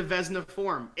back into Vezina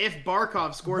form, if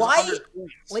Barkov scores 100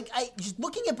 points. Like, just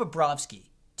looking at Bobrovsky,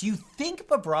 do you think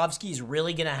Bobrovsky is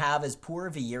really going to have as poor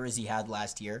of a year as he had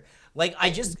last year? Like,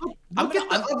 look at the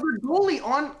other goalie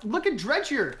on. Look at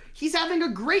Dredger. He's having a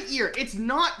great year. It's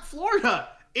not Florida.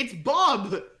 It's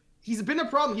Bob. He's been a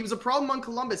problem. He was a problem on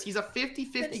Columbus. He's a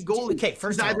 50-50 goalie. Okay,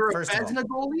 first of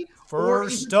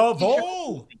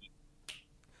all,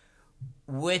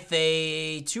 with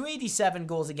a 287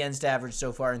 goals against average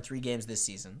so far in 3 games this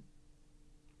season,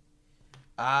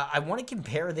 I want to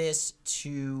compare this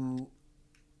to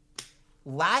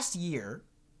last year.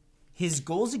 His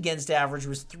goals against average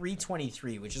was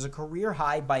 323, which is a career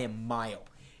high by a mile.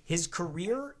 His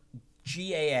career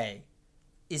GAA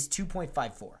is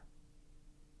 2.54.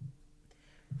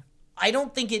 I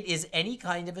don't think it is any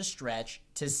kind of a stretch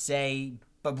to say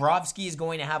Bobrovsky is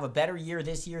going to have a better year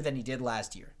this year than he did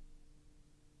last year.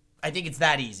 I think it's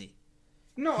that easy.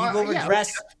 No, he will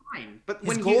regress. That's fine. But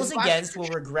his goals against will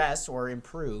regress or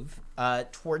improve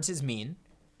towards his mean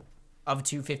of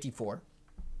 254.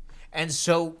 And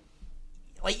so,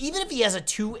 like, even if he has a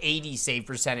 280 save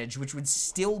percentage, which would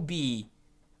still be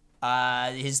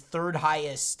his 3rd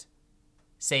highest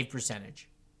save percentage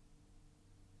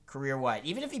career-wide,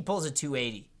 even if he pulls a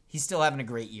 280, he's still having a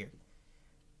great year.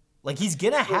 Like, he's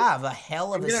going to have a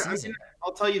hell of a season.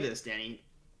 I'll tell you this, Danny.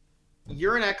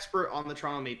 You're an expert on the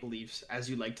Toronto Maple Leafs, as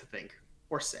you like to think,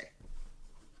 or say.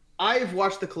 I've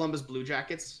watched the Columbus Blue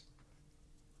Jackets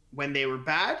when they were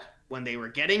bad, when they were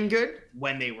getting good,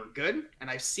 when they were good, and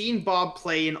I've seen Bob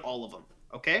play in all of them,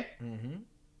 okay? Mm-hmm.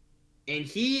 And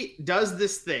he does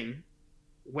this thing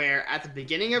where at the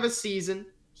beginning of a season,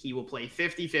 he will play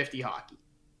 50-50 hockey,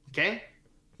 okay?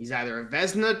 He's either a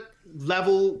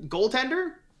Vezina-level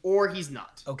goaltender or he's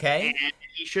not. Okay. And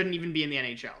he shouldn't even be in the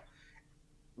NHL.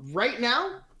 Right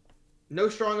now, no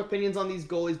strong opinions on these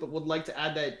goalies, but would like to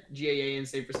add that GAA and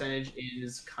save percentage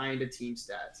is kind of team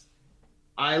stats.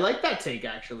 I like that take,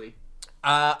 actually.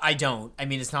 I don't. I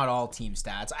mean, it's not all team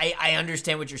stats. I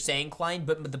understand what you're saying, Klein,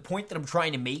 but the point that I'm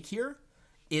trying to make here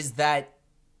is that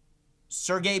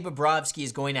Sergei Bobrovsky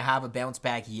is going to have a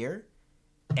bounce-back year,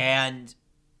 and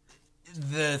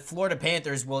the Florida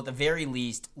Panthers will, at the very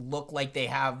least, look like they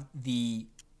have the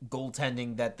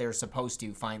goaltending that they're supposed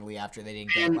to finally after they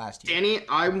didn't get last year. Danny,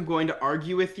 I'm going to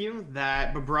argue with you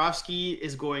that Bobrovsky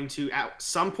is going to, at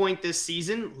some point this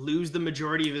season, lose the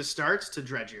majority of his starts to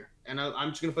Dredger. And I'm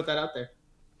just going to put that out there.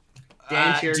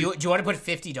 Do you want to put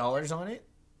 $50 on it?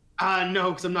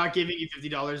 No, because I'm not giving you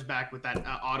 $50 back with that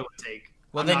Ottawa take.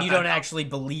 Well, then you don't actually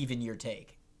believe in your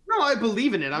take. No, I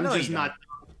believe in it. I'm just not.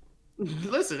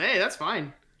 Listen, hey, that's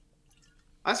fine.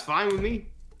 That's fine with me.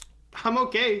 I'm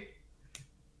okay.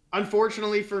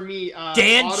 Unfortunately for me,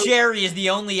 Dan Cherry is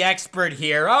the only expert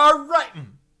here. All right.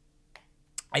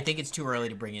 I think it's too early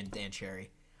to bring in Dan Cherry.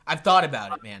 I've thought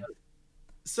about it, man.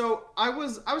 So I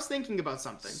was thinking about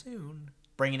something. Soon.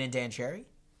 Bringing in Dan Cherry?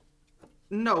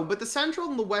 No, but the Central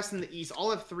and the West and the East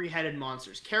all have three-headed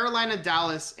monsters. Carolina,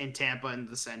 Dallas, and Tampa in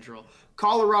the Central.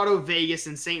 Colorado, Vegas,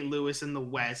 and St. Louis in the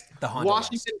West. The Honda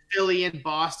Washington, West. Philly, and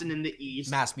Boston in the East.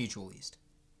 Mass Mutual East.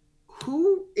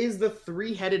 Who is the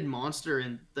three-headed monster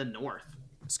in the North?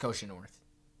 Scotia North.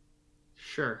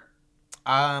 Sure.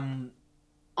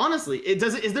 Honestly,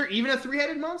 is there even a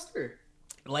three-headed monster?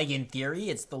 Like, in theory,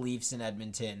 it's the Leafs in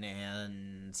Edmonton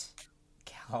and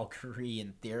Calgary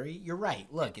in theory. You're right.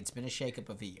 Look, it's been a shakeup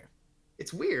of a year.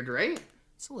 It's weird, right?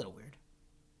 It's a little weird.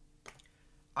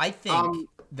 I think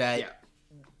that... Yeah.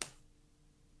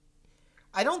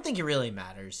 I don't think it really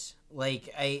matters. Like,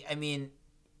 I mean,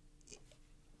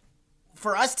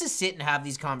 for us to sit and have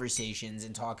these conversations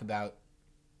and talk about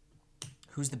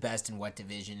who's the best in what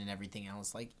division and everything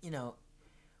else, like, you know,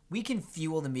 we can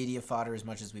fuel the media fodder as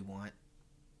much as we want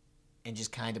and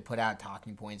just kind of put out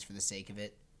talking points for the sake of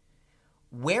it.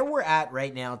 Where we're at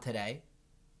right now today,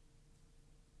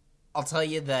 I'll tell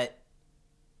you that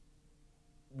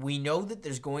we know that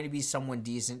there's going to be someone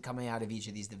decent coming out of each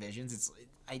of these divisions.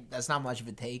 That's not much of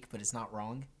a take, but it's not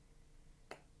wrong.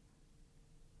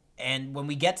 And when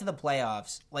we get to the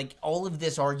playoffs, like, all of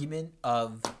this argument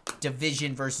of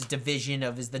division versus division,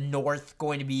 of is the North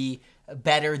going to be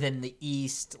better than the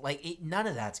East, like, none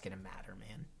of that's going to matter,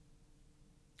 man.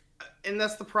 And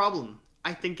that's the problem.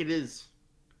 I think it is.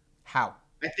 How?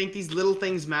 I think these little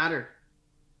things matter.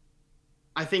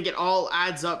 I think it all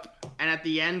adds up, and at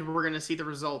the end, we're going to see the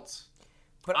results.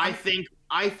 But I think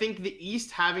the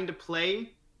East having to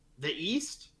play the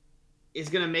East is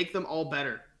going to make them all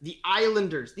better. The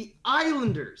Islanders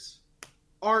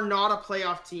are not a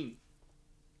playoff team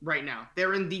right now.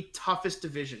 They're in the toughest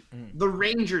division. The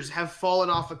Rangers have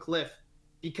fallen off a cliff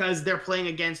because they're playing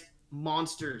against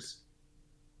monsters.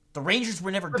 The Rangers were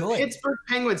never good. The Pittsburgh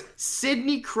Penguins,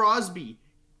 Sidney Crosby,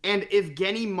 and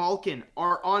Evgeny Malkin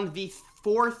are on the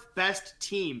fourth best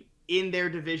team in their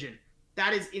division.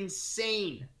 That is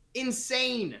insane.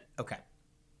 Insane. Okay.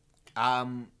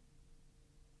 I'm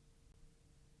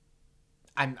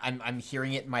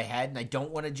hearing it in my head, and I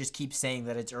don't want to just keep saying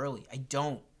that it's early. I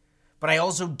don't. But I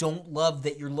also don't love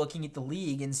that you're looking at the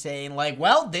league and saying, like,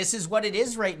 well, this is what it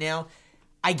is right now.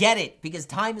 I get it, because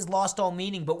time has lost all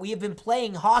meaning, but we have been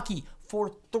playing hockey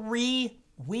for 3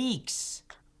 weeks.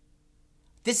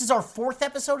 This is our 4th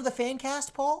episode of the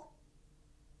FanCast, Paul?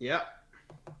 Yeah.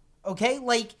 Okay,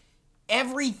 like,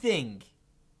 everything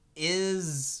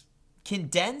is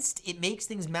condensed. It makes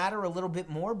things matter a little bit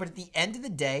more, but at the end of the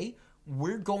day,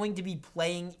 we're going to be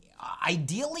playing,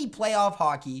 ideally, playoff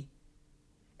hockey.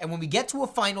 And when we get to a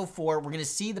Final Four, we're going to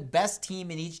see the best team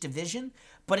in each division,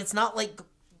 but it's not like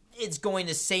it's going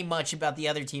to say much about the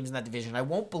other teams in that division. I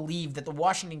won't believe that the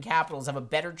Washington Capitals have a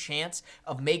better chance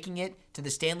of making it to the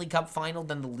Stanley Cup final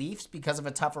than the Leafs because of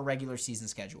a tougher regular season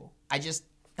schedule.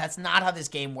 That's not how this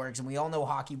game works, and we all know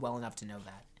hockey well enough to know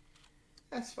that.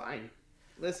 That's fine.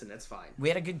 Listen, that's fine. We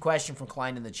had a good question from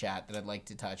Klein in the chat that I'd like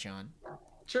to touch on.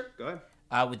 Sure, go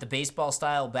ahead. With the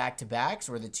baseball-style back-to-backs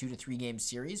or the 2 to 3 game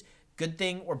series, good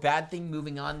thing or bad thing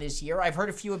moving on this year? I've heard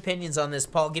a few opinions on this.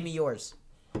 Paul, give me yours.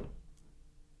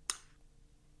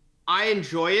 I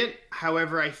enjoy it.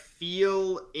 However, I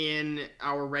feel in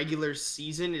our regular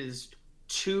season is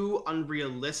too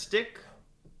unrealistic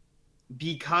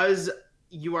because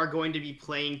you are going to be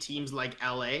playing teams like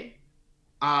LA.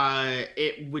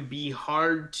 It would be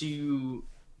hard to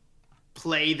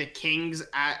play the Kings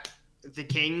at the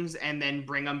Kings and then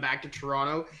bring them back to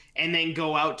Toronto and then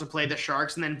go out to play the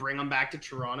Sharks and then bring them back to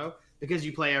Toronto because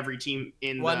you play every team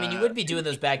in Well, I mean, you would be doing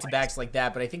those back-to-backs like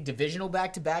that, but I think divisional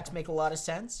back-to-backs make a lot of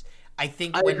sense. I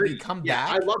think when we come back...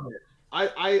 I love it.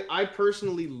 I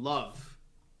personally love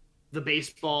the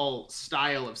baseball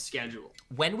style of schedule.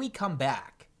 When we come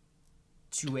back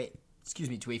to a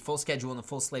full schedule and a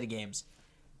full slate of games,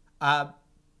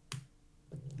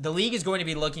 the league is going to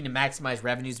be looking to maximize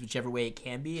revenues whichever way it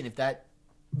can be, and if that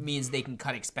means they can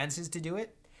cut expenses to do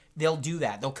it, they'll do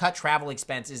that. They'll cut travel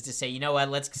expenses to say, you know what,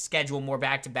 let's schedule more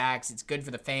back-to-backs. It's good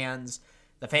for the fans.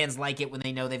 The fans like it when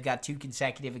they know they've got 2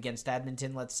 consecutive against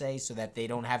Edmonton, let's say, so that they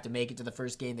don't have to make it to the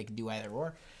first game. They can do either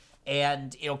or.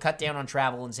 And it'll cut down on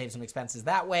travel and save some expenses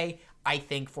that way. I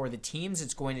think for the teams,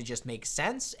 it's going to just make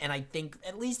sense. And I think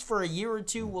at least for a year or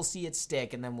 2, we'll see it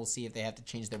stick, and then we'll see if they have to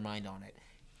change their mind on it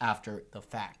after the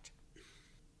fact.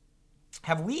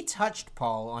 Have we touched,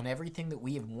 Paul, on everything that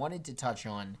we have wanted to touch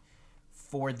on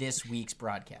for this week's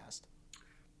broadcast?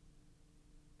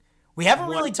 We haven't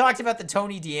really talked about the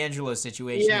Tony DeAngelo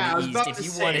situation in the East, if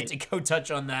you wanted to go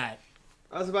touch on that.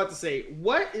 I was about to say,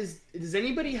 does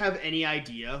anybody have any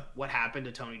idea what happened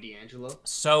to Tony DeAngelo?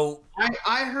 So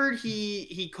I heard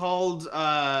he called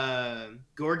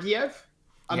Georgiev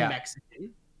a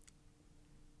Mexican.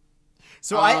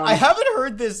 So I haven't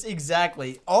heard this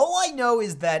exactly. All I know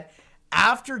is that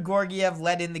after Georgiev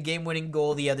let in the game-winning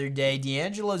goal the other day,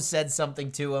 D'Angelo said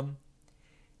something to him,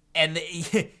 and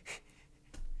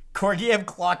Georgiev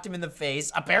clocked him in the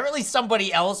face. Apparently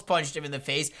somebody else punched him in the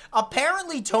face.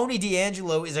 Apparently Tony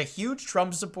D'Angelo is a huge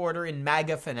Trump supporter and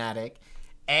MAGA fanatic,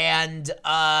 and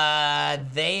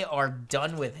they are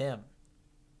done with him.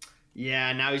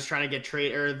 Yeah, now he's trying to get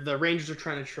trade, or the Rangers are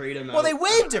trying to trade him. Well, they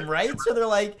waived him, right? So they're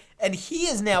like, and he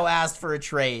has now asked for a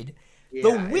trade. Yeah,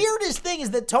 the weirdest thing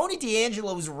is that Tony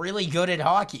D'Angelo is really good at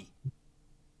hockey.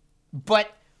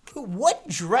 But what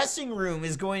dressing room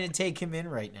is going to take him in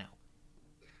right now?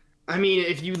 I mean,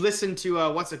 if you listen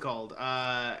to, what's it called?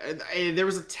 There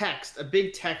was a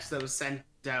big text that was sent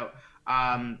out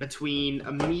between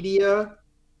a media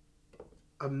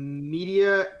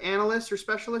analyst or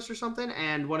specialist or something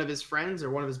and one of his friends or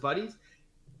one of his buddies.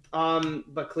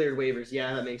 But cleared waivers.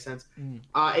 Yeah, that makes sense.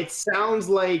 It sounds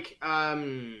like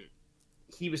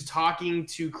he was talking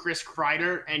to Chris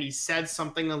Kreider, and he said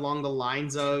something along the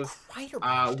lines of,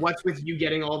 what's with you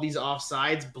getting all these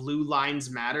offsides? Blue lines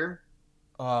matter.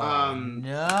 Oh,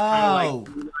 no.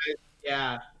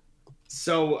 Yeah.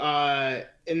 So,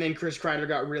 and then Chris Kreider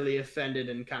got really offended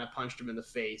and kind of punched him in the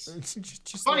face.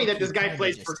 Just funny that this guy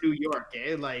plays for New York,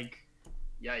 eh? Like,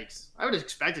 yikes. I would have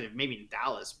expected it maybe in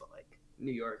Dallas, but like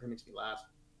New York, that makes me laugh.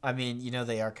 I mean,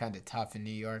 they are kind of tough in New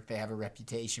York. They have a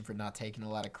reputation for not taking a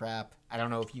lot of crap. I don't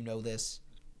know if you know this.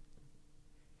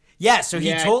 Yeah, so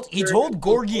he told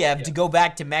Georgiev to go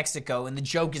back to Mexico, and the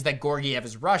joke is that Georgiev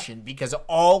is Russian because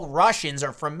all Russians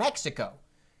are from Mexico.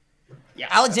 Yeah,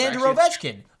 Alexander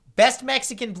Ovechkin, best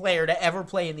Mexican player to ever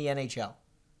play in the NHL.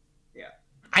 Yeah.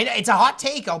 It's a hot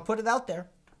take. I'll put it out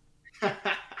there.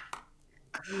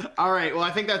 All right. Well, I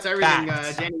think that's everything.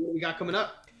 Danny, what do we got coming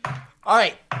up? All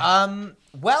right.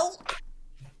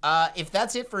 If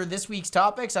that's it for this week's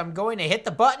topics, I'm going to hit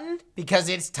the button because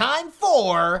it's time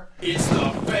for... It's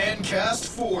the FanCast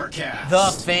Forecast.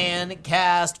 The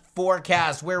FanCast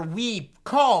Forecast, where we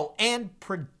call and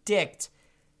predict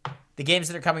the games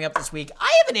that are coming up this week.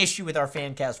 I have an issue with our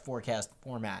FanCast Forecast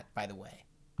format, by the way.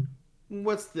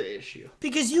 What's the issue?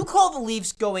 Because you call the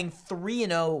Leafs going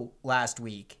 3-0 last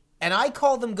week, and I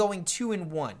call them going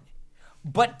 2-1.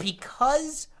 But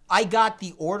because I got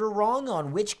the order wrong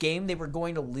on which game they were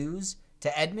going to lose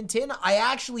to Edmonton, I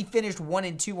actually finished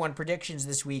 1-2 on predictions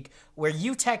this week, where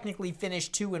you technically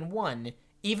finished 2-1,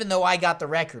 even though I got the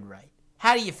record right.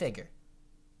 How do you figure?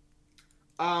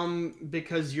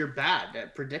 Because you're bad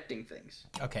at predicting things.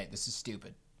 Okay, this is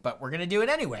stupid. But we're going to do it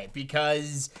anyway,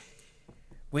 because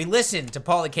we listen to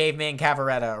Paul the Caveman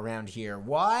Cavaretta around here.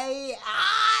 Why?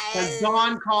 Because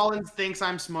Don Collins thinks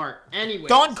I'm smart. Anyway.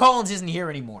 Don Collins isn't here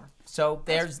anymore. So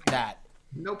there's that.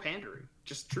 No pandering,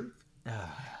 just truth.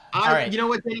 All right. You know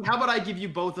what, Danny? How about I give you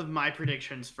both of my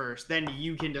predictions first, then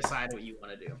you can decide what you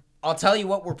want to do. I'll tell you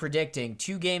what we're predicting.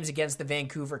 2 games against the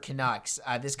Vancouver Canucks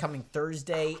this coming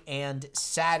Thursday and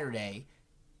Saturday.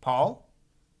 Paul?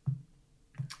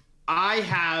 I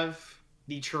have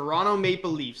the Toronto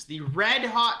Maple Leafs, the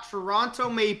red-hot Toronto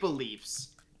Maple Leafs.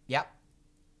 Yep.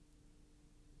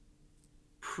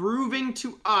 Proving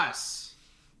to us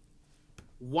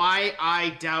why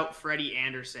I doubt Freddie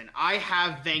Anderson. I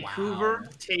have Vancouver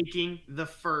taking the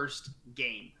first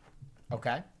game.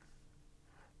 Okay.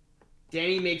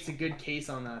 Danny makes a good case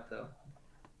on that, though.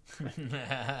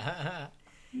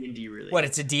 D&D related. What,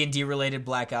 it's a D&D related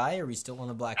black eye? Are we still on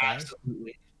the black eye?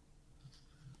 Absolutely.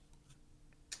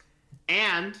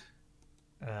 And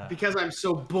because I'm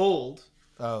so bold.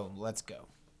 Oh, let's go.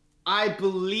 I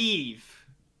believe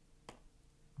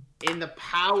in the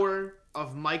power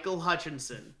of Michael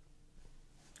Hutchinson.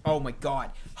 Oh my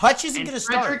God. Hutch isn't going to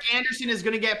start. Frederick Anderson is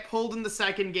going to get pulled in the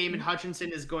second game, and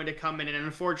Hutchinson is going to come in, and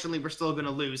unfortunately, we're still going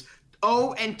to lose.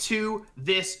 0-2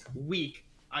 this week.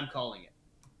 I'm calling it.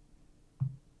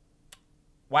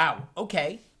 Wow.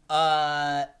 Okay.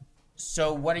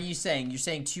 So what are you saying? You're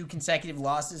saying 2 consecutive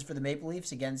losses for the Maple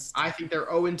Leafs against... I think they're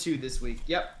 0-2 this week.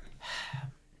 Yep.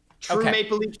 True Okay.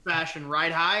 Maple Leafs fashion.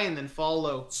 Ride high and then fall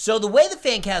low. So the way the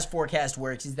FanCast Forecast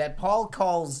works is that Paul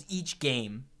calls each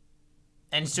game,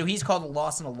 and so he's called a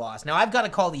loss and a loss. Now, I've got to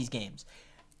call these games.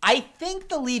 I think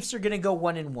the Leafs are going to go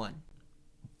 1-1.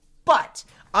 But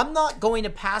I'm not going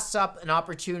to pass up an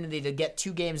opportunity to get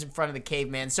 2 games in front of the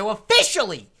Caveman. So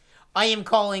officially, I am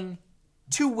calling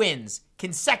 2 wins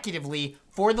consecutively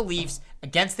for the Leafs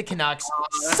against the Canucks.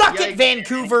 Suck it,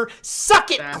 Vancouver.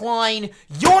 Suck it, Klein.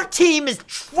 Your team is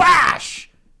trash.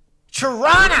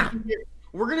 Toronto.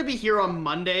 We're going to be here on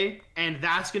Monday, and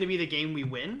that's going to be the game we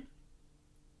win.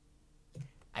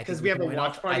 Because we have a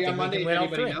watch party on Monday. If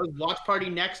anybody knows, watch party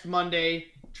next Monday.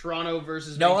 Toronto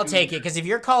versus. No, I'll take it because if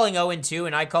you're calling 0-2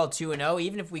 and I call 2-0,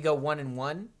 even if we go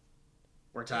 1-1,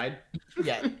 we're tied.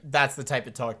 Yeah, that's the type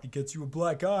of talk that gets you a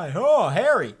black eye. Oh,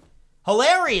 Harry,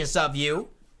 hilarious of you.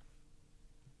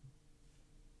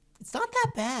 It's not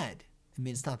that bad. I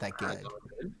mean, it's not that good.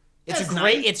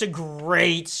 It's a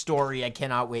great story. I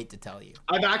cannot wait to tell you.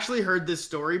 I've actually heard this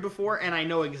story before, and I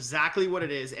know exactly what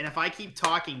it is. And if I keep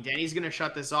talking, Danny's gonna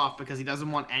shut this off because he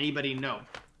doesn't want anybody to know.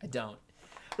 I don't.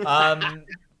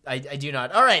 I do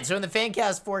not. All right. So in the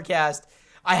FanCast Forecast,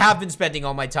 I have been spending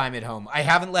all my time at home. I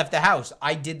haven't left the house.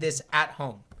 I did this at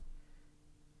home.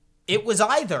 It was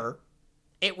either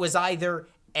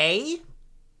a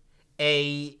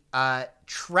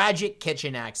tragic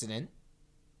kitchen accident,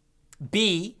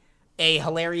 B, a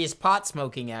hilarious pot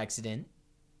smoking accident,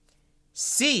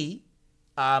 C,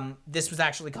 this was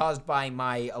actually caused by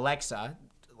my Alexa,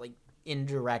 like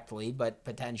indirectly, but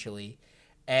potentially,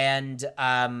 and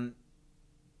I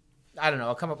don't know.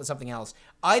 I'll come up with something else.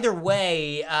 Either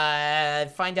way,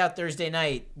 find out Thursday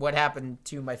night what happened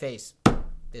to my face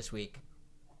this week.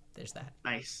 There's that.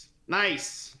 Nice.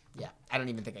 Yeah, I don't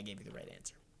even think I gave you the right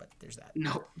answer, but there's that.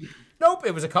 Nope.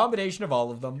 It was a combination of all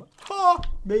of them.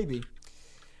 Maybe.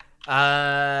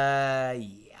 Yeah.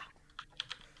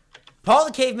 Paul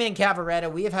the Caveman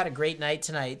Cavaretta, we have had a great night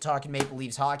tonight talking Maple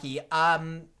Leafs hockey.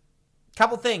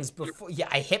 Couple things before. Yeah,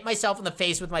 I hit myself in the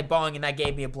face with my bong, and that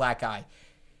gave me a black eye.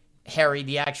 Harry,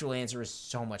 the actual answer is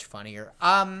so much funnier.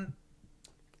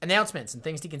 Announcements and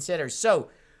things to consider. So,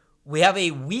 we have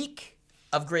a week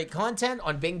of great content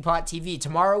on Bingpot TV.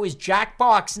 Tomorrow is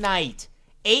Jackbox night.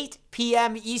 8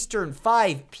 p.m. Eastern,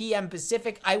 5 p.m.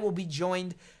 Pacific. I will be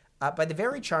joined by the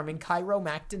very charming Cairo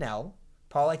McDonnell.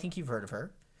 Paul, I think you've heard of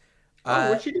her.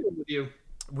 What's she doing with you?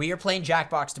 We are playing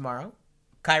Jackbox tomorrow.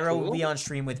 Cairo will be on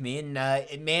stream with me. And,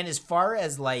 man, as far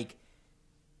as, like,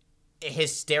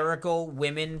 hysterical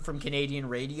women from Canadian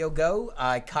radio go,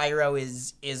 Cairo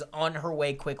is on her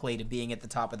way quickly to being at the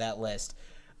top of that list,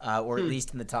 or at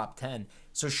least in the top 10.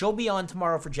 So she'll be on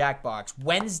tomorrow for Jackbox.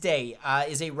 Wednesday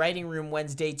is a writing room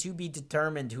Wednesday, to be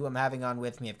determined who I'm having on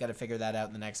with me. I've got to figure that out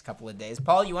in the next couple of days.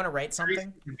 Paul, you want to write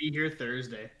something? Be here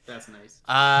Thursday. That's nice.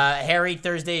 Harry,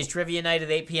 Thursday is trivia night at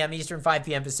 8 p.m. Eastern, 5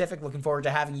 p.m. Pacific. Looking forward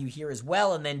to having you here as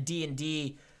well. And then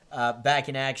D&D back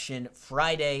in action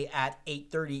Friday at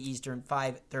 8:30 Eastern,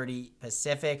 5:30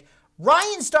 Pacific.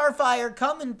 Ryan Starfire,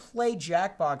 come and play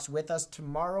Jackbox with us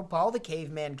tomorrow. Paul the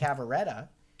Caveman Cavaretta.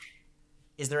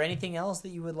 Is there anything else that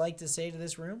you would like to say to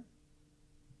this room?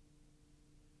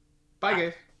 Bye,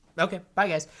 guys. Okay, bye,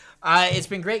 guys. It's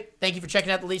been great. Thank you for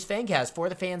checking out the Leafs FanCast. For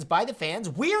the fans, by the fans.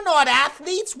 We're not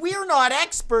athletes. We're not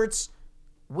experts.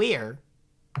 We're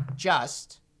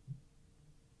just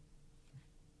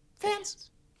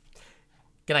fans.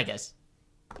 Good night, guys.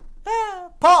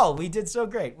 Paul, we did so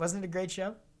great. Wasn't it a great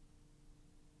show?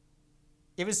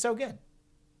 It was so good.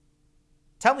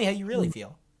 Tell me how you really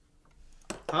feel.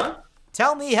 Huh?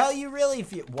 Tell me how you really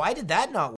feel. Why did that not work?